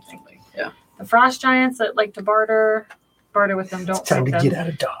worth something. Yeah. The frost giants that like to barter with them. Don't It's time to fight get them. out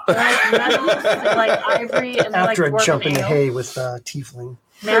of Dodge. They like metals, they like ivory, and they like After I dwarven jump in the ale. hay with Tiefling.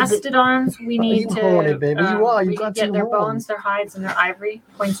 Mastodons, we need you to. horny, baby. You are. You we got can get some their horn. bones, their hides, and their ivory.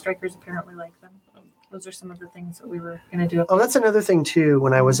 Coin strikers apparently like them. Those are some of the things that we were going to do. Oh, that's another thing too.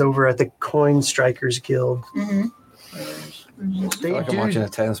 When I was over at the Coin Strikers Guild, Mm-hmm. they Like I'm watching do a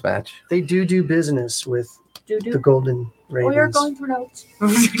tennis match. they do business with the Do. Golden We are Ravens. going through notes.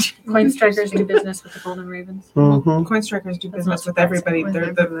 Coin strikers do business with the Golden Ravens. Mhm. Coin strikers do That's business not with everybody. surprising. They're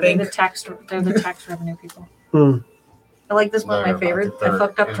With the everybody. bank. They're the tax revenue people. Hmm. I like this one of They're my favorite. like I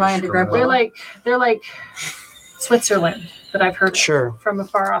fucked up trying to grab They're one. like Switzerland that I've heard of Sure. from a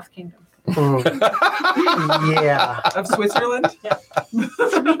far off kingdom. Mhm. Yeah. Of Switzerland.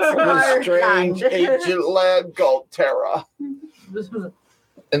 The strange ancient land called Terra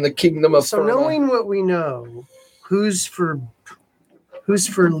in the kingdom of So Ferma. knowing what we know, who's for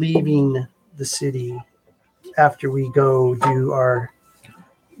leaving the city after we go do our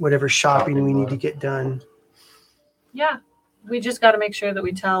whatever shopping we need to get done. Yeah. We just got to make sure that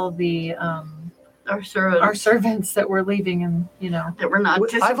we tell the Our servants. our servants that we're leaving, and that we're not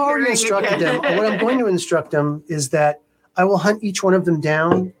I've already disappearing instructed them. again. What I'm going to instruct them is that I will hunt each one of them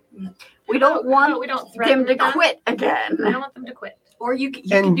down. We don't want we don't threaten them to quit We again. don't want them to quit. Or you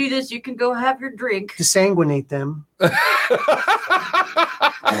can And- do this. You can go have your drink. Desanguinate them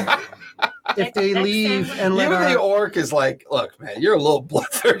if they leave and let Even the our, orc is like, look, man, you're a little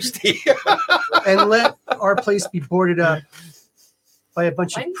bloodthirsty. and let our place be boarded up by a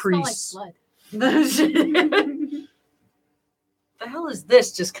bunch Why of do you smell like priests. blood? The hell is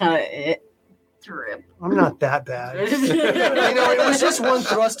this? Just kind of Drip. I'm not that bad. It was just one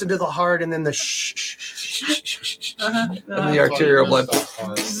thrust into the heart, and then the shh. And the arterial blood.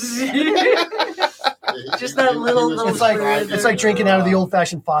 Just that little- It's like drinking out of the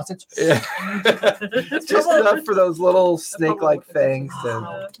old-fashioned faucets. Yeah. Just enough for those little snake-like fangs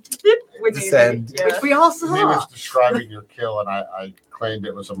to descend. Which we all He was saw. describing your kill, and I claimed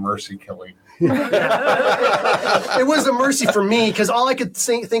it was a mercy killing. It was a mercy for me because all I could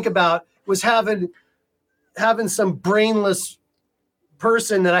think about was having some brainless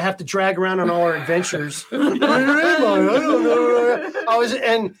person that I have to drag around on all our adventures. I don't know.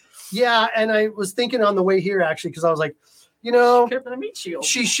 And I was thinking on the way here actually because I was like, Could have been a meat shield.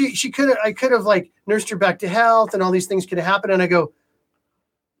 I could have like nursed her back to health and all these things could have happened. And I go,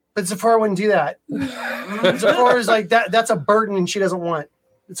 but Zafar wouldn't do that. Zafar is like that's a burden and she doesn't want.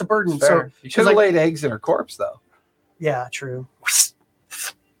 It's a burden. Fair. So You should have laid eggs in her corpse, though. yeah, true.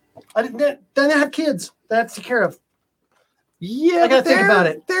 I didn't. Then I have kids that I have to take care of. Yeah, I gotta think about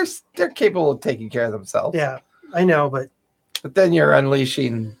it. They're capable of taking care of themselves. Yeah, I know, but then you're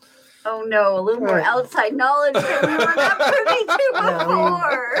unleashing. Oh no, a little more Right. outside knowledge that we were not privy to Yeah,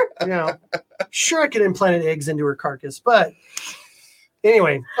 I mean- before. Sure I could implant eggs into her carcass, but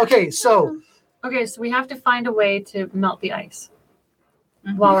anyway, okay, so Okay, so we have to find a way to melt the ice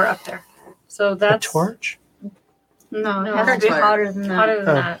while we're up there. So a that's torch. No, it No, has to be it's hotter than that. hotter than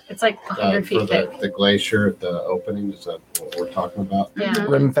Oh. that. It's like 100 For feet thick. the glacier at the opening, is that what we're talking about? Yeah.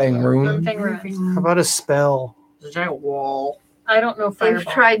 Rimfang rune. Thing ruins. How about a spell? There's a giant wall. I don't know They've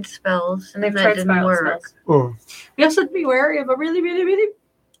fireball. tried spells and they've that tried didn't spiral work. spells. Oh. We also have to be wary of a really, really, really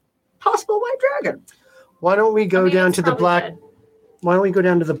possible white dragon. Why don't we go I mean, down it's to the probably black? dead. Why don't we go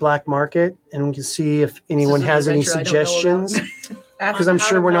down to the black market and we can see if anyone This is an has any adventure I don't know suggestions? about. Because I'm How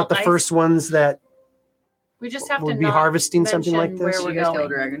sure to we're not melt the ice. first ones that We just have to would be not harvesting something like mention this. where we're You guys kill a going.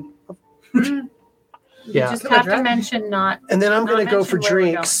 dragon. Yeah. We just Kill a have to dragon. mention not. And then I'm Not going to go for mention where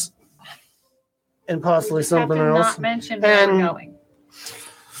we're drinks and possibly we just have something to else. Not mention where And- we're going.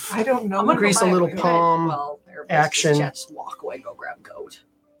 I don't know. I'm gonna Grease go a buy little goat. palm Well, everybody's action. Just walk away, go grab a goat.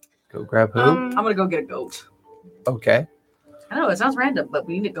 Go grab who? I'm gonna go get a goat. Okay. I know it sounds random, but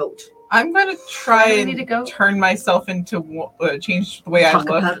we need a goat. I'm gonna try Do we need to go? and turn myself into change the way I Talk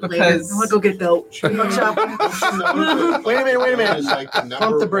about look it later. because I want to go get a goat. Wait a minute. It's like the Pump the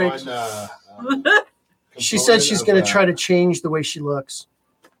number brakes. one, She said she's going to try to change the way she looks.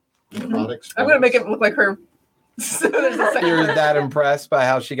 I'm gonna make it look like her. So there's a second You're person. that impressed by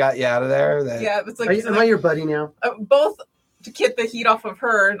how she got you out of there? That Yeah, it's like, Am I your buddy now? both to get the heat off of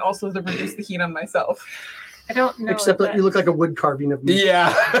her and also to reduce the heat on myself. I don't know. Except that you look like a wood carving of me.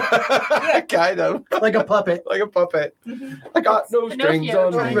 Yeah. Kind of. Like a puppet. Like a puppet. I got no strings Pinocchio.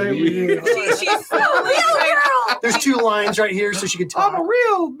 on Right. me. She's slowly trying. There's 2 lines right here so she can I'm a talk.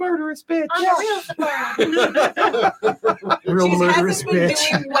 real murderous bitch. I'm a real Safari. Real She murderous hasn't been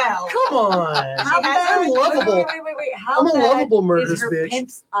bitch. doing well. Come on. How I'm lovable. Wait. How I'm a bad lovable murderous is her bitch.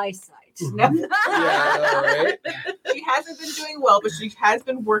 pimp's eyesight? Mhm. Yeah, all right. She hasn't been doing well, but she has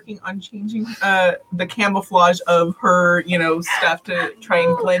been working on changing the camouflage of her, stuff to try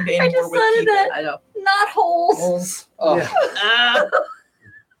and blend in I more just with thought of people. that. I know. Not holes. Oh, Yeah.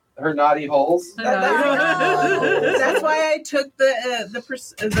 her naughty holes. That's why I took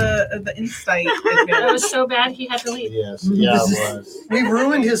the insight. That was so bad he had to leave. Yes, yeah, it was. We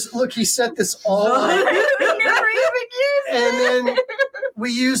ruined his look. He set this all up. Never even used And then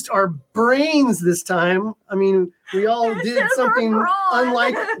we used our brains this time. I mean, we all did Instead of something our brawn.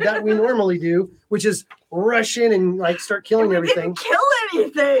 unlike that we normally do, which is rush in and like start killing we everything. didn't kill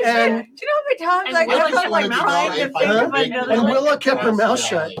anything. And- do you know how many times And I Willa kept just on wanted like to trying know to if think I of could another And one? Willa kept her mouth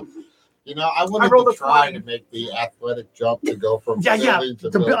shut. I wanted rolled to a try 20. to make the athletic jump to go from Yeah. building to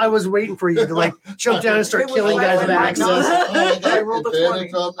building. I was waiting for you to like jump down and start It was killing like guys with that. axes. I rolled a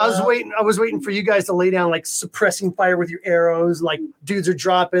 20. I was waiting for you guys to lay down like suppressing fire with your arrows. Like dudes are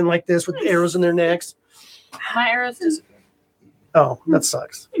dropping like this with arrows in their necks. My arrows just. Oh, that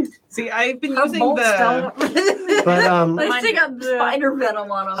sucks. See, I've been Her using bolts the. don't- But I still got spider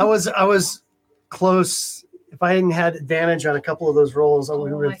venom on them. I was close. If I hadn't had advantage on a couple of those rolls, I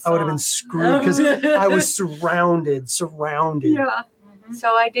would have been screwed because I was surrounded. Yeah.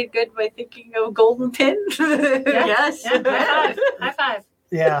 So I did good by thinking of golden pin. Yes. Yeah, high five.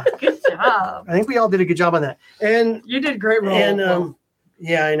 Yeah, Good job. I think we all did a good job on that. And You did great roll. and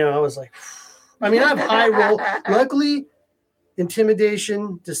yeah, I know. I was like, I mean, I have high roll. Luckily,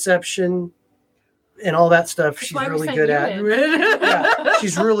 intimidation, deception, and all that stuff. That's She's why we really sent good you at. in. Yeah,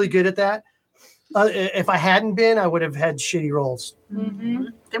 she's really good at that. If I hadn't been, I would have had shitty rolls. Mm-hmm.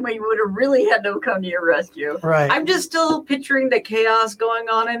 Then we would have really had to come to your rescue. Right. I'm just still picturing the chaos going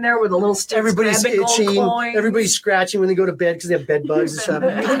on in there with a little sticks Everybody's grabbing gold itching. coins. Everybody's scratching when they go to bed because they have bed bugs and stuff.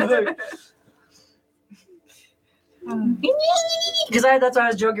 Because that's why I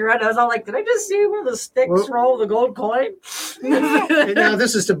was joking around. I was all like, did I just see one of the sticks roll the gold coin? Now,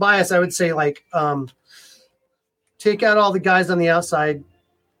 this is Tobias. I would say, like, take out all the guys on the outside,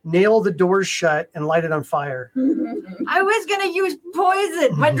 nail the doors shut, and light it on fire. I was going to use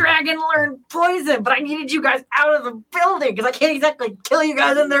poison. My dragon learned poison, but I needed you guys out of the building because I can't exactly kill you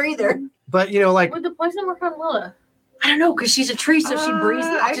guys in there either. But, like... Would the poison work on Willa? I don't know, because she's a tree, so she breathes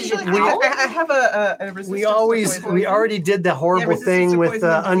oxygen out. I have a resistance. We already did the horrible thing with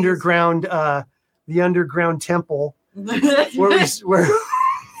the underground temple. where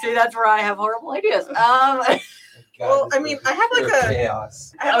See, that's where I have horrible ideas. Well, I mean, I have like a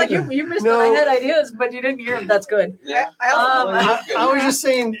chaos. You missed it. I had ideas, but you didn't hear them. That's good. Yeah, I was just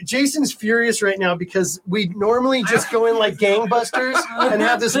saying, Jason's furious right now because we normally just go in like gangbusters and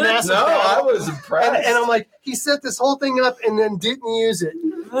have this massive. No, battle. I was impressed. And I'm like, he set this whole thing up and then didn't use it.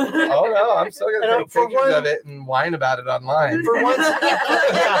 Oh no, I'm still gonna take pictures of it and whine about it online. For once,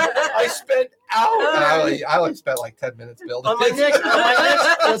 I spent hours. I only spent like 10 minutes building. On my next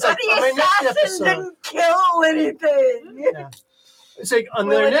episode, didn't kill anything. Yeah. It's like on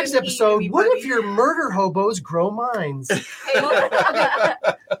their next episode, what if your murder hobos grow minds? I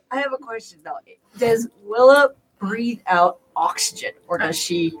have a question though. Does Willa breathe out oxygen, or does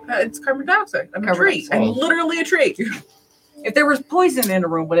she? It's carbon dioxide. I'm a Carbon tree. dioxide. I'm literally a tree. If there was poison in a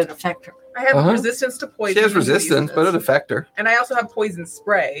room, would it affect her? I have resistance to poison. She has resistance, but it affect her. And I also have poison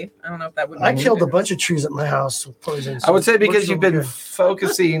spray. I don't know if that would. I killed a bunch of trees at my house with poison. I would say because you've been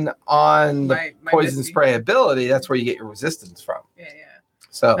focusing on the my poison misty. spray ability, that's where you get your resistance from. Yeah.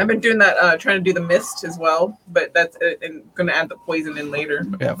 So I've been doing that, trying to do the mist as well, but that's and going to add the poison in later.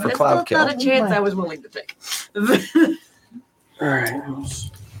 yeah, for That's cloud kill. not a chance I was willing to take. All right.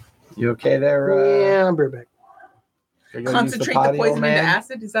 You okay there? Yeah, I'm right back. You're gonna use Concentrate the potty, old poison into man?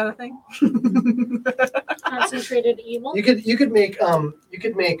 acid. Is that a thing? Concentrated evil? You could make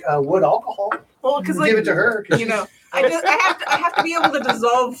wood alcohol. Well, because Give it to her. you know, I have to be able to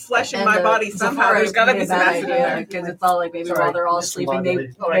dissolve flesh in my body somehow. There's got to be some acid in there. because it's all like maybe Sorry, while they're all just sleeping, they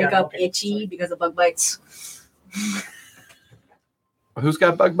reminded me. Oh, I wake got it, up okay. itchy because of bug bites. Who's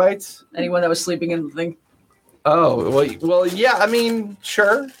got bug bites? Anyone that was sleeping in the thing. Oh, well, yeah. I mean,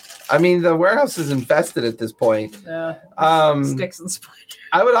 sure. I mean, the warehouse is infested at this point. Sticks and spiders.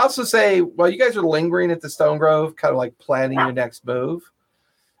 I would also say, while you guys are lingering at the Stone Grove, kind of like planning your next move,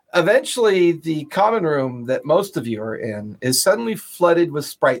 eventually the common room that most of you are in is suddenly flooded with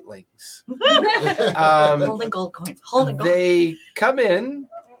spritlings. Holding gold coins. Holding gold. They come in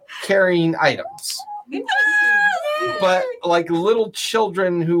carrying items, but like little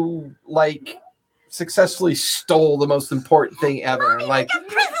children who like successfully stole the most important thing ever. Like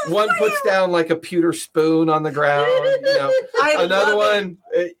one puts down like a pewter spoon on the ground. You know,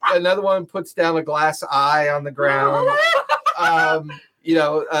 another one puts down a glass eye on the ground.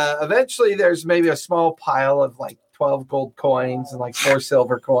 Eventually there's maybe a small pile of like 12 gold coins and like 4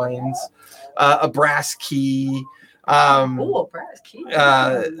 silver coins, a brass key. A brass key.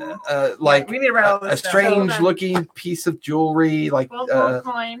 Like we need to write all this a stuff. strange looking piece of jewelry, like 12 gold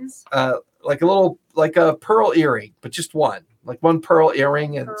coins. like a pearl earring, but just one pearl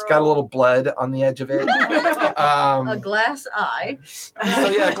earring, and it's got a little blood on the edge of it. A glass eye. So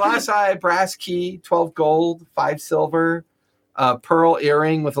yeah, glass eye, brass key, 12 gold, 5 silver, pearl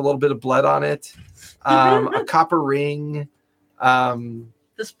earring with a little bit of blood on it, a copper ring. The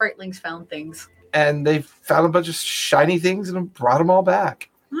Spritlings found things. And they found a bunch of shiny things and brought them all back.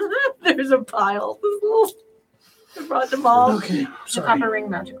 There's a pile. They brought them all. Okay, The sorry. copper ring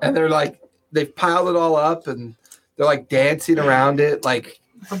magic. And they're like, they've piled it all up and they're like dancing around it. Like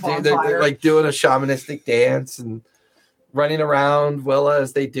they're like doing a shamanistic dance and running around Willa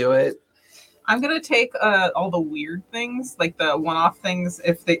as they do it. I'm gonna take all the weird things, like the one-off things,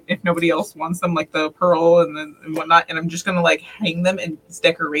 if nobody else wants them, like the pearl and whatnot, and I'm just gonna like hang them as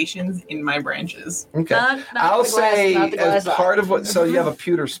decorations in my branches. Okay. Not I'll the glass, say not the as glass part eye. of what, so you have a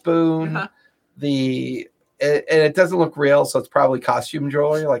pewter spoon, Uh-huh. and it doesn't look real, so it's probably costume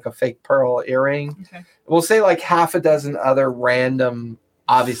jewelry, like a fake pearl earring. Okay. We'll say like half a dozen other random,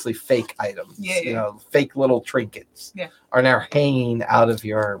 obviously fake items. Yeah. Fake little trinkets. Yeah. Are now hanging out of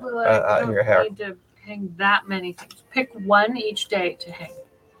your Well, I don't your hair. need to hang that many things. Pick one each day to hang.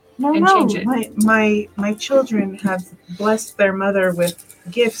 No, And change it. My children have blessed their mother with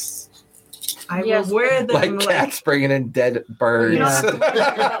gifts I Yes. will wear them Like cats bringing in dead birds. You don't have to wear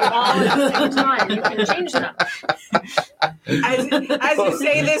them all at the same time. You can change them. As you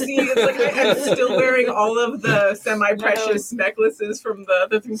say this, it's like I'm still wearing all of the semi-precious necklaces from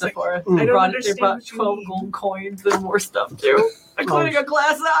the things. Like, Sephora. I don't They understand brought what you 12 mean. gold coins and more stuff too, including a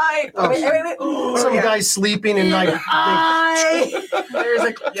glass eye. Oh. Wait. Some guy sleeping and like Eye. There's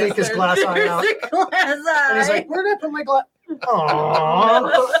a take his glass eye out. There's a glass eye. And he's like, where did I put my glass?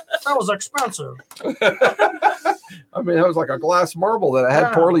 Aww, that was expensive. I mean, that was like a glass marble that I had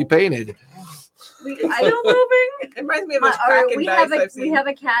Yeah. poorly painted. Still moving. It reminds me of those Kraken we dice have I've we seen. have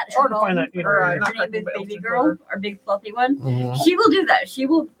a cat at hard to home. find that, you know, Or, right her now. name is Not Baby Kraken, Girl, our big fluffy one. Mhm. She will do that. She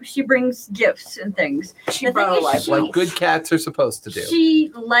brings gifts and things. She The brought thing a is, life. Like good cats are supposed to do.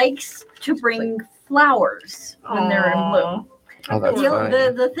 She likes to bring flowers when they're in bloom. Oh, that's funny.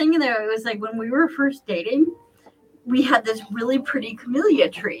 The thing there was like when we were first dating, we had this really pretty camellia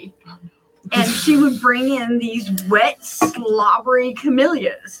tree. And she would bring in these wet, slobbery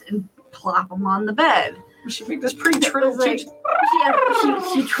camellias and plop them on the bed. We should make this pretty It trill was like,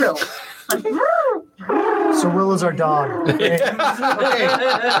 she trilled. Like, So Willa's our dog. Okay. Okay.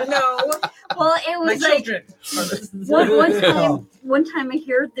 No, well, it my was like children. one time I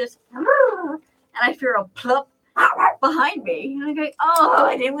hear this and I hear a plop behind me. And I go, oh,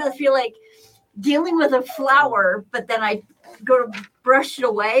 I didn't really feel like dealing with a flower, but then I go to brush it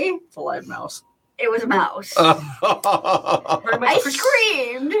away. It's a live mouse. It was a mouse. Oh. Very much I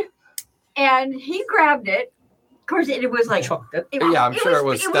screamed and he grabbed it. Of course, it was like, chucked it. Yeah, I'm sure it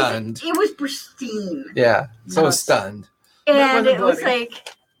was stunned. It was pristine. Yeah, so Nuts. stunned. And wasn't it was bloody.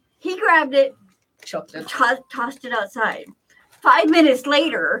 like, he grabbed it, Chucked it. tossed it outside. 5 minutes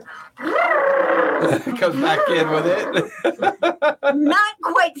later, Comes back in with it. not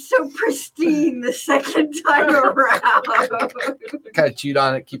quite so pristine the second time around. Kind of chewed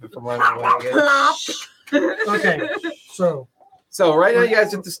on it, keep it from running away again. Plop. Okay. So So right now, you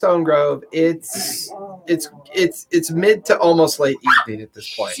guys at the Stone Grove. It's mid to almost late evening at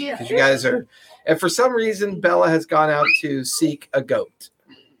this point because you guys are, and for some reason, Bella has gone out to seek a goat.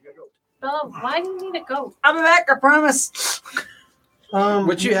 Bella, why do you need a goat? I'll be back, I promise.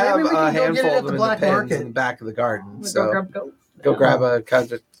 Which you have maybe we a can go get handful it at of the them in the black pens market. in the back of the garden. Go So grab goat. go grab a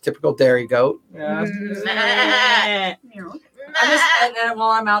kind of typical dairy goat. Yeah. You know, And then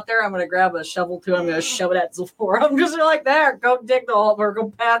while I'm out there, I'm gonna grab a shovel too. I'm gonna shove it at Zephora. I'm just like there. Go dig the hole or go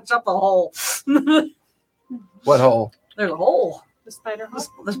patch up the hole. What hole? There's a hole. The spider hole?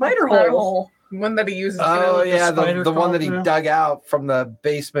 The spider Spider hole. One that he uses. Oh yeah, spider the one that he crawls, dug out from the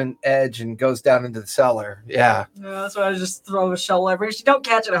basement edge and goes down into the cellar. Yeah. Yeah, that's why I just throw a shovel every. If you don't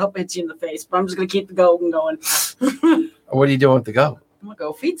catch it, I hope it hits you in the face. But I'm just gonna keep the goat and going. I'm What are you doing with the goat? gonna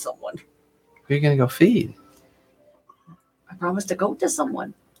go feed someone. Who are you gonna go feed? I promised a goat to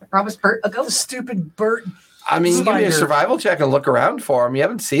someone. I promised Bert a the goat. stupid Bert. I mean, give me a Spider. survival check and look around for him. You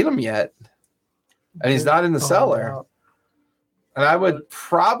haven't seen him yet, and he's not in the cellar. And I would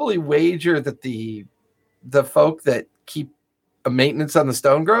probably wager that the folk that keep a maintenance on the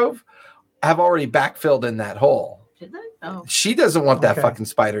Stone Grove have already backfilled in that hole. Did they? Oh, She doesn't want that Okay. fucking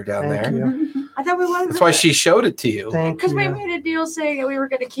spider down Thank there. you. I thought we wanted. That's why she showed it to you. Thank Because we you. made a deal saying that we were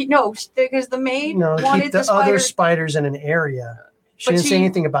gonna keep. No, because the maid No, wanted keep the the spider. other spiders in an area. She But didn't she- say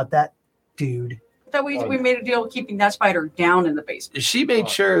anything about that dude. That we made a deal keeping that spider down in the basement. She made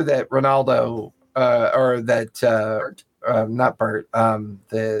sure that Ronaldo, or that Bert. not Bert,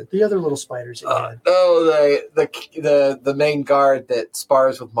 the The other little spiders. That the main guard that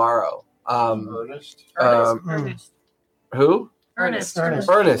spars with Morrow. Ernest? Ernest. Who? Ernest.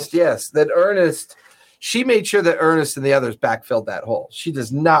 Ernest, yes. That Ernest, she made sure that Ernest and the others backfilled that hole. She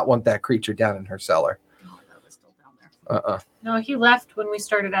does not want that creature down in her cellar. Oh, that was still down there. No, he left when we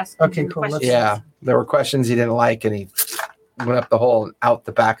started asking Okay, him cool. Let's- questions. Yeah, there were questions he didn't like, and he went up the hole and out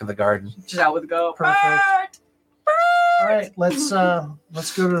the back of the garden. Just out with the goat. Perfect. Bert! All right, let's go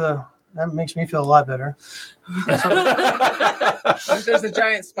to the. That makes me feel a lot better. There's a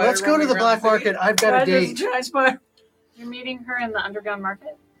giant spider. Let's go to the roaming black around the city. market. I've got a There's date. giant spider. You're meeting her in the underground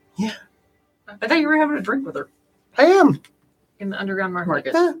market? I thought you were having a drink with her. I am. In the underground market.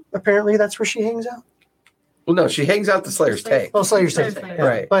 Market. Yeah, apparently, that's where she hangs out. Well, no, she hangs out the Slayer's Take. Well, Slayer's Slayer's Take. Take. Yeah.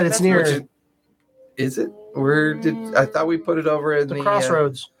 Right. But it's That's near Which is it? Where did I thought we put it over in the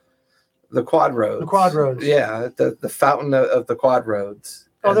crossroads. the quad roads? The quad roads. Yeah, the fountain of the quad roads.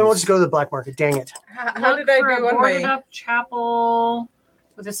 Oh, then And we'll just go to the black market. Dang it. How Look did I for do a on boarded my? up chapel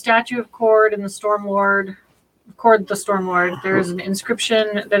with a statue of Cord and the Storm Lord. Cord the Storm Lord. There is an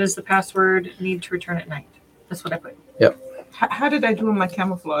inscription that is the password. Need to return at night. That's what I put. How did I do on my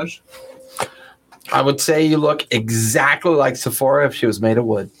camouflage? I would say you look exactly like Sephora if she was made of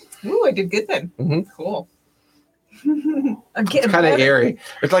wood. Ooh, I did good then. Mhm. Cool. It's kind of eerie.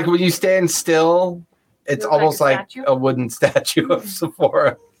 It's like when you stand still, it's You look like almost a like statue? a wooden statue of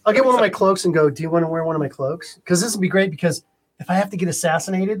Sephora. I'll get one of my cloaks and go, do you want to wear one of my cloaks? Because this would be great because if I have to get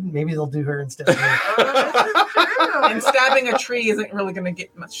assassinated, maybe they'll do her instead of me. And stabbing a tree isn't really going to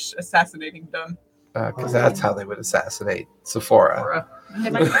get much assassinating done. Because that's how they would assassinate Sephora. They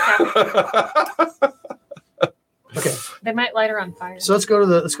might, Okay, they might light her on fire. so let's go to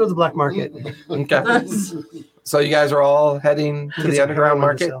the black market. Okay. So you guys are all heading to Get the some underground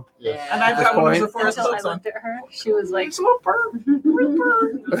heroin to market? sell. Yeah. And I've At got one of this Sephora's Until I clothes on. looked at her, she was like, Slumper.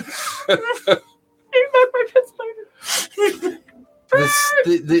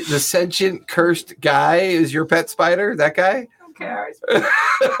 The sentient cursed guy is your pet spider? That guy? Who cares? You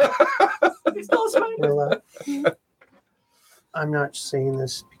know what? I'm not saying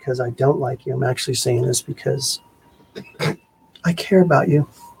this because I don't like you. I'm actually saying this because I care about you.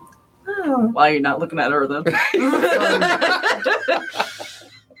 Why are you not looking at her though?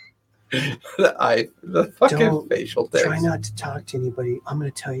 The fucking Don't facial Try thing. not to talk to anybody. I'm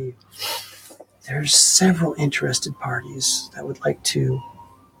going to tell you. There's several interested parties that would like to,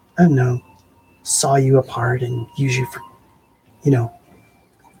 I don't know, saw you apart and use you for,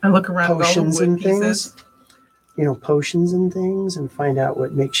 I look around at all the potions wood and pieces. things. Potions and things, and find out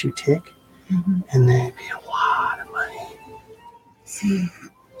what makes you tick. Mhm. And then it'd be a lot of money.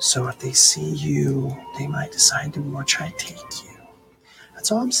 So if they see you, they might decide to more try to take you.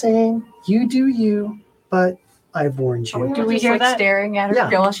 That's all I'm saying. You do you, but I've warned you. Do we hear that? Staring at her Yeah.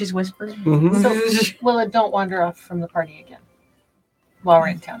 while she's whispering. Mhm. So, Willa, don't wander off from the party again while we're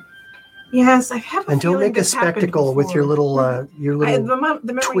in town. Yes, I have a And don't feeling make a this happened spectacle with your before. little, The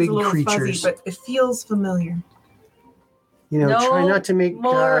memory's twig a little creatures. fuzzy, but it feels familiar. No try not to make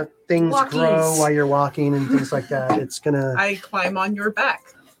more things walkies. grow while you're walking and things like that. It's gonna I climb on your back.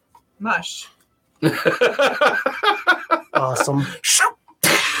 Mush. awesome.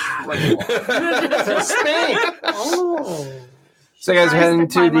 Oh, So you guys are Tries heading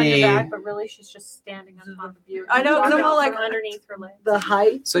to climb on your the. back, but really she's just standing on top of you. I know, Walking I'm all out like- from underneath her leg. The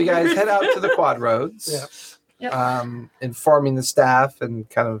height. So you guys head out to the quad roads, Yeah. Yep. informing the staff and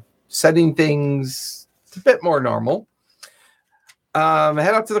kind of setting things a bit more normal.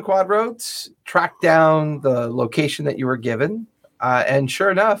 Head out to the quad roads, track down the location that you were given, and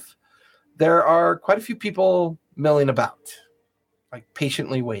sure enough, there are quite a few people milling about, like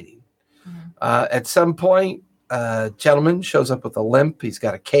patiently waiting. At some point, a gentleman shows up with a limp. He's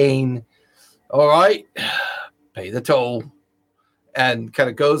got a cane. All right, pay the toll. And kind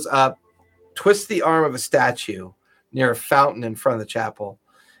of goes up, twists the arm of a statue near a fountain in front of the chapel.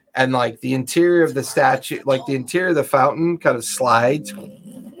 And like the interior of the statue, like the interior of the fountain kind of slides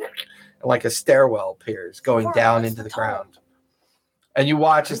and like a stairwell appears going down into the ground. And you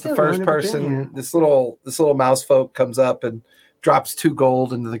watch as the first person, this little mouse folk comes up and drops 2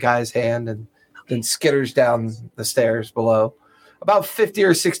 gold into the guy's hand and then skitters down the stairs below. About 50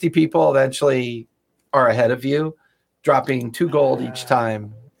 or 60 people eventually are ahead of you, dropping 2 gold each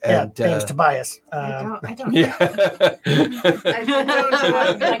time. yeah. And Thanks, Tobias. I don't. yeah.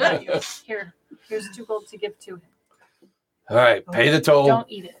 I got you. Here's 2 gold to give to him. All right, pay the toll. Don't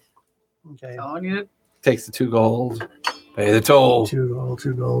eat it. Okay. On you. Takes the 2 gold. Pay the toll. 2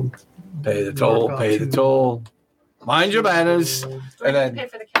 gold. Pay the toll. Mark off Pay the 2. toll. Mind your manners. Do I And need to then- pay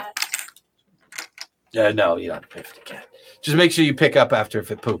for the cat? Yeah, no, you don't have to pay for the cat. Just make sure you pick up after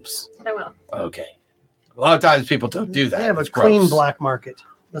if it poops. I will. Okay. A lot of times people don't do that. They have a It's clean gross. black market.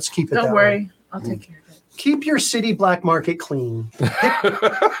 Let's keep it Don't that worry. way. I'll take care of it. Keep your city black market clean.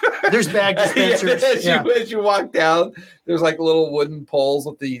 There's bag dispensers. As you walk down, there's like little wooden poles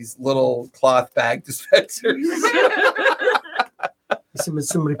with these little cloth bag dispensers.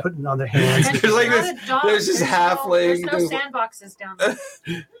 Somebody putting it on their hands. There's like Not this- a dog. there's this halfling. There's no sandboxes down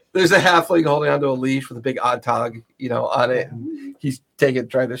there. There's a halfling holding onto a leash with a big odd tog, on it. And he's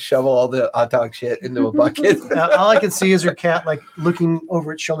trying to shovel all the odd tog shit into a bucket. All I can see is her cat like looking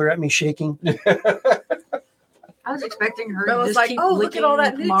over its shoulder at me, shaking. I was expecting her Bella's to just like, keep "Oh, look licking at all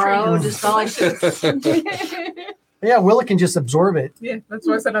that tomorrow. nutrient." Just all like, Yeah, Willa can just absorb it. Yeah, that's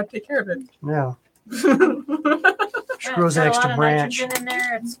why I said I'd take care of it. Yeah. She Yeah, grows it's an got a extra lot of branch. nitrogen in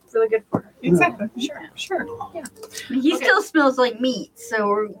there. It's really good for her. Exactly. Sure. Yeah. He Okay. still smells like meat,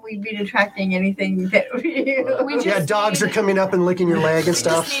 so we'd be attracting anything that we. We Yeah, just dogs are need- coming up and licking your leg and We just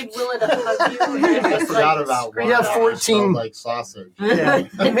stuff. need Willa to hug you. And I just, forgot like, about scrape one. Yeah, it. 14. Like sausage. Yeah.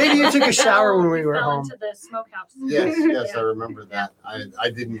 Maybe you took a shower when we were fell home. into the smokehouse. Yes, I remember that. I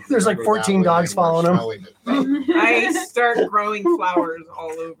didn't. There's like remember that 14 when dogs they were following him. showing it. I start growing flowers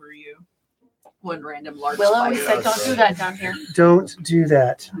all over you. one random large Willow, we spider. said don't do that down here. Don't do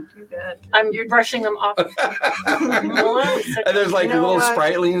that. Do that. I'm brushing them off. Willow, we said And there's like You know little what?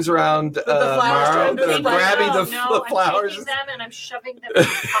 spritelings around the flowers Maro. trying to They're be grabbing no, the I'm flowers. taking them and I'm shoving them in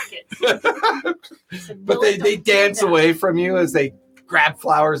my pocket. I said, But Willow, they don't do dance that. away from you as they grab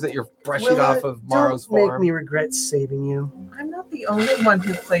flowers that you're brushing Willa, off of Maro's don't make form. me regret saving you. I'm not the only one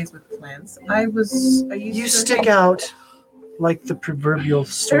who plays with plants. I used You to stick out like the proverbial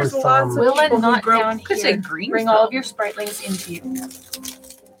sore There's lots thumb. of Willa, people who not grow- down Could say here. green. Bring all of your spritlings into you.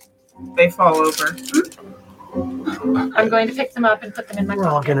 They fall over. I'm going to pick them up and put them in my We're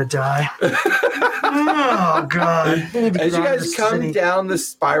all pocket. gonna die. Oh God! Maybe As you Ground guys is come sitting- down the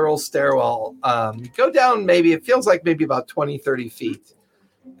spiral stairwell, go down maybe, it feels like maybe about 20, 30 feet.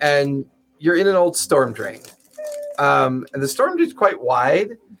 And you're in an old storm drain. And the storm drain is quite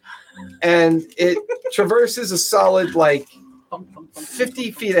wide. And it traverses a solid like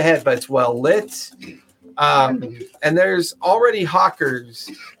 50 feet ahead, but it's well lit. And there's already hawkers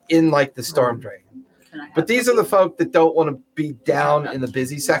in like the storm drain. But these are the folk that don't want to be down in the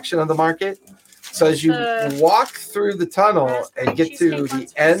busy section of the market. So as you walk through the tunnel and get to the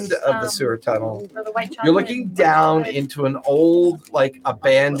end of the sewer tunnel, For the white chocolate. you're looking down into an old, like,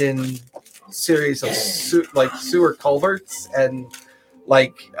 abandoned series of sewer culverts and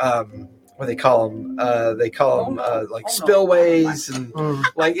like what do they call them? They call them like spillways, and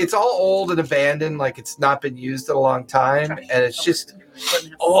like it's all old and abandoned, like it's not been used in a long time, and it's just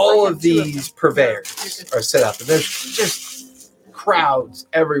all of these purveyors are set up, and there's just crowds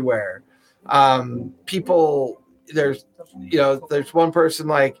everywhere. People, there's one person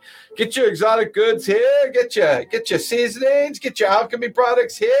like, get your exotic goods here, get your seasonings, get your alchemy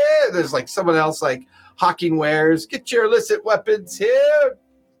products here. There's like someone else like hawking wares, get your illicit weapons here.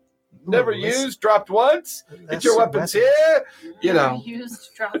 Never used, dropped once. Get your weapons here. You know.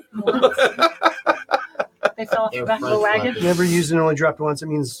 Used, dropped once. They fell off the back of the wagon. Never used and only dropped once. It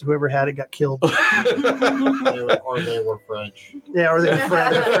means whoever had it got killed. Or they were French. Yeah, or they're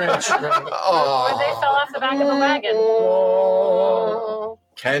French. Right. Or they fell off the back of the wagon.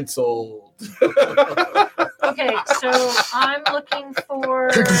 Cancelled. Okay, so I'm looking for.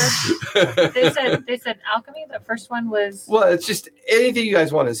 They said alchemy. The first one was. Well, it's just anything you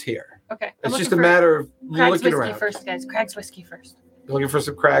guys want is here. Okay. I'm It's just a looking for matter of Craig's looking whiskey around. first, guys. Craig's whiskey first. You're looking for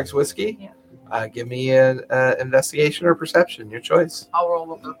some Craig's whiskey? Yeah. Give me an investigation or perception, your choice. I'll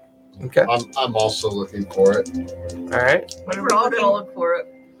roll over. Okay. I'm also looking for it. All right. We're all gonna look for it.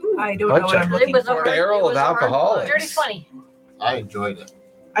 I don't know what I'm It looking was a for. Barrel it was of a hard alcohol. one. Dirty 20. I enjoyed it.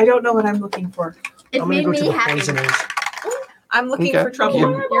 I don't know what I'm looking for. It I'm made gonna go to me the happy. poisoners. I'm looking Okay. for trouble.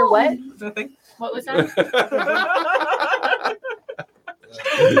 You're what? Nothing. What was that?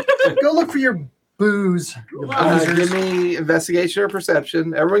 Go look for your booze. You boozers. Give me investigation or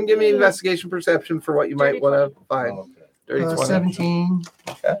perception. Everyone give me investigation perception for what you might want to find. Okay. Dirty 20. 17.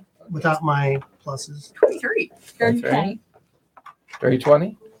 Okay. Without my pluses. 23. Okay. Dirty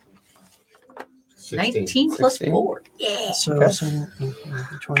 20. 16. 19 plus 16. 4. Yeah. So Okay. 17,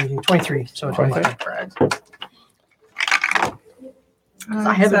 20, 23. So 23. 25.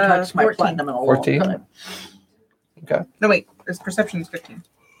 I haven't touched my 14. platinum in a long 14. time. No, wait. This perception is 15.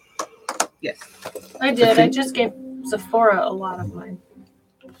 Yes. I did. I just gave Sephora a lot of mine.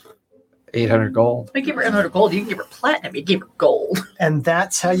 800 gold. I gave her 800 gold. You didn't give her platinum. You gave her gold. And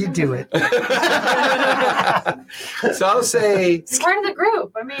that's how you do it. So I'll say, It's part of the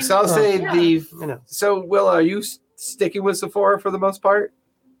group. I mean, the. You know. So Will, are you sticking with Sephora for the most part?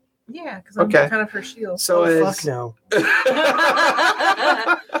 Yeah, because I'm Okay. kind of her shield. So Oh, as fuck no.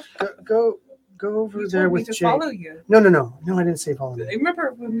 Go over You there told me with to Jay. follow you. No, I didn't say follow me.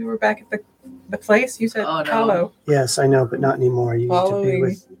 Remember when we were back at the place? You said Oh, no. follow. Yes, I know, but not anymore. You need to be Following.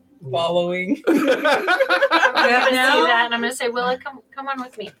 with. Following. I'm going to see that, and I'm going to say, Willa, come on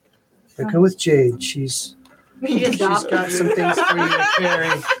with me. Go with Jade. She's She's got some things for you to carry.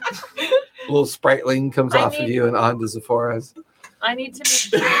 little spriteling comes I off of need- you and onto Sephora's. I need to make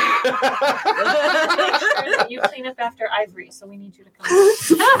sure that you clean up after Ivory, so we need you to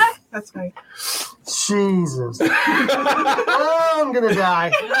come. That's right. Jesus. Oh, I'm gonna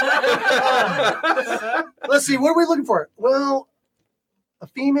die. Let's see. What are we looking for? Well, a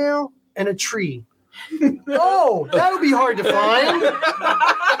female and a tree. Oh, that would be hard to find.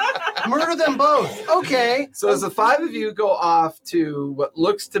 Murder them both. Okay. So as the five of you go off to what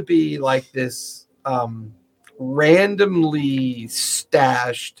looks to be like this randomly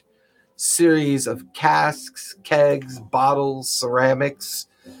stashed series of casks, kegs, bottles, ceramics,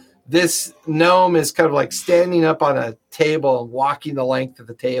 this gnome is kind of like standing up on a table and walking the length of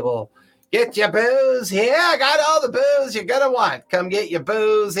the table. Get your booze here. I got all the booze you're going to want. Come get your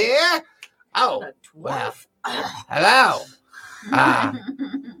booze here. Oh, A wow. dwarf. Hello.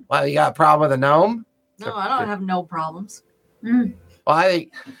 Well, you got a problem with a gnome? No, I don't have no problems. Well, I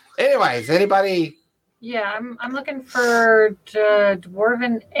think. Anyways, anybody? Yeah, I'm looking for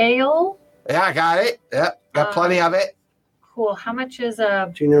dwarven ale. Yeah, I got it. Yep, got plenty of it. Cool. How much is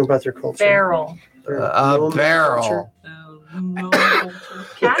a Do you know about their culture? barrel? Their A gnome barrel. No,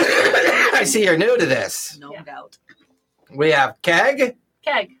 Cask? I see you're new to this. no Yeah. doubt. We have keg.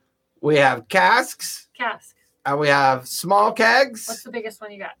 Keg. We have casks. Cask. And we have small What's kegs. the biggest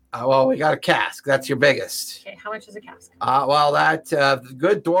one you got? Well, we got a cask. That's your biggest. Okay, how much is a cask? Well, that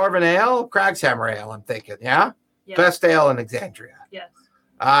good dwarven ale, Cragshammer ale, I'm thinking. Yeah? Yes. Best ale in Exandria. Yes.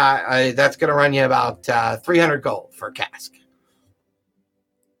 That's going to run you about 300 gold for a cask.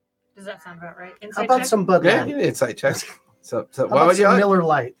 Does that sound about right? How Inside about check? some Bud Yeah, Light? insight check. So How what about would you some like? Miller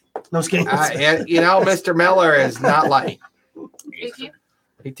Light? No, I was kidding. Mr. Miller is not light. 18?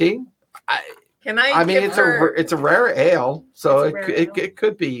 18? Can I? I mean, give it's her, a rare ale, so It's a rare ale. it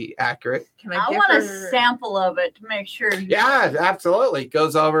could be accurate. Can I I give want a her? sample of it to make sure. Yeah, absolutely.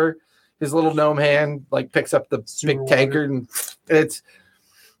 Goes over his little gnome hand, like picks up the Sewer big tankard, and it's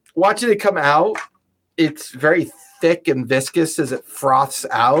watching it come out. It's very thick and viscous as it froths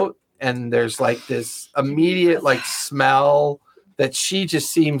out, and there's like this immediate like smell that she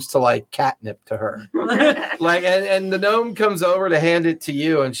just seems to like catnip to her. Like, and the gnome comes over to hand it to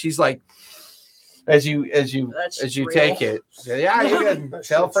you, and she's like, as you That's real. take it, yeah, you can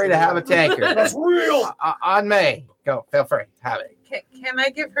feel free to have a tankard. That's real. On me, go, feel free, have it. Can I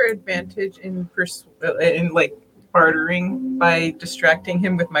give her advantage in like bartering by distracting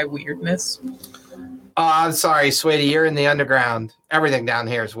him with my weirdness? Oh, I'm sorry, sweetie, you're in the underground. Everything down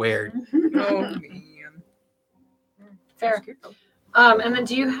here is weird. Oh man, Fair. And then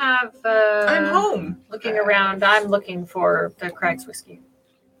do you have I'm home. looking around, I'm looking for the Craig's whiskey.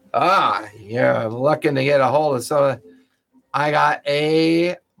 You're looking to get a hold of some. I got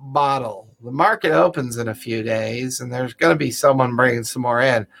a bottle. The market opens in a few days, and there's going to be someone bringing some more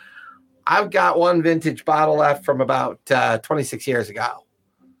in. I've got one vintage bottle left from about 26 years ago.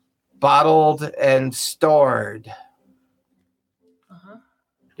 Bottled and stored. Uh-huh.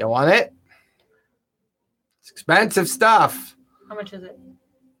 You want it? It's expensive stuff. How much is it?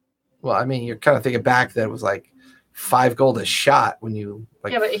 Well, I mean, you're kind of thinking back that it was like 5 gold a shot when you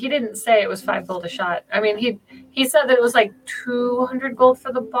like. Yeah, but he didn't say it was 5 gold a shot. I mean, he said that it was like 200 gold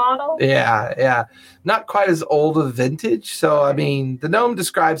for the bottle. Yeah. Not quite as old a vintage. So, I mean, the gnome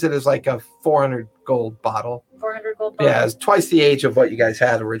describes it as like a 400 gold bottle. 400 gold bottle. Yeah, it's twice the age of what you guys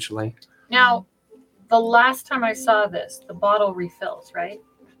had originally. Now, the last time I saw this, the bottle refills, right?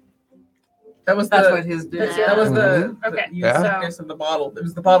 That was That's the, what his did. That's that was the Okay. uniqueness of the bottle. It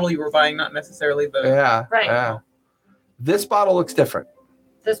was the bottle you were buying, not necessarily the. Yeah. Right. Yeah. This bottle looks different.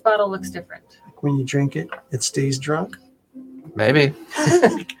 This bottle looks different. When you drink it, it stays drunk. Maybe.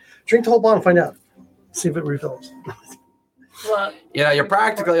 Drink the whole bottle, find out. See if it refills. Well, You're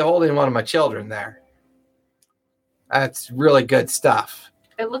practically holding one of my children there. That's really good stuff.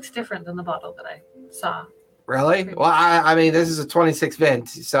 it looks different than the bottle that I saw. Really? Well, I mean, this is a 26 vint,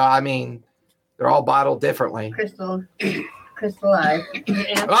 so I mean, they're all bottled differently. Crystal eye.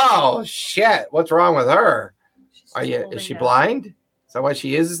 And Oh shit! What's wrong with her? she's Is holding she it. blind? Is that why she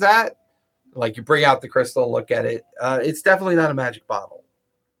uses that? Like you bring out the crystal, look at it. It's definitely not a magic bottle.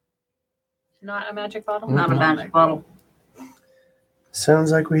 Not a magic bottle? Mm-mm. Not a magic bottle.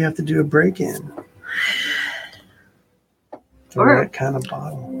 Sounds like we have to do a break-in. The Sure. right kind of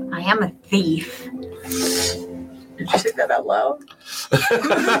bottle. I am a thief. Did you say that out loud?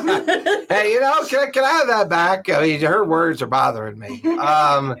 Hey, can I have that back? I mean, her words are bothering me.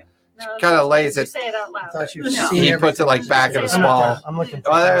 No, Kinda lays you it- say it out I loud. thought you were No. seeing He puts it like back in a I'm small. I'm looking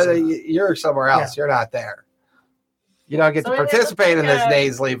for Oh, things. you're somewhere else. You're not there. You don't get So to it looks participate in like this a-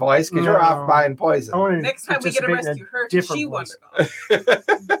 nasally voice because you're No. off buying I poison. want to Next time we get a participate in rescue her, different she voice. wandered off.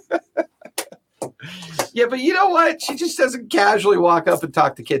 Yeah, but you know what? She just doesn't casually walk up and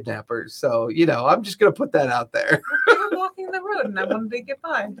talk to kidnappers. So, I'm just going to put that out there. They were walking the road, and I wanted to get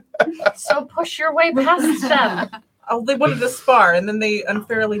by. So push your way past them. Oh, they wanted to spar, and then they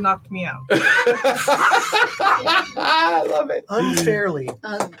unfairly knocked me out. I love it. Unfairly.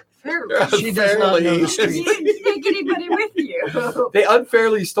 Fairly. She does not know the You street. didn't take anybody with you. They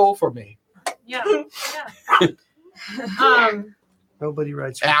unfairly stole from me. Yeah. Nobody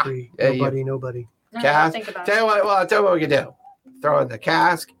rides for Yeah. free. Yeah, Nobody. No, Cask. think about Tell you what, I'll tell you what we can do. Throw in the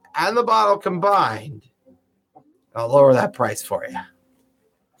cask and the bottle combined. I'll lower that price for you.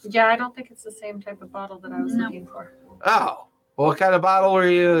 it. Yeah, I don't think it's the same type of bottle that I was No. looking for. Oh, what kind of bottle were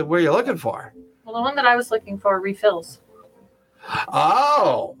you looking for? Well, the one that I was looking for refills.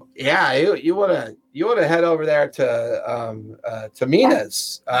 Oh, Yeah, you wanna head over there to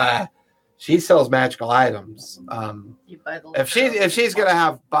Mina's. She sells magical items. You buy the If she's gonna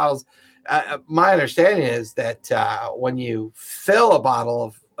have bottles, my understanding is that when you fill a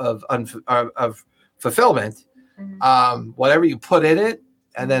bottle of fulfillment, whatever you put in it,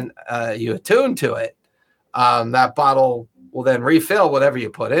 and then you attune to it, that bottle will then refill whatever you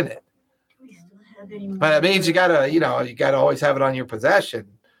put in it. But it means you gotta always have it on your possession,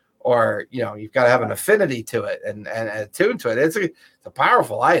 or you've got to have an affinity to it and attune to it. It's a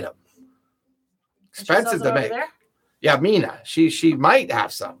powerful item. Expensive to make. Yeah, Mina. She might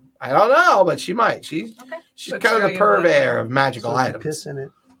have some. I don't know, but she might. She's Puts kind of the dragon purveyor of magical So if you items. piss in it.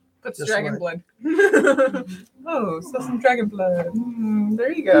 Puts Just dragon like- blood. Oh, so some dragon blood.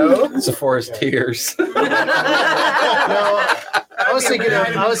 There you go. Sephora's tears. No, I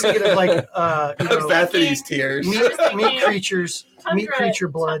was thinking of like Bethany's tears. meat creatures, meat creature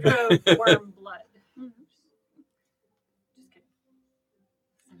blood. Worm blood.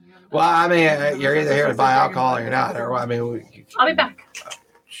 Well, I mean, you're either here to buy alcohol or you're not. Or I mean, I'll be back.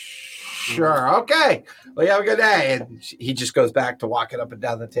 sure, okay. Well, you have a good day. And he just goes back to walking up and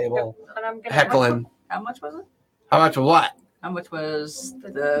down the table, And I'm gonna heckling. How much was it? How much of what? How much was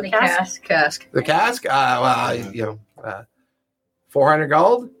the cask? cask? The cask? 400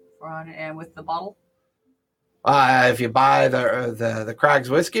 gold. And with the bottle? If you buy the Craig's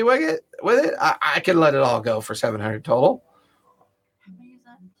whiskey with it, I can let it all go for 700 total. How many is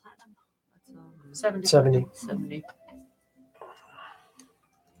that in platinum? That's 70. 70.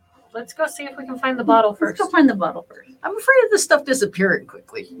 Let's go see if we can find the bottle Let's first. go find the bottle first. I'm afraid of this stuff disappearing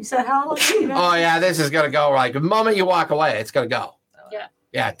quickly. You said how long? Oh yeah, this is gonna go like the moment you walk away, it's gonna go. Yeah.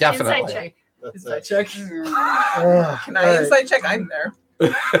 Yeah, definitely. Inside check. That's check. Can I insight check? I'm there.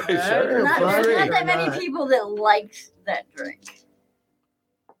 Sure, Not, feel there's free. not that many not. people that likes that drink.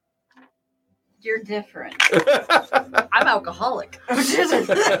 You're different. I'm alcoholic. But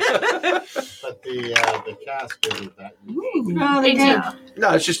the cask isn't that. No, 18.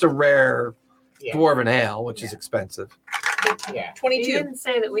 No, it's just a rare Yeah. dwarven ale, which is expensive. Yeah. You 22. didn't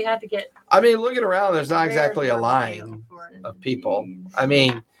say that we had to get. I mean, looking around, there's not rare exactly a dwarven ale line for it. of people. I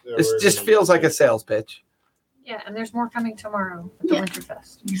mean, There this were just the- feels like a sales pitch. Yeah, and there's more coming tomorrow at the Yeah.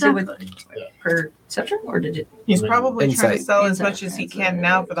 Winterfest. You said with Yeah. perception, or did it? He's probably trying to Insight. sell as Insight. much as he can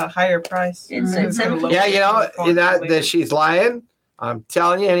now for the higher price. Insight. He's gonna lower Yeah, it that she's lying. I'm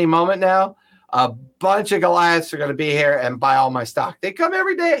telling you, any moment now, a bunch of Goliaths are going to be here and buy all my stock. They come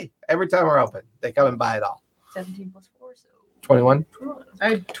every day, every time we're open. They come and buy it all. 17 plus 4, so 21. I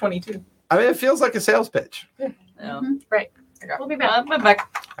had 22. I mean, it feels like a sales pitch. no. We'll be back. I'm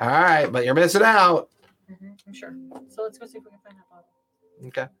back. All right, but you're missing out. I'm sure. So let's go see if we can find that bottle.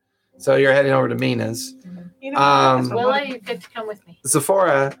 Okay. So you're heading over to Mina's. You know, Willa, you get to come with me.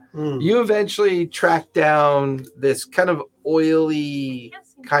 Sephora, Mm. you eventually track down this kind of oily,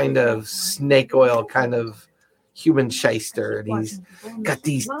 kind of snake oil, kind of human shyster. And he's got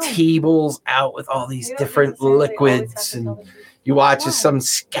these tables out with all these different liquids. And you watch as some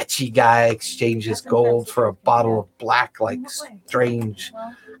sketchy guy exchanges gold for a bottle of black, like strange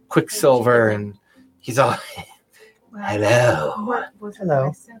quicksilver. And he's all, hello.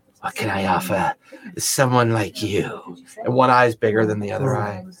 Hello. What can I offer someone like you? And one eye's bigger than the other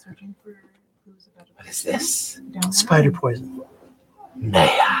eye. What is this? Spider poison.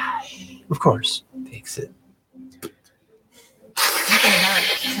 May I? Of course. Takes it.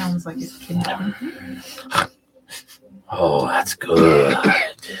 Sounds like it's kidnapping. Oh, that's good.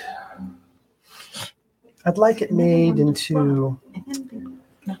 I'd like it made into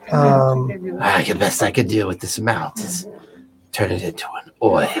The best I could do with this amount is turn it into an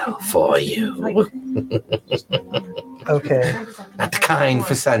oil for you. okay. Not the kind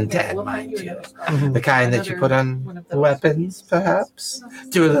for suntan, mind you. Mhm. The kind that you put on weapons, perhaps.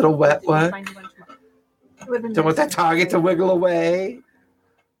 Do a little wet work. Don't want that target to wiggle away.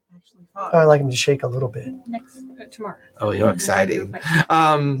 I like him to shake a little bit. Tomorrow. Oh, you're exciting.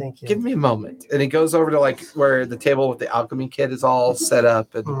 Thank you. Give me a moment. And he goes over to like where the table with the alchemy kit is all set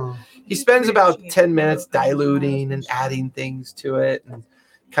up, and Mm. he spends about 10 minutes diluting and adding things to it, and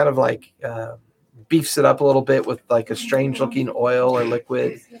kind of like beefs it up a little bit with like a strange looking oil or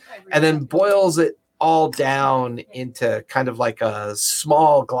liquid, and then boils it all down into kind of like a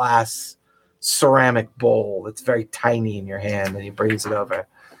small glass ceramic bowl that's very tiny in your hand, and he brings it over.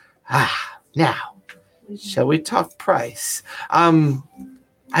 Now, shall we talk price?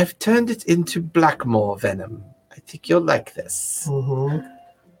 I've turned it into Blackmore venom. I think you'll like this. Mhm.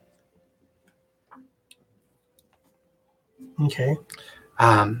 Okay.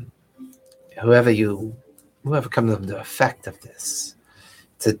 Whoever comes under the effect of this,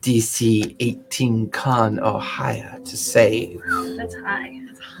 It's a DC 18 con or higher to save. That's high.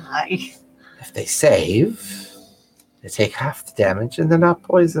 Hi. If they save, they take half the damage and they're not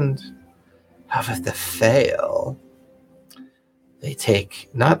poisoned. However, if they fail, they take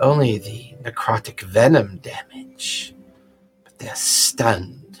not only the necrotic venom damage, but they're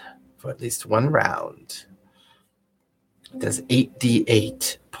stunned for at least one round. It does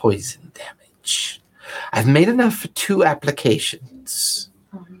 8d8 poison damage. I've made enough for 2 applications.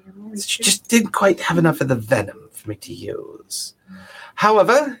 Just didn't quite have enough of the venom for me to use.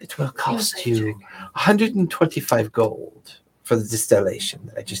 However, it will cost you 125 gold for the distillation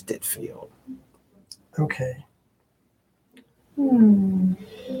that I just did for you. Okay.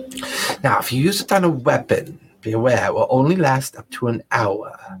 Now, if you use it on a weapon, be aware it will only last up to an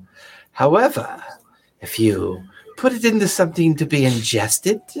hour. However, if you put it into something to be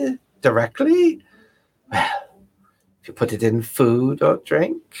ingested directly, well, if you put it in food or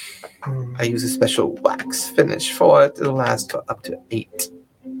drink, I use a special wax finish for it. It'll last for up to 8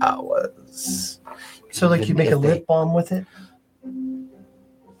 hours. So, like, you Even make a if they- lip balm with it?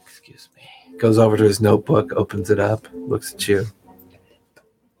 Excuse me. Goes over to his notebook, opens it up, looks at you.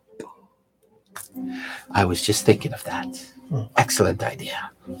 I was just thinking of that. Excellent idea.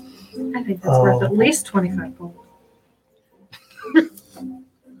 I think that's worth at least 25 gold.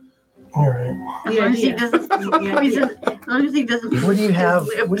 All right. As long as he doesn't poison. As long as he doesn't. What do you have?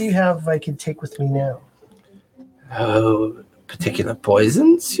 poison his What do you have I can take with me now? Oh, particular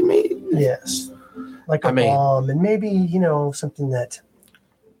poisons, you mean? Yes. Like a I mean- bomb, and maybe, something that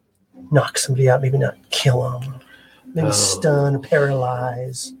knocks somebody out, maybe not kill them. Maybe Oh. stun,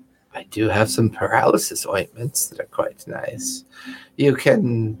 paralyze. I do have some paralysis ointments that are quite nice. You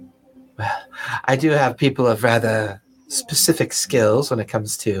can... Well, I do have people of rather specific skills when it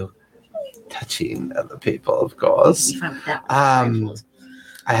comes to touching other people, of course. I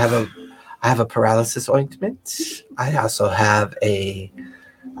have a paralysis ointment. I also have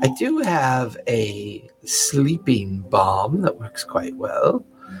I do have a sleeping balm that works quite well.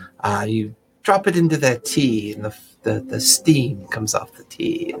 You drop it into their tea, and the steam comes off the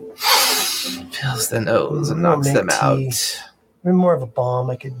tea and fills their nose and I'll knocks make them tea. out. Maybe more of a balm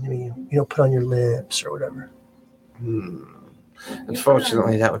I could maybe, put on your lips or whatever.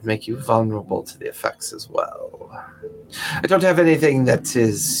 Unfortunately, that would make you vulnerable to the effects as well. I don't have anything that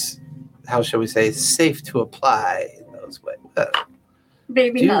is, how shall we say, safe to apply in those ways.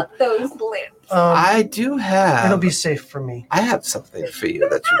 Maybe Do- not those lips. I do have. It'll be safe for me. I have something for you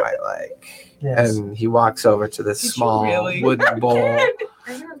that you might like. Yes. And he walks over to this Did you small really? wooden bowl Are you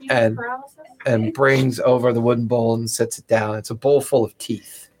immune to And- paralysis? and brings over the wooden bowl and sets it down. It's a bowl full of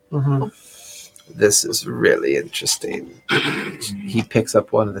teeth. hmm This is really interesting. He picks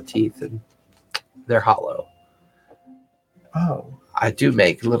up one of the teeth and they're hollow. Oh. I do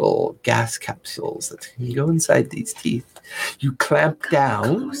make little gas capsules that can go inside these teeth. You clamp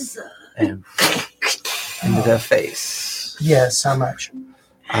down and into their face. Yes, how much?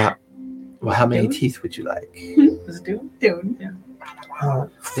 Well, how many teeth would you like? Let's do. Dude. They-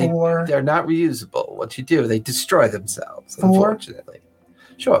 4. They're not reusable. What you do, they destroy themselves, 4? unfortunately.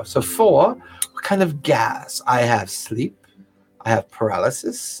 Sure. So 4, what kind of gas? I have sleep. I have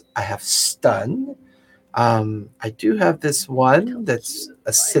paralysis. I have stun. I do have this one that's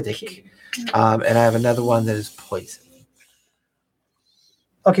acidic. And I have another one that is poison.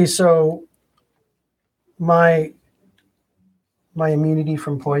 Okay, so my immunity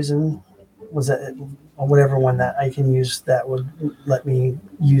from poison was that whatever one that I can use that would let me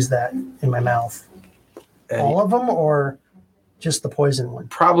use that in my mouth. And All of them, or just the poison one?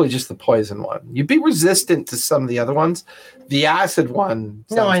 probably just the poison one. You'd be resistant to some of the other ones. The acid one.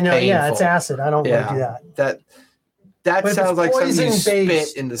 No, I sounds know. Yeah, painful. it's acid. I don't want to do Yeah. that. That But if sounds it's like something you spit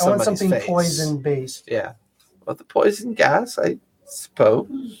poison-based, into I want somebody's something face. poison based. Yeah. Well, the poison gas, I suppose.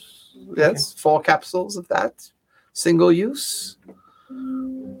 Yes, 4 capsules of that. Single use.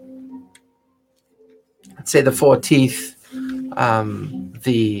 I'd say the 4 teeth,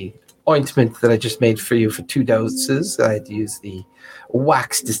 the ointment that I just made for you for 2 doses, I'd use the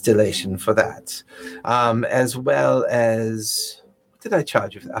wax distillation for that. As well as, what did I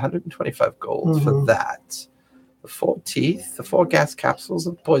charge you for that? 125 gold for Mhm. that. The 4 teeth, the 4 gas capsules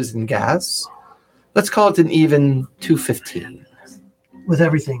of poison gas. Let's call it an even 215. With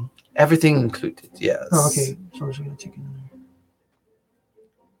everything. Everything included, yes. Oh, okay. So I'm just going to take another.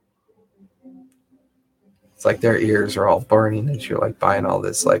 It's like their ears are all burning as you're like buying all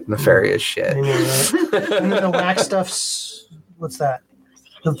this like nefarious I shit. know, right? And then the wax stuff's, what's that?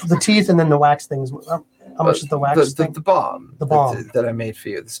 The teeth and then the wax things. How How much is the wax thing? The bomb. The bomb. that I made for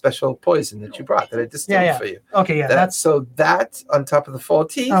you. The special poison that you brought that I distilled Yeah. for you. Okay, yeah. That on top of the 4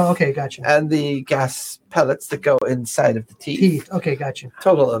 teeth. Oh, okay, gotcha. And the gas pellets that go inside of the teeth. Okay, gotcha.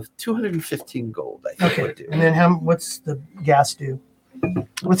 Total of 215 gold, I think would do. And then what's the gas do?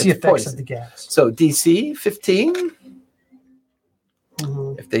 What's the It's effects poison. of the gas? So DC 15.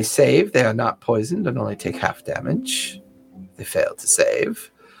 Mhm. If they save, they are not poisoned and only take half damage. If they fail to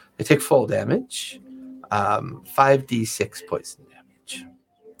save, they take full damage. 5d6 poison damage.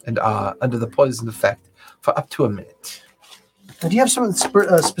 And under the poison effect for up to a minute. Now, do you have something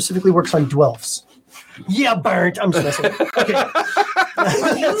that specifically works on dwarfs? Yeah, Bert. I'm just messing. Okay.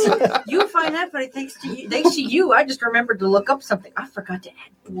 You find that funny thanks to you. Thanks to you, I just remembered to look up something. I forgot to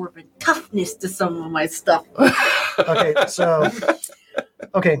add dwarven toughness to some of my stuff. so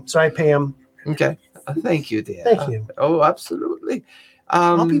I pay him. Okay. Thank you, dear. Thank you. Oh, absolutely.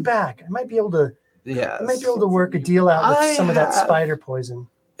 I'll be back. I might be able to. Yeah. I might be able to work a deal out with I some of that have- spider poison.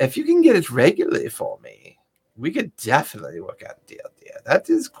 If you can get it regularly for me, we could definitely work out a deal, dear. That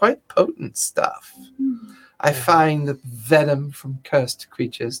is quite potent stuff. I find the venom from cursed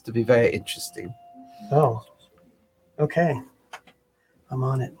creatures to be very interesting. Oh. Okay. I'm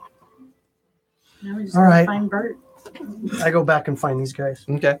on it. Now we just All gotta right. find Bert. I go back and find these guys.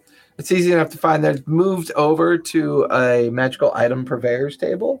 Okay. It's easy enough to find. They're moved over to a magical item purveyor's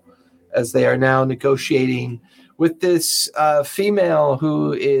table as they are now negotiating with this female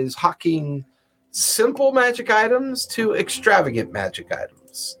who is hawking simple magic items to extravagant magic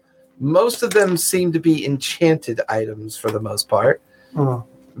items. Most of them seem to be enchanted items for the most part. Oh.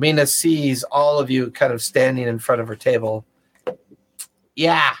 Mina sees all of you kind of standing in front of her table.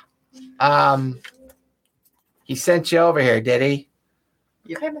 Yeah. He sent you over here, did he?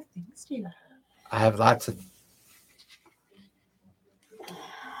 What kind of things do you have? I have lots of.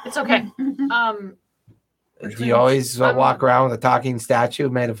 It's okay. Do you always walk around with a talking statue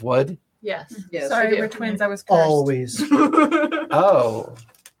made of wood? Yes. Yes, Sorry, I do. we're twins. I was cursed. Always. Oh.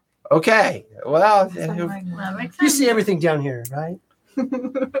 Okay. Well, That makes You sense. see everything down here, right?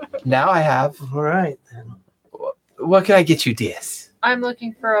 now I have. All right. Then. What can I get you, dears? I'm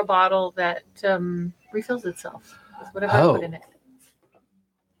looking for a bottle that refills itself with whatever I Oh. put in it.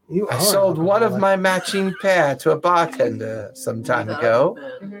 You I are sold one of alcoholic. my matching pair to a bartender some time ago.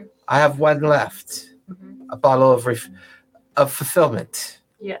 I have one left. A bottle of fulfillment.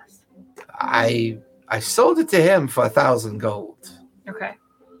 Yes. I sold it to him for 1,000 gold. Okay.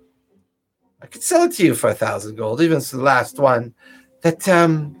 I could sell it to you for 1,000 gold, even for the last one that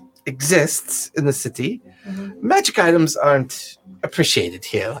exists in the city. Magic items aren't appreciated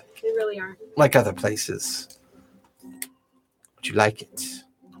here They really aren't. like other places. Would you like it?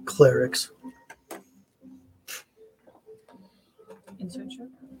 Clerics. Insert shirt.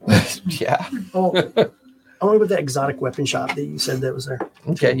 Yeah. Oh, I want to go to that exotic weapon shop that you said that was there.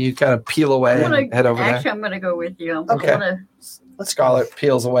 Okay, you kind of peel away I'm and gonna- head over there. Actually, I'm going to go with you. Okay. I'm gonna- Scarlet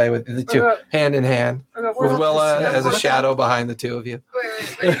peels away with the two, hand in hand, Okay, with Willa as a shadow behind the two of you.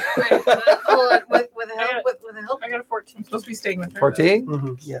 Wait. Hold on. With help. With help. I got a 14. I'm supposed to be staying with her. 14?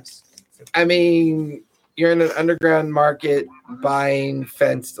 Mm-hmm. Yes. I mean, you're in an underground market buying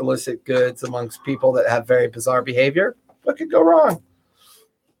fenced illicit goods amongst people that have very bizarre behavior. What could go wrong?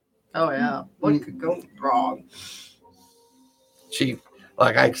 Oh yeah. What could go wrong?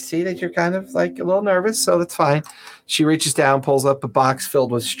 I can see that you're kind of like a little nervous, so that's fine. She reaches down, pulls up a box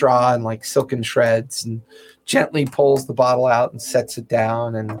filled with straw and like silken shreds, and gently pulls the bottle out and sets it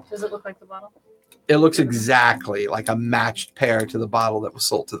down. And Does it look like the bottle? it looks exactly like a matched pair to the bottle that was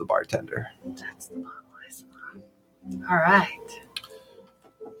sold to the bartender. That's the bottle I saw. All right.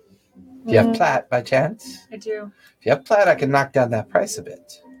 Do you have plat by chance? I do. If you have plat, I can knock down that price a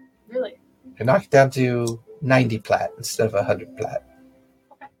bit. Really? I can knock it down to 90 plat instead of 100 plat.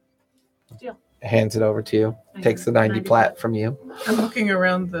 Deal. Hands it over to you. Takes the 90 plat from you. I'm looking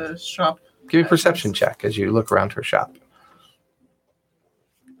around the shop. Give me a perception check as you look around her shop.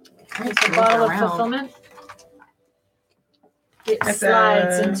 It's a bottle of fulfillment. It It's,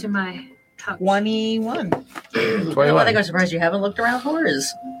 slides into my pouch. 21. 21. One thing I'm surprised you haven't looked around for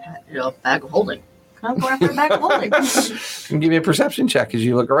is bag of holding. I'm going after a bag of holding. And give me a perception check as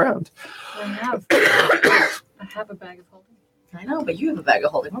you look around. I have a bag of holding. I know, but you have a bag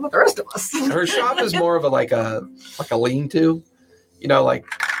of holding. What about the rest of us? Her shop is more of a lean-to, like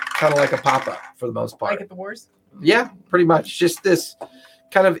kind of like a pop-up for the most part. Like at the wars. Yeah, pretty much. Just this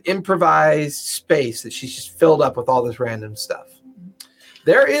kind of improvised space that she's just filled up with all this random stuff.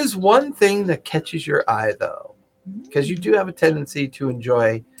 There is one thing that catches your eye, though, because you do have a tendency to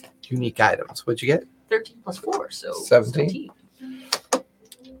enjoy unique items. What'd you get? 13 plus 4, so 17.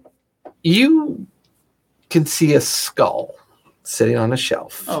 You can see a skull sitting on a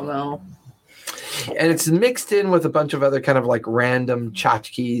shelf. Oh no. And it's mixed in with a bunch of other kind of like random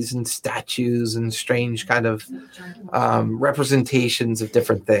tchotchkes and statues and strange kind of representations of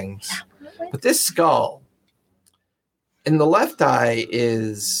different things. But this skull in the left eye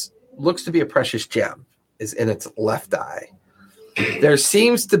looks to be a precious gem, is in its left eye. There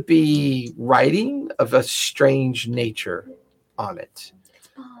seems to be writing of a strange nature on it.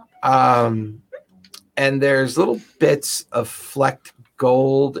 And there's little bits of flecked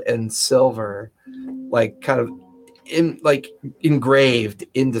gold and silver, like kind of engraved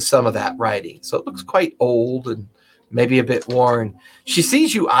into some of that writing. So it looks quite old and maybe a bit worn. She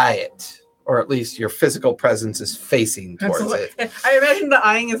sees you eye it, or at least your physical presence is facing towards it. I imagine the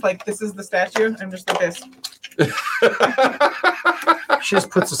eyeing is like, this is the statue. I'm just like this. She just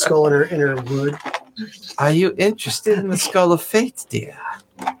puts a skull in her wood. Are you interested in the Skull of Fate, dear?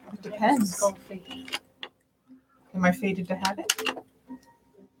 It depends. Am I fated to have it?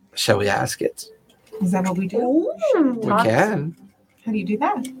 Shall we ask it? Is that what we do? We can. How do you do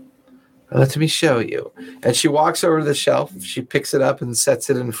that? Let me show you. And she walks over to the shelf. She picks it up and sets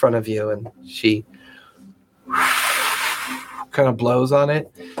it in front of you. And she kind of blows on it.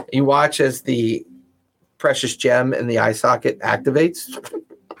 You watch as the precious gem in the eye socket activates.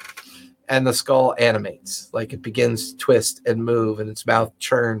 And the skull animates. Like it begins to twist and move. And its mouth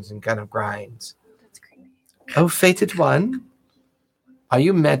churns and kind of grinds. That's crazy. Oh, fated one. Are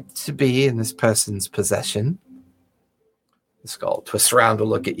you meant to be in this person's possession? The skull twists around to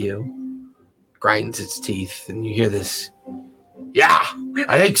look at you, grinds its teeth, and you hear this. Yeah,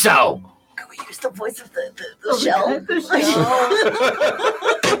 I think so. Can we use the voice of the shell?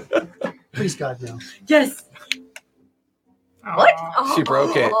 Please, God, no. Yes. What? She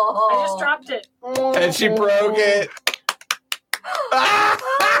broke it. I just dropped it. And she broke it.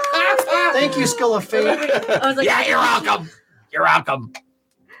 Thank you, Skull of Fate. I was like, Yeah, you're welcome. You're welcome.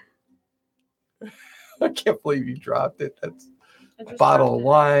 I can't believe you dropped it. That's I a just bottle of dropped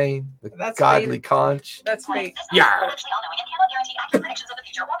wine, the That's godly fate. conch. That's fate. Yeah. Virtually all knowing and cannot guarantee accurate predictions of the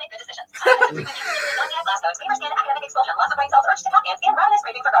future or make good decisions. Glasgow, screamer skin, academic expulsion, loss of brain cells, urge to talk dance, and ravenous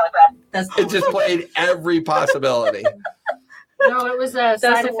craving for garlic bread. That's It just played every possibility. it. No, it was a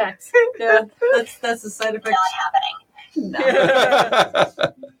side the- effect. yeah. That's the side effect. Not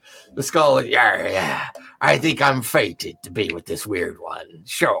happening. The skull, yeah. I think I'm fated to be with this weird one.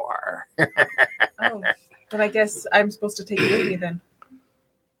 Sure. Oh, but I guess I'm supposed to take it with me then.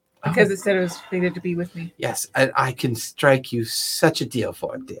 Because it said it was fated to be with me. Yes, and I can strike you such a deal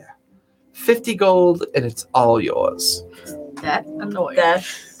for it, dear. 50 gold, and it's all yours. That Annoying. that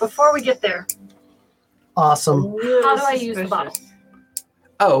Before we get there, Awesome. how do I use the bottle?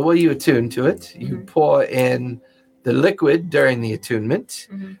 Oh, well, you attune to it. You pour in the liquid during the attunement,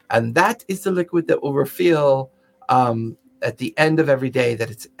 Mhm. and that is the liquid that will reveal at the end of every day that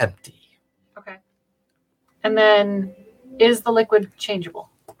it's empty. Okay. And then, is the liquid changeable?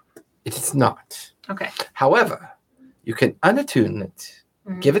 It is not. Okay. However, you can unattune it,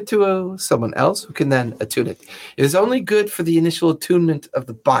 Mhm. give it to someone else who can then attune it. It is only good for the initial attunement of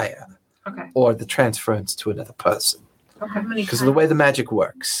the buyer Okay. or the transference to another person Okay. because of the way the magic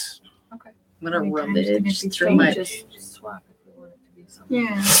works. I'm gonna Many rub times can it be it through changed? my. Just swap if we want it to be something.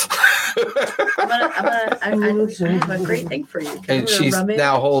 Yeah. I have a great thing for you. I'm And gonna she's rub it.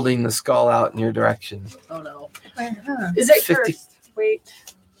 now holding the skull out in your direction. Oh no. Is it 50 cursed? Wait.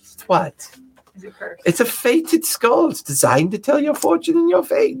 What? Is it cursed? It's a fated skull. It's designed to tell your fortune and your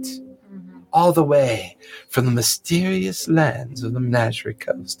fate. Mhm. All the way from the mysterious lands of the Menagerie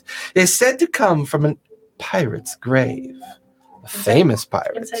Coast. It is said to come from a pirate's grave. A famous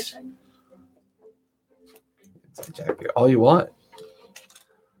pirate. Inside check. Inside check. All you want.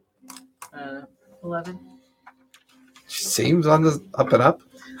 11. She seems on the up and up.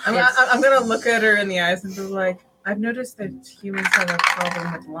 I'm gonna look at her in the eyes and be like, I've noticed that humans have a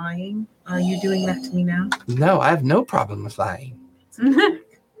problem with lying. Are you doing that to me now? No, I have no problem with lying.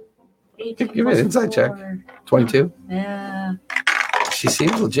 18 Give me an plus inside check. 4. 22. Yeah. She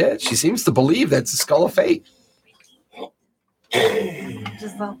seems legit. She seems to believe that's the skull of fate.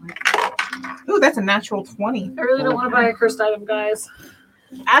 Just not like Ooh, that's a natural 20. I really don't want to buy a cursed item, guys.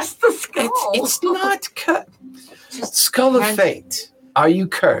 ask the skull. It's not cut. Skull of fate. Are you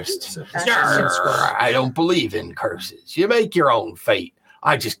cursed? Sure, I don't believe in curses. You make your own fate.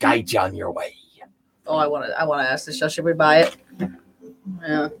 I just guide you on your way. Oh, I want to ask this. Should we buy it?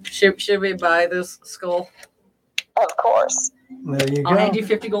 Yeah. Should we buy this skull? Of course. There you I'll hand go. you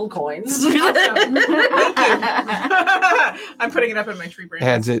 50 gold coins. I'm putting it up in my tree branch.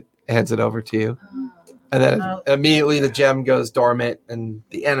 Hands it over to you. And then immediately the gem goes dormant and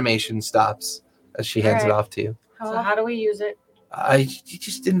the animation stops. as she hands it Alright. off to you. So how do we use it? You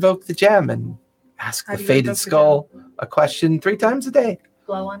just invoke the gem and ask How the do you faded invoke the skull a question 3 times a day.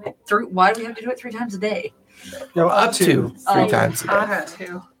 Blow on it. Why do we have to do it 3 times a day? No, Up to 3 Oh, times a day. Have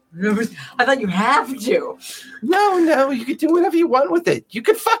to. I thought you have to. No, you can do whatever you want with it. You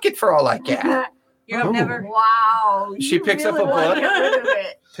can fuck it for all I care. You have Oh. never. Wow. She you picks up really a wanna book. get rid of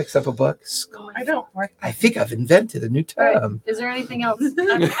it. Picks up a book. I don't work. I think I've invented a new term. Is there anything else?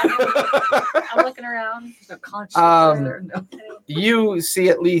 I'm looking around. There's no conscience. Um, there. No. You see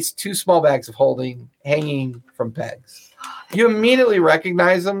at least 2 small bags of holding hanging from pegs. You immediately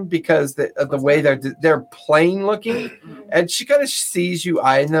recognize them because of the way they're plain looking, and she kind of sees you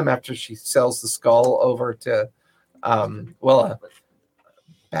eyeing them after she sells the skull over to Willa.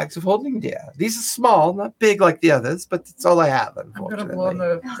 Bags of holding, yeah. These are small, not big like the others, but it's all I have, I'm gonna blow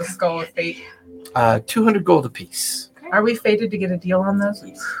unfortunately. the skull of fate. 200 gold apiece. Are we fated to get a deal on those?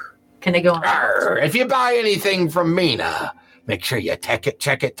 Can they go on? Arr, if you buy anything from Mina, make sure you check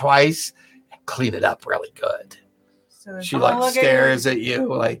it twice and clean it up really good. So She look at stares at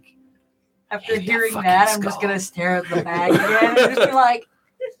you like, After Hate that hearing fucking that, I'm just skull. gonna stare at the bag again and just be like,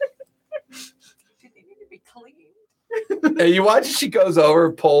 "Do they need to be cleaned?" and you watch as she goes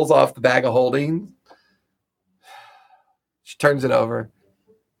over, pulls off the bag of holding. She turns it over,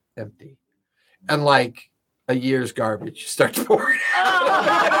 empty. And like a year's garbage starts pouring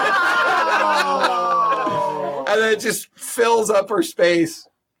out. And then it just fills up her space.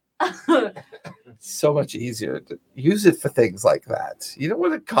 So much easier to use it for things like that. You know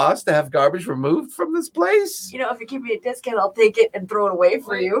what it costs to have garbage removed from this place? You know, if you give me a discount, I'll take it and throw it away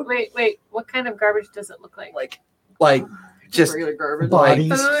for you. Wait. What kind of garbage does it look like? Like just regular garbage. Bodies.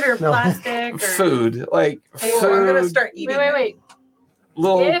 Food or No. plastic? Or... food. Like Hey, I'm gonna food, start eating. Wait.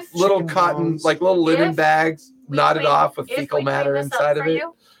 little If- little Chicken cotton, bones. like little linen If bags we knotted clean- off with If fecal we clean matter this up inside for of it.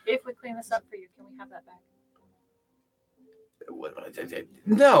 you, if we clean this up for you, can we have that back?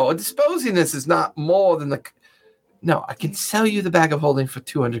 No, disposing this is not more than the. No, I can sell you the bag of holding for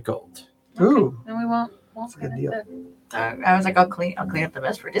 200 gold. Ooh. Then we won't a clean good it deal. then. I was like, I'll clean up the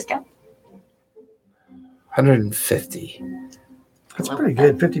mess for a discount. 150. That's pretty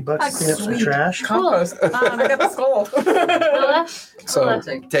good. $50 to clean up some Sweet. trash. Compost. I got the skull. Willa, So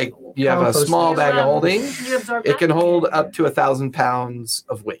Willa, take. You have a Compost. small bag of holding. you absorb It can that? hold up to 1,000 pounds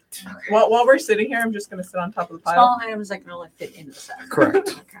of weight. While we're sitting here, I'm just gonna sit on top of the pile. Small items that can only fit into the sack.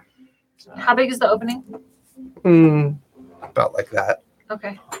 Correct. How big is the opening? About like that.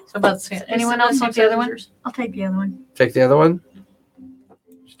 Okay. So about Anyone else want the other one? I'll take the other one. Take the other one.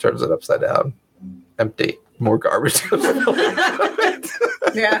 She turns it upside down. Empty. More garbage.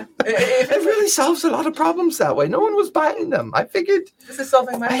 Yeah. It really solves a lot of problems that way. No one was buying them. I figured This is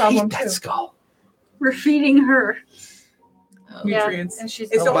solving my I problem hate that too. skull. We're feeding her. Nutrients. And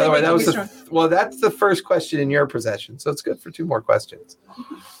she's It's Oh, by the way, only that was making me that's the first question in your possession, so it's good for 2 more questions.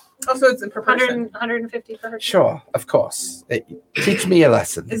 Also, it's per person. 150 for her. Sure, of course. Teach me a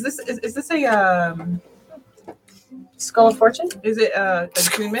lesson. Is this a Skull of Fortune? is it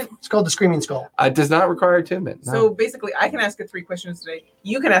attunement? It's called the Screaming Skull. It does not require attunement. No. So basically, I can ask it 3 questions a day.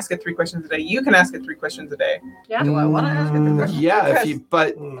 You can ask it 3 questions a day. You can ask it 3 questions a day. Yeah. Do I want to ask it the question? Yeah, if you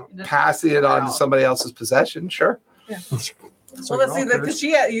but Mm. passing it on to somebody else's possession, sure. So Well, let's see. you're all Because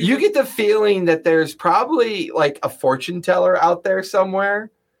cursed. You get the feeling that there's probably like a fortune teller out there somewhere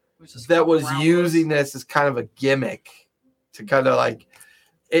that was using this as kind of a gimmick to kind of like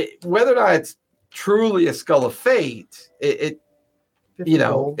it, whether or not it's truly a skull of fate. It 50 you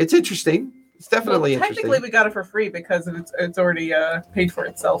know, gold. it's interesting. It's definitely Well, technically, interesting. we got it for free because it's already paid for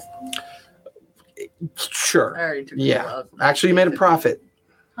itself. Sure. I already took the Yeah. glove. Actually, you made a profit.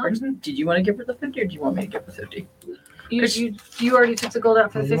 Did you want to give her the 50 or do you want me to give her 50? You already took the gold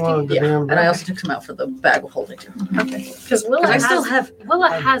out for the 50? Oh, the Yeah. damn And I also took some out for the bag of holding too. Okay. Because Willa I has still have. Willa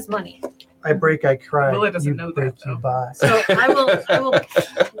has money. I break, I cry. Willa doesn't you know that, break, though. you buy. So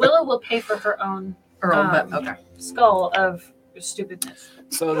Willa will pay for her own Okay. skull of stupidness.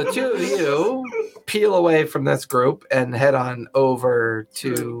 So the 2 of you peel away from this group and head on over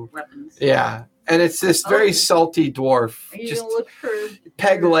to Weapons. yeah. And it's this very Oh. salty dwarf, Are you just gonna look for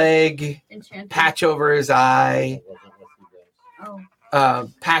peg leg, enchanted? patch over his eye, Oh,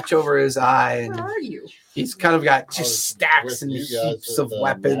 patch over his eye, and Where are you? he's kind of got I was just stacks with and you guys heaps with of the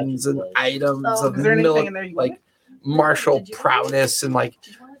weapons and magic items Oh, of Is there anything mili- in there you like want? martial Did you- prowess and like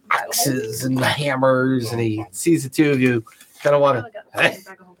Did you want axes and hammers, and he sees the 2 of you, kind of want Willa to, got the hey,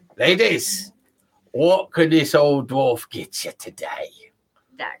 bag of holding. ladies, what could this old dwarf get you today?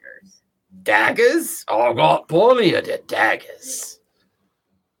 daggers. Daggers? I got plenty of the daggers.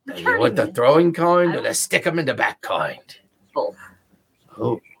 You want the throwing kind or the stick 'em in the back kind? Both.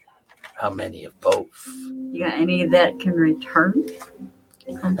 Oh, How many of both? You got any that can return?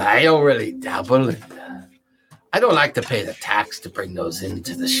 I don't really dabble in that. I don't like to pay the tax to bring those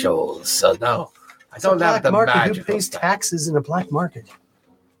into the shows, so no. I It's a don't have black the market. Who magical pays stuff. taxes in a black market?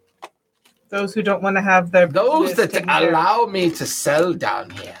 Those who don't want to have their Those business that taken care of. allow me to sell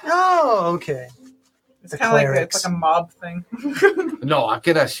down here. Oh, okay. It's the kind of like clerics. it's like a mob thing. No, I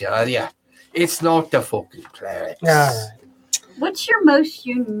can assure you, it's not the fucking clerics. All right. What's your most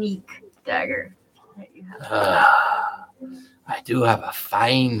unique dagger that you have? I do have a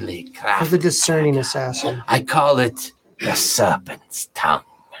finely For crafted. the discerning assassin. I call it the serpent's tongue.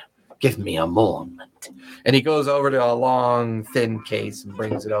 Give me a moment. And he goes over to a long, thin case and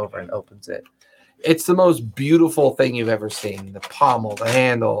brings it over and opens it. It's the most beautiful thing you've ever seen. The pommel, the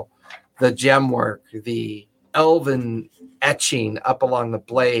handle, the gem work, the elven etching up along the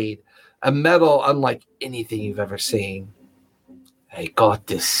blade, a metal unlike anything you've ever seen. I got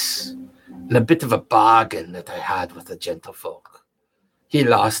this in a bit of a bargain that I had with the gentlefolk. He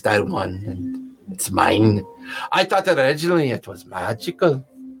lost, I won, and it's mine. I thought that originally it was magical,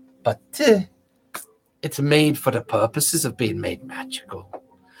 but it's made for the purposes of being made magical.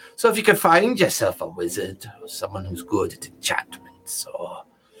 So if you can find yourself a wizard or someone who's good at enchantments or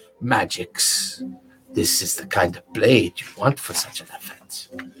magics, this is the kind of blade you want for such an event.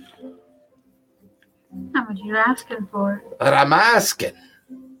 How much you asking for? But I'm asking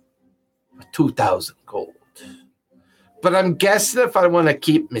for 2,000 gold. But I'm guessing if I want to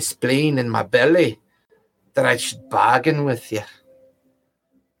keep my spleen in my belly, that I should bargain with you.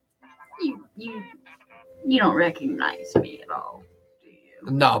 You don't recognize me at all,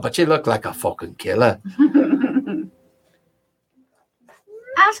 do No, but you look like a fucking killer. you?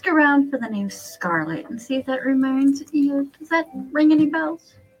 Ask around for the name Scarlet and see if that reminds you. Does that ring any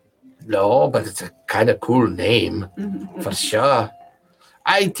bells? No, but it's a kind of cool name, for sure.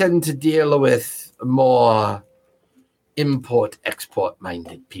 I tend to deal with more import-export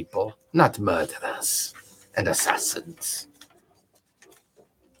minded people, not murderers and assassins.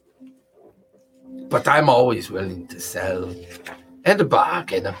 But I'm always willing to sell and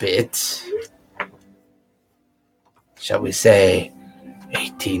bargain a bit. Shall we say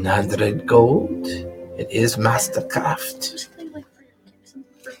 1,800 gold? It is mastercraft.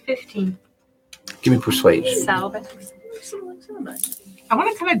 For 15. Give me persuasion. Salve. I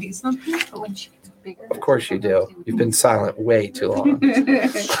want to kind of do something. But when she gets bigger. Of course you do. You've been silent way too long.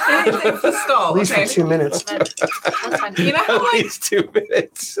 It's a stall. At least Okay. for 2 minutes. You know how At like, least 2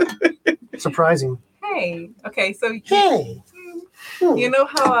 minutes. Surprising. hey, okay, so Hey. you know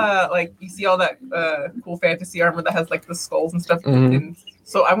how like you see all that cool fantasy armor that has like the skulls and stuff. Mhm. And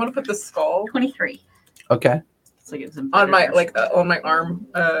so I want to put the skull 23. Okay. It's like it's on my on my arm,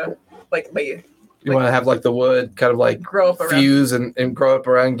 like You want to have like the wood kind of like grow up around. fuse and grow up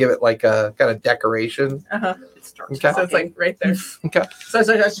around, give it like a kind of decoration. Uh-huh. Okay. So it's like right there. Okay. So I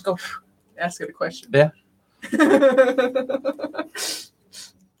just go ask it a question. Yeah.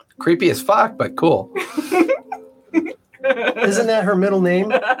 Creepy as fuck, but cool. Isn't that her middle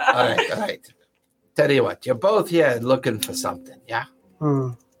name? All right. Tell you what, you're both here looking for something, yeah? Hmm.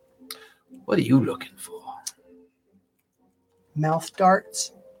 What are you looking for? Mouth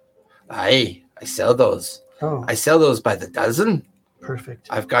darts. Aye, I sell those. Oh, I sell those by the dozen. perfect.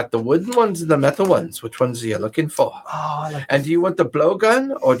 I've got the wooden ones and the metal ones. Which ones are you looking for? Oh, I like And do you want the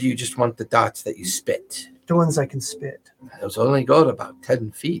blowgun or do you just want the darts that you spit? the ones I can spit. Those only go to about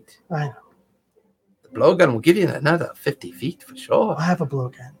 10 feet. I know. The blowgun will give you another 50 feet for sure. I have a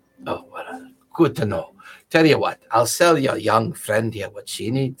blowgun. Oh, well, good to know. Tell you what, I'll sell your young friend here what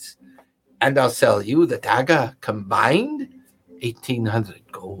she needs. And I'll sell you the dagger combined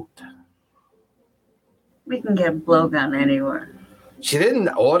 1,800 gold. We can get a blowgun anywhere. She didn't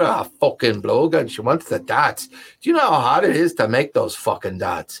order a fucking blowgun. She wants the darts. Do you know how hard it is to make those fucking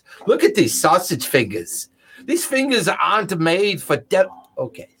darts? Look at these sausage fingers. These fingers aren't made for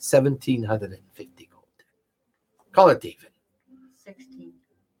Okay, 1,750 gold. Call it even. 16.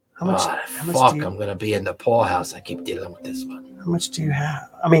 How much? Oh, how much fuck, do you, I'm going to be in the poorhouse. I keep dealing with this one. How much do you have?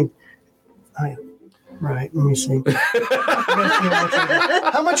 I mean, right. Let me see.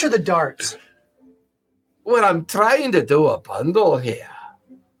 How much are the darts? Well, I'm trying to do a bundle here.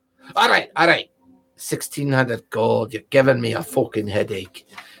 All right. 1,600 gold. You're giving me a fucking headache.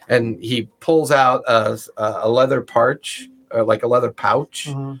 And he pulls out a leather pouch, or like a leather pouch,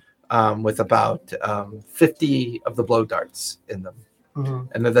 with about 50 of the blow darts in them.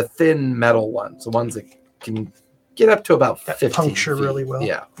 Mm-hmm. And they're the thin metal ones, the ones that can get up to about That 15 puncture feet. really well.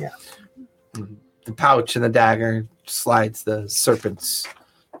 Yeah. Yeah. Mhm. The pouch and the dagger slides the serpent's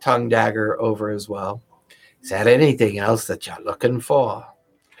tongue dagger over as well. Is that anything else that you're looking for?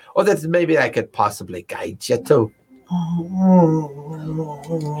 or that maybe I could possibly guide you to.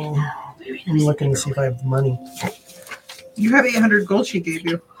 I'm looking to see if I have money. You have 800 gold she gave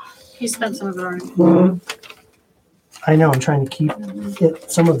you. He spent some of it already. I know. I'm trying to keep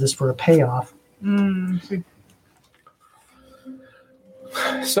some of this for a payoff.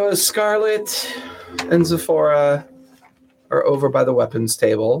 So as Scarlet and Zephora are over by the weapons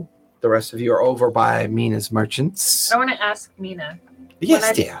table, the rest of you are over by Mina's merchants. I want to ask Mina. Yes, when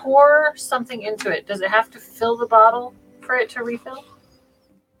I dear. pour something into it, does it have to fill the bottle for it to refill?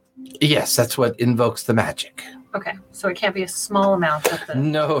 Yes, that's what invokes the magic. Okay, so it can't be a small amount of the...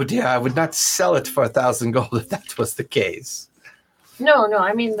 No, dear, I would not sell it for 1,000 gold if that was the case. No,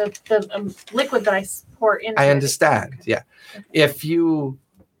 I mean the liquid that I pour into I it. understand, yeah. If you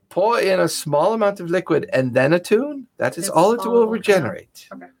pour in a small amount of liquid and then attune, that is It's all it will all regenerate.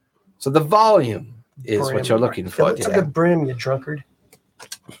 Okay. So the volume is Brim. what you're looking It for, looks like dear. a brim, you drunkard.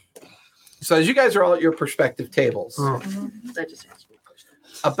 So as you guys are all at your respective tables, I just asked you a question.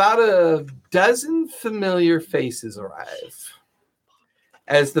 about a dozen familiar faces arrive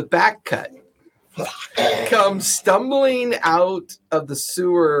as the back cut comes stumbling out of the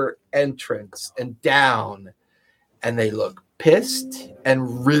sewer entrance and down, and they look pissed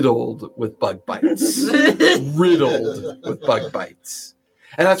and riddled with bug bites. Riddled with bug bites.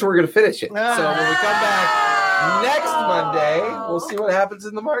 And that's where we're going to finish it. So when we come back next Monday, we'll see what happens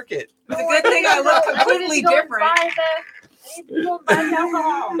in the market. It's a good thing I look completely different. I need to go buy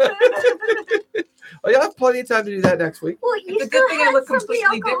alcohol. Well, you'll have plenty of time to do that next week. Well, you It's a still good thing I have look some of the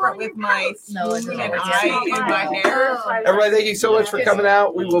completely alcohol different in with your my house. No, it's smooth not. and It's white not in my mine. hair. Everybody, thank you so much for coming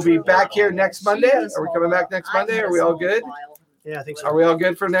out. We will be back here next Monday. Are we coming back next Monday? Are we all good? Yeah, I think so. Are we all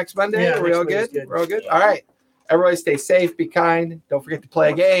good for next Monday? Yeah, Are we next all Monday's good? good. We're all good? All right. Everybody stay safe, be kind. Don't forget to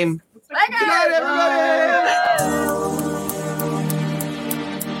play a game. Good night, everybody.